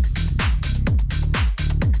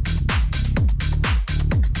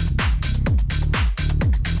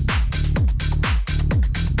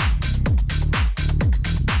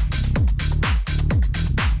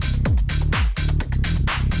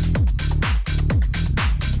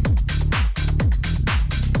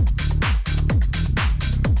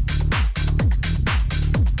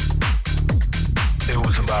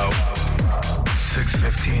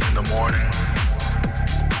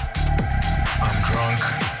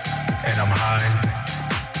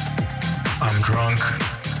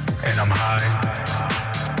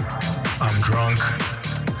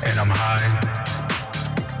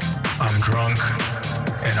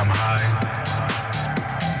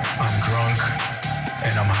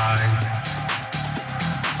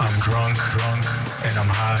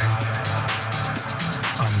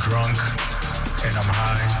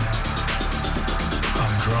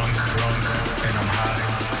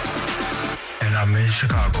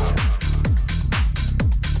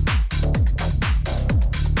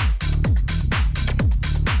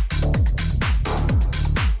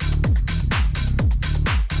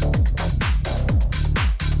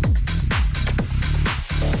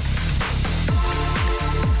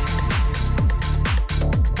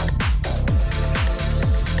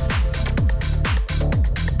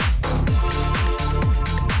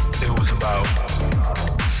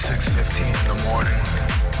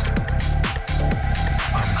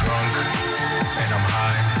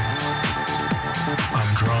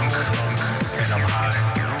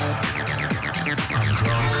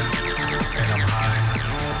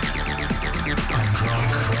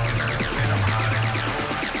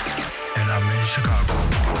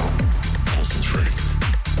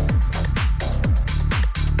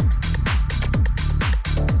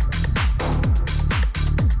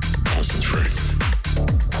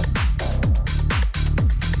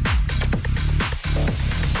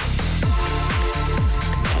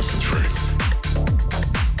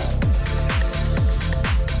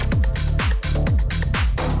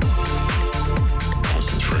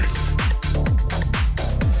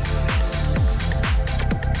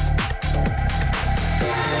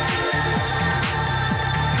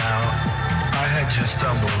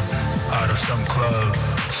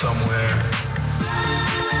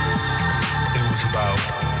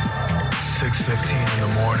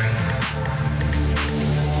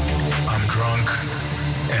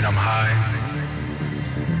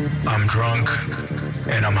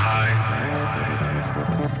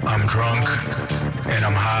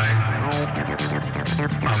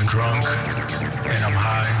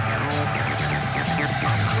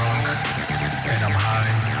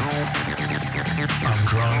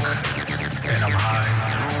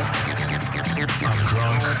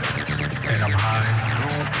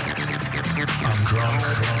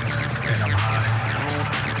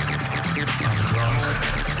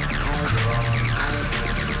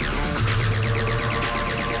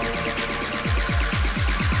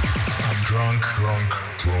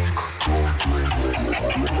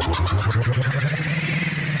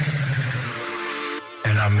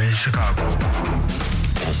 And I'm in Chicago.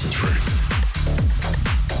 Concentrate.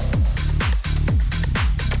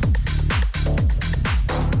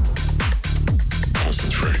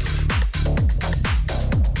 Concentrate.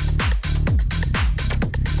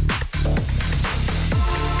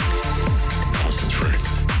 Concentrate.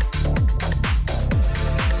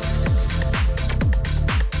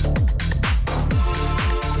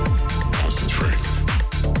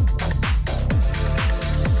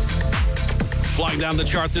 Flying down the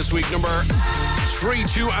chart this week, number 3,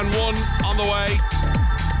 2, and 1 on the way.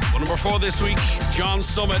 Well, number 4 this week, John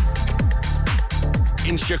Summit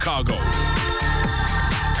in Chicago.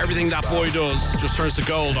 Everything that boy does just turns to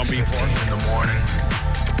gold on Beatport. In the morning.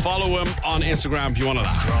 Follow him on Instagram if you want to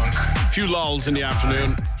laugh. A few lulls in the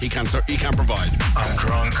afternoon, he can provide. I'm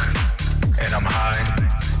drunk and I'm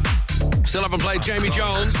high. Still haven't played Jamie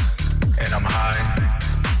Jones. And I'm high.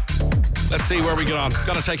 Let's see where we get on.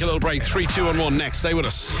 Got to take a little break. 3, 2, and 1 next. Stay with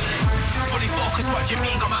us. Fully focused, what you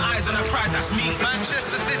mean? Got my eyes on the prize, that's me.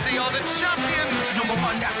 Manchester City are the champions. Number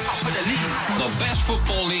 1, that's top of the league. The best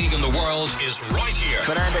football league in the world is right here.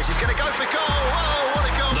 Fernandes is going to go for goal. Oh, what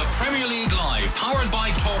a goal. The Premier League Live, powered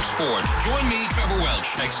by TalkSport. Join me, Trevor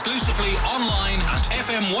Welch, exclusively online at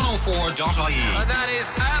fm104.ie. And that is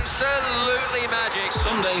absolutely magic.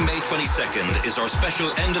 Sunday, May 22nd is our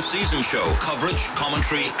special end-of-season show. Coverage,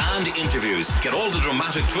 commentary and interviews. Get all the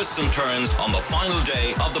dramatic twists and turns on the final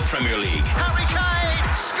day of the Premier League. Harry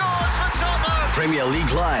Kane scores for Tottenham. Premier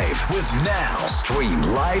League Live with Now. Stream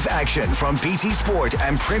live action from BT Sport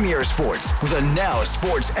and Premier Sports with a Now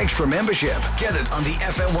Sports Extra membership. Get it on the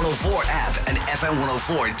FM 104 app and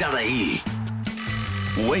fm104.ie.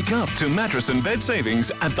 Wake up to mattress and bed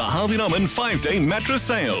savings at the Harvey Norman 5-day mattress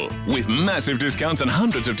sale. With massive discounts and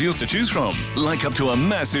hundreds of deals to choose from. Like up to a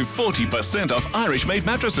massive 40% off Irish-made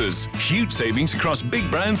mattresses. Huge savings across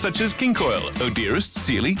big brands such as King Coil, O'Dearest,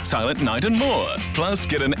 Sealy, Silent Night and more. Plus,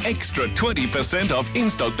 get an extra 20% off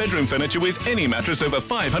in-stock bedroom furniture with any mattress over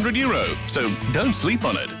 €500. So don't sleep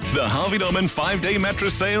on it. The Harvey Norman 5-day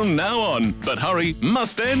mattress sale now on. But hurry,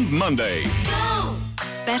 must end Monday. Go!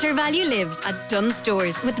 Better value lives at Dunnes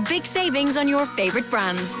Stores with big savings on your favourite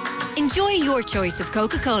brands. Enjoy your choice of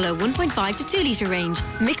Coca-Cola 1.5 to 2 litre range.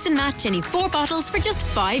 Mix and match any 4 bottles for just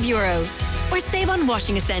 €5. Or save on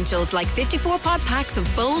washing essentials like 54-pod packs of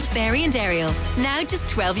Bold, Fairy and Ariel. Now just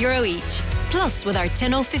 €12 each. Plus, with our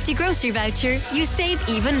 10.50 grocery voucher, you save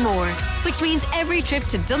even more. Which means every trip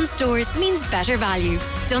to Dunnes Stores means better value.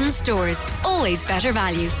 Dunnes Stores, always better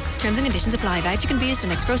value. Terms and conditions apply. Voucher can be used on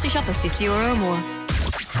next grocery shop of €50 or more.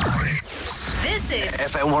 This is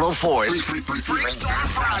FM 104's Freaks on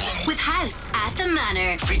Friday with House at the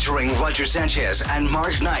Manor. featuring Roger Sanchez and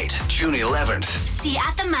Mark Knight, June 11th. See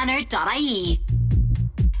atthemanor.ie.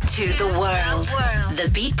 To the world. The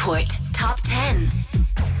Beatport Top 10.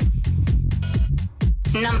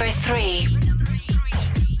 Number 3.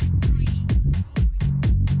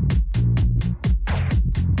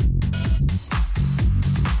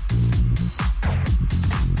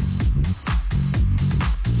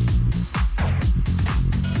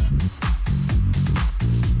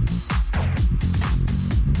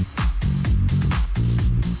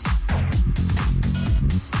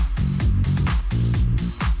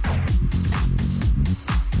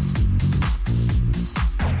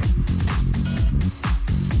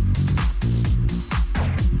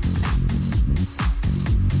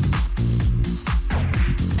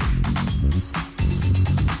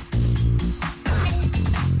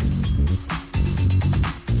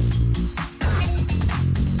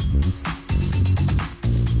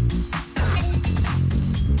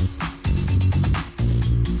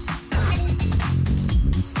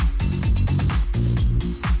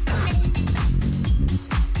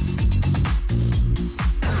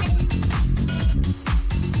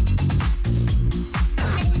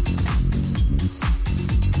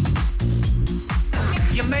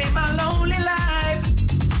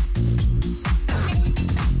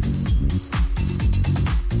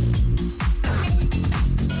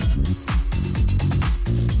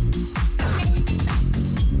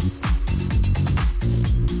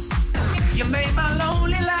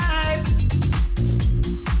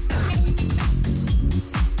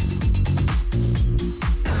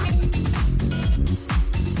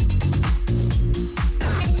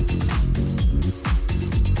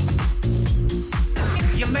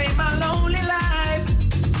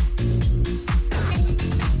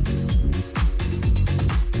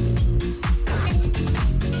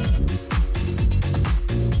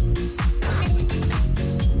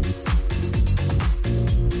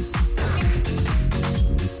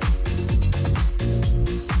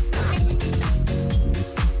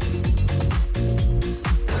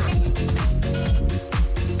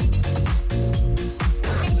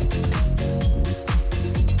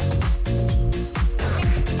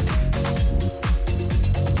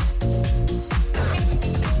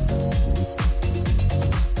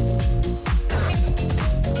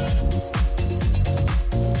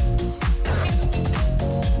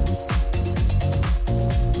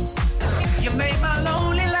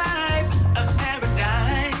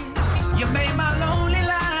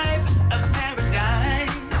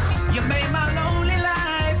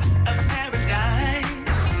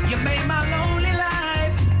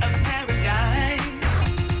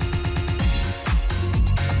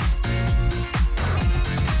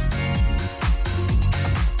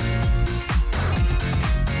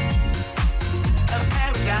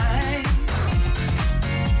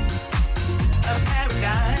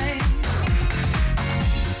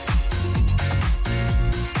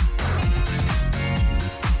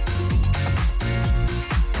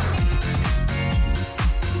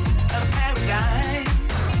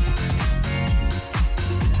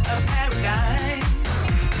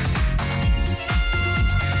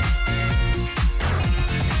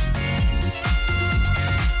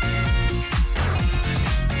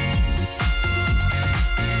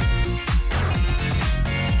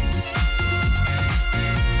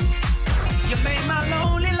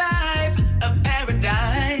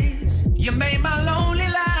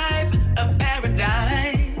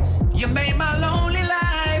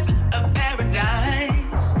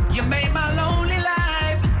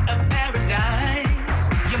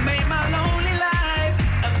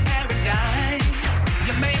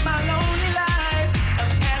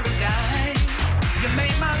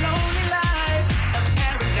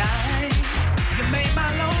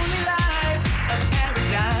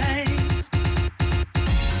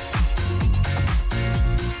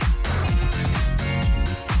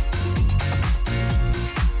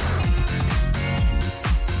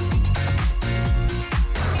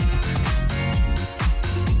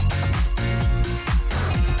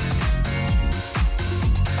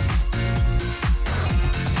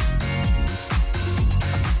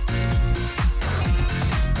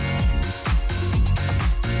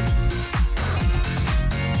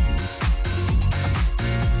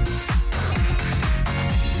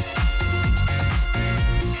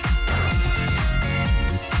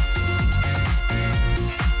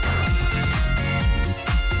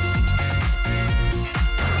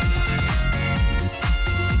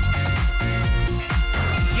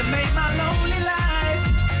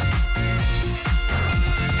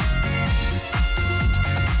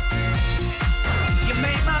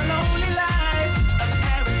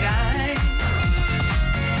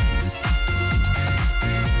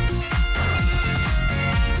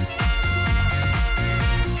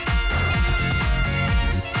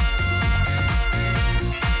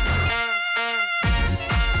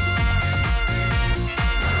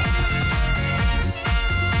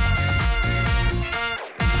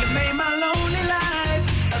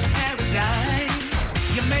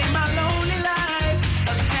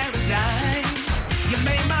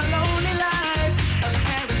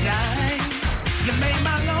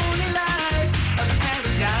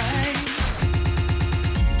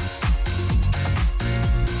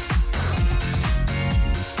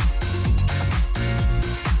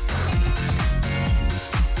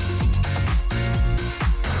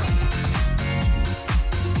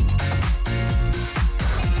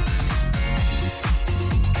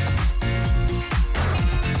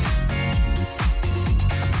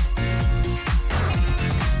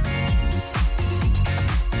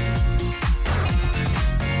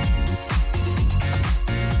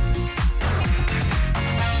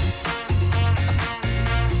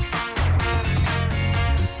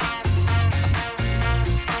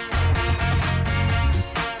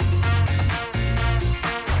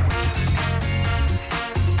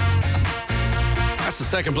 the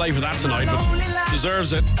second play for that tonight, but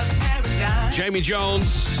deserves it. Jamie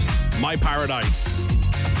Jones, My Paradise.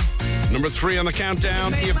 Number 3 on the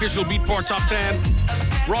countdown, the official Beatport Top 10.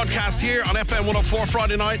 Broadcast here on FM 104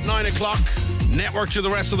 Friday night, 9 o'clock. Network to the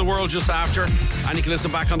rest of the world just after. And you can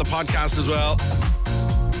listen back on the podcast as well.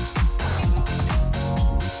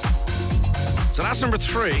 So that's number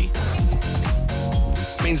 3.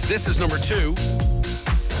 Means this is number 2.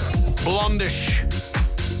 Blondish.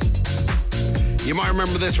 You might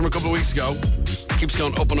remember this from a couple of weeks ago. Keeps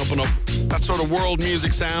going up and up and up. That sort of world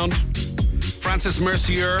music sound. Francis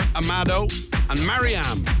Mercier, Amado, and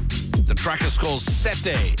Mariam. The track is called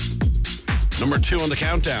Sete. Number 2 on the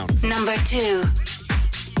countdown. Number 2.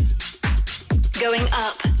 Going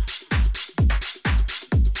up.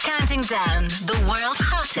 Counting down the world's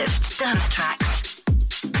hottest dance tracks.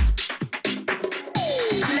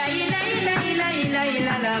 La la la la la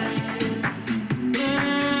la la.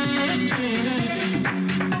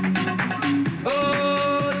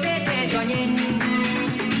 Oh, c'était gagné.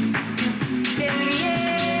 C'est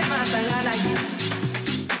crié, ma salade.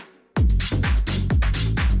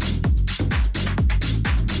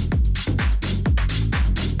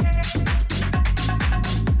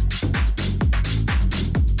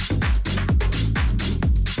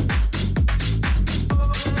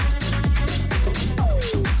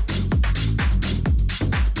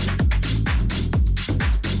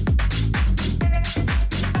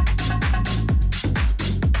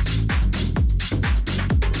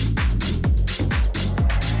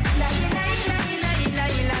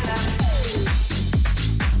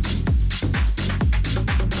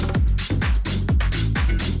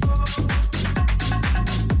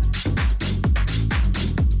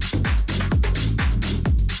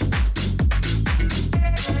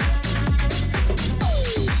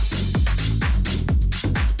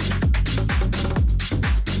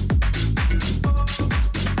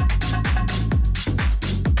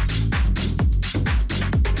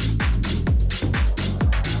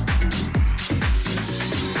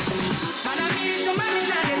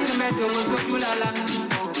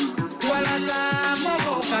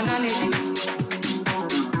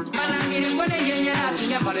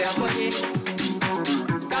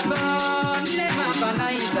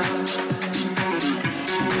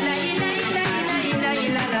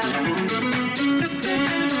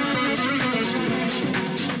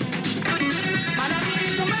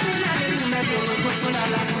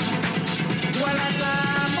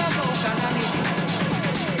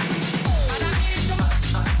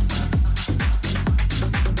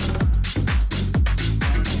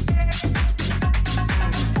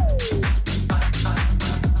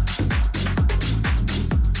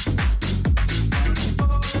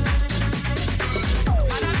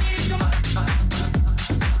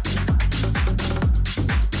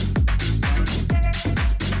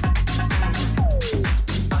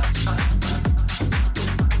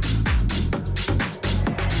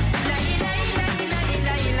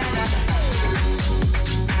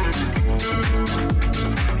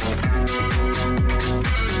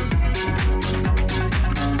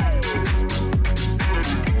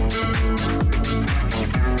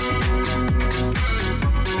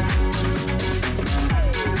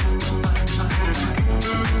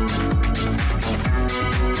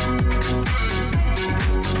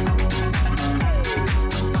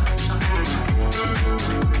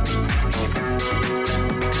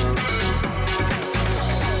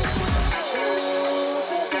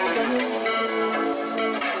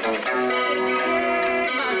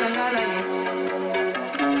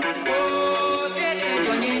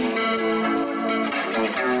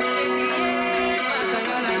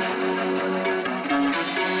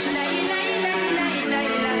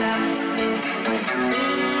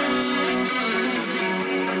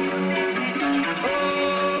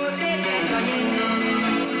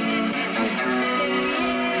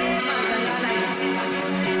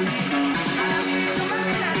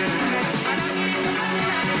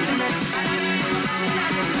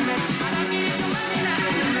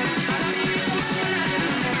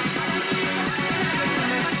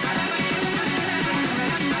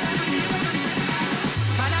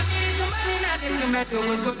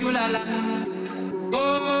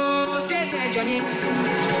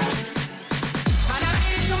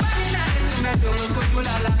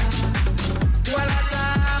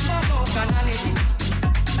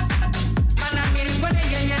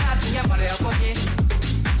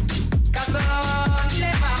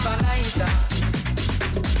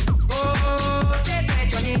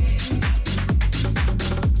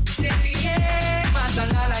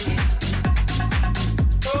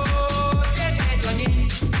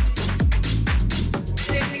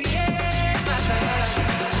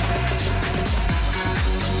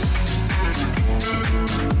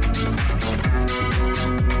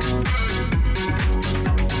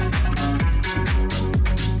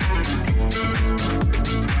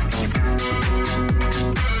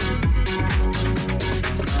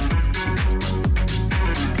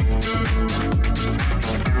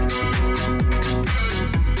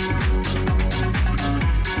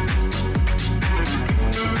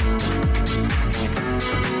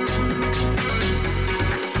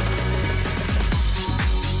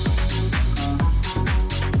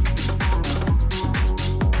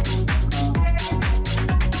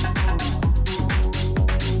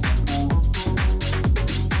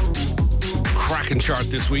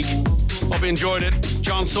 chart this week. Hope you enjoyed it.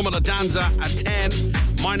 John Summit at Danza at 10.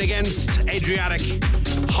 Mine Against, Adriatic.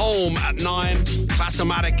 Home at 9.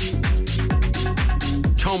 Classomatic.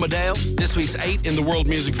 Tomadale, this week's 8 in the World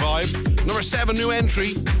Music Vibe. Number 7, new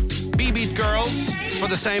entry. Beat Girls for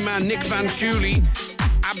the same man, Nick Van Shuley.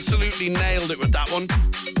 Absolutely nailed it with that one.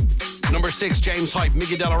 Number 6, James Hype,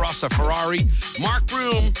 Miggy Della Rosa, Ferrari. Mark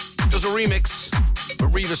Broom does a remix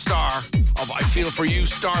with Reva Starr of I Feel For You,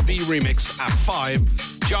 Star B remix at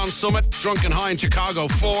 5. John Summit, Drunken High in Chicago,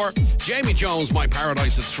 4. Jamie Jones, My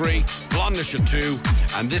Paradise at 3. Blondish at 2.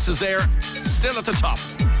 And this is there, still at the top.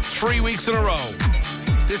 3 weeks in a row.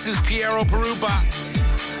 This is Piero Perupa.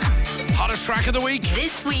 Hottest track of the week.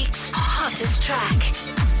 This week's hottest track.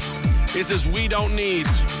 This is We Don't Need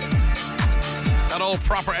That Old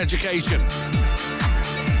Proper Education.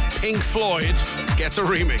 Pink Floyd gets a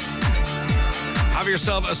remix. Have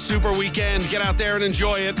yourself a super weekend. Get out there and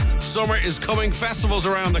enjoy it. Summer is coming. Festivals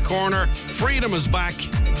around the corner. Freedom is back.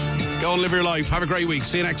 Go and live your life. Have a great week.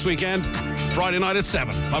 See you next weekend. Friday night at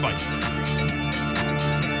 7. Bye-bye.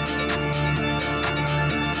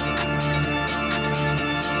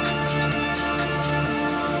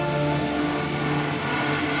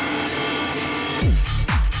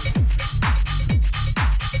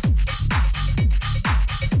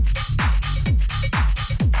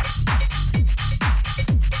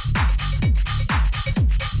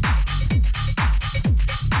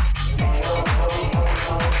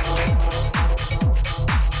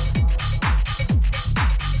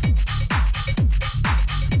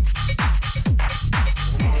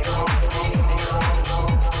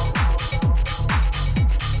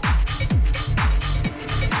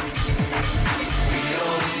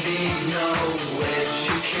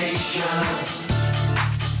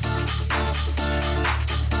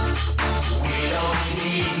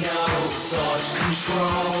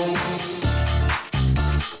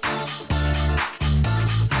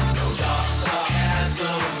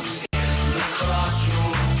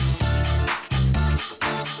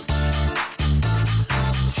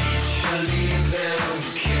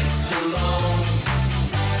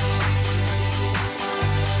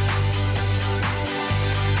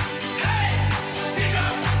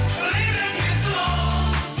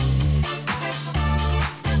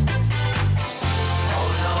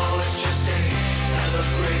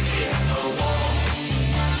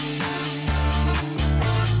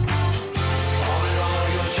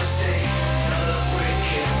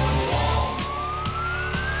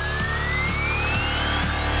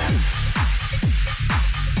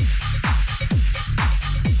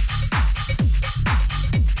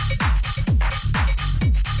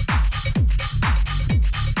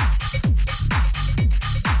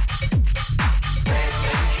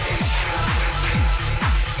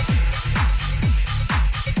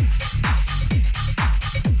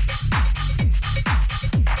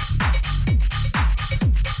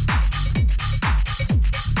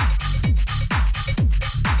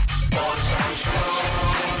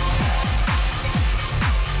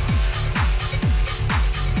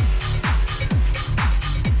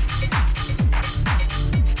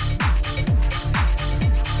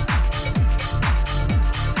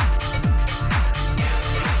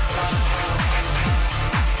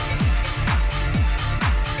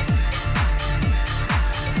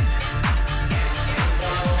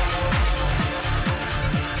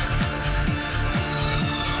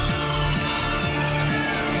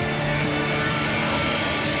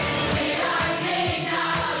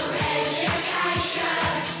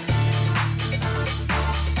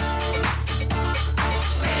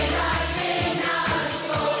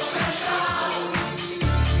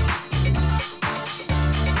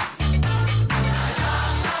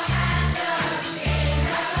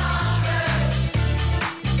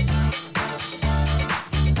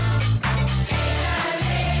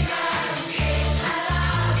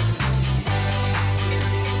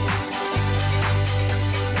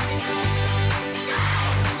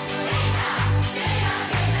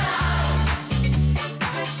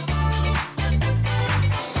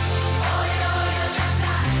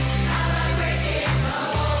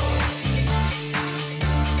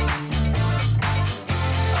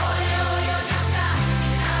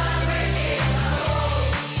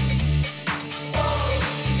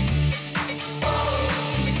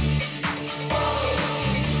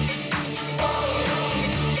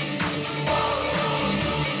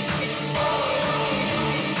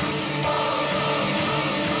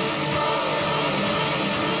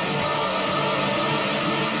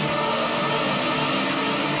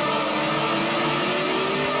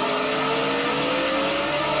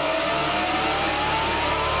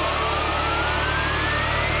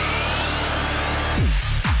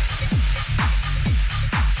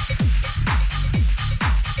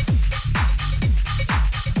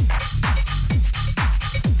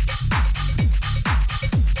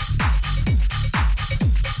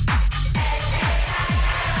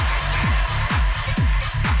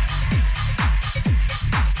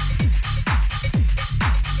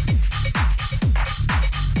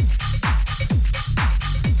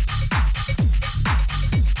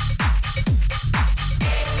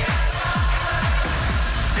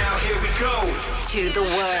 to the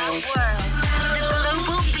world. The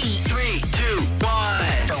Global Beat. 3, 2,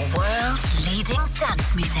 1. The world's leading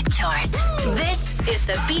dance music chart. This is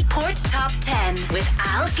the Beatport Top 10 with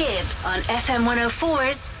Al Gibbs on FM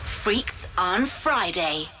 104's Freaks on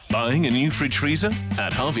Friday. Buying a new fridge freezer?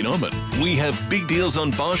 At Harvey Norman, we have big deals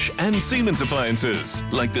on Bosch and Siemens appliances.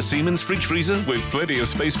 Like the Siemens fridge freezer with plenty of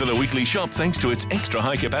space for the weekly shop thanks to its extra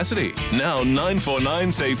high capacity. Now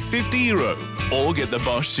 €949 save €50. Or get the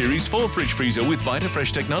Bosch Series 4 fridge freezer with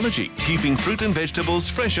VitaFresh technology, keeping fruit and vegetables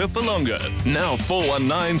fresher for longer. Now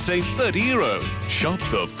 €419 save €30. Shop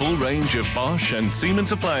the full range of Bosch and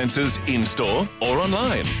Siemens appliances in store or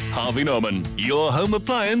online. Harvey Norman, your home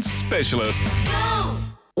appliance specialists.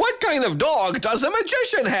 What kind of dog does a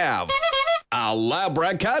magician have? A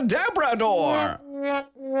labracadabrador.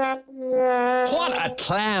 What a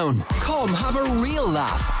clown! Come have a real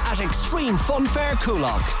laugh at Extreme Fun Fair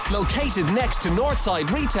Coolock, located next to Northside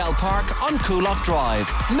Retail Park on Coolock Drive,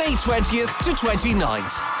 May 20th to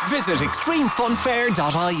 29th. Visit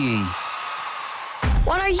extremefunfair.ie.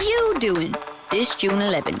 What are you doing this June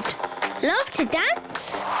 11th? Love to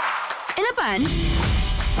dance. In a band?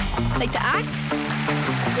 Like to act?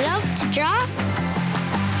 Love to draw?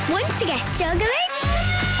 Want to get juggling?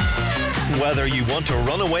 Whether you want to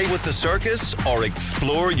run away with the circus or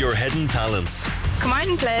explore your hidden talents. Come out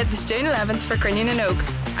and play this June 11th for Crinan and Oak,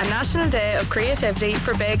 a national day of creativity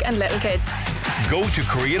for big and little kids. Go to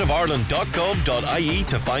creativeireland.gov.ie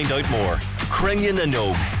to find out more. Crinan and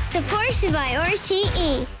Oak. Supported by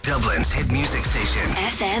RTE. Dublin's hit music station.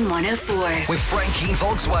 FM 104. With Frank Keane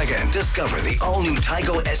Volkswagen. Discover the all-new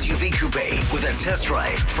Taigo SUV Coupe with a test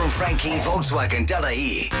drive from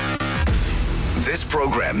frankkeanevolkswagen.ie. This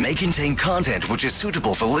program may contain content which is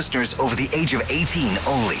suitable for listeners over the age of 18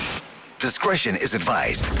 only. Discretion is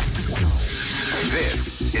advised.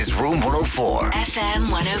 This is Room 104. FM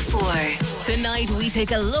 104. Tonight, we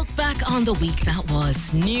take a look back on the week that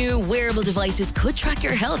was. New wearable devices could track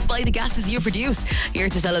your health by the gases you produce. Here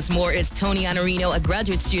to tell us more is Tony Anarino, a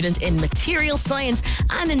graduate student in material science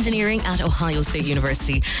and engineering at Ohio State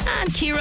University. And Kira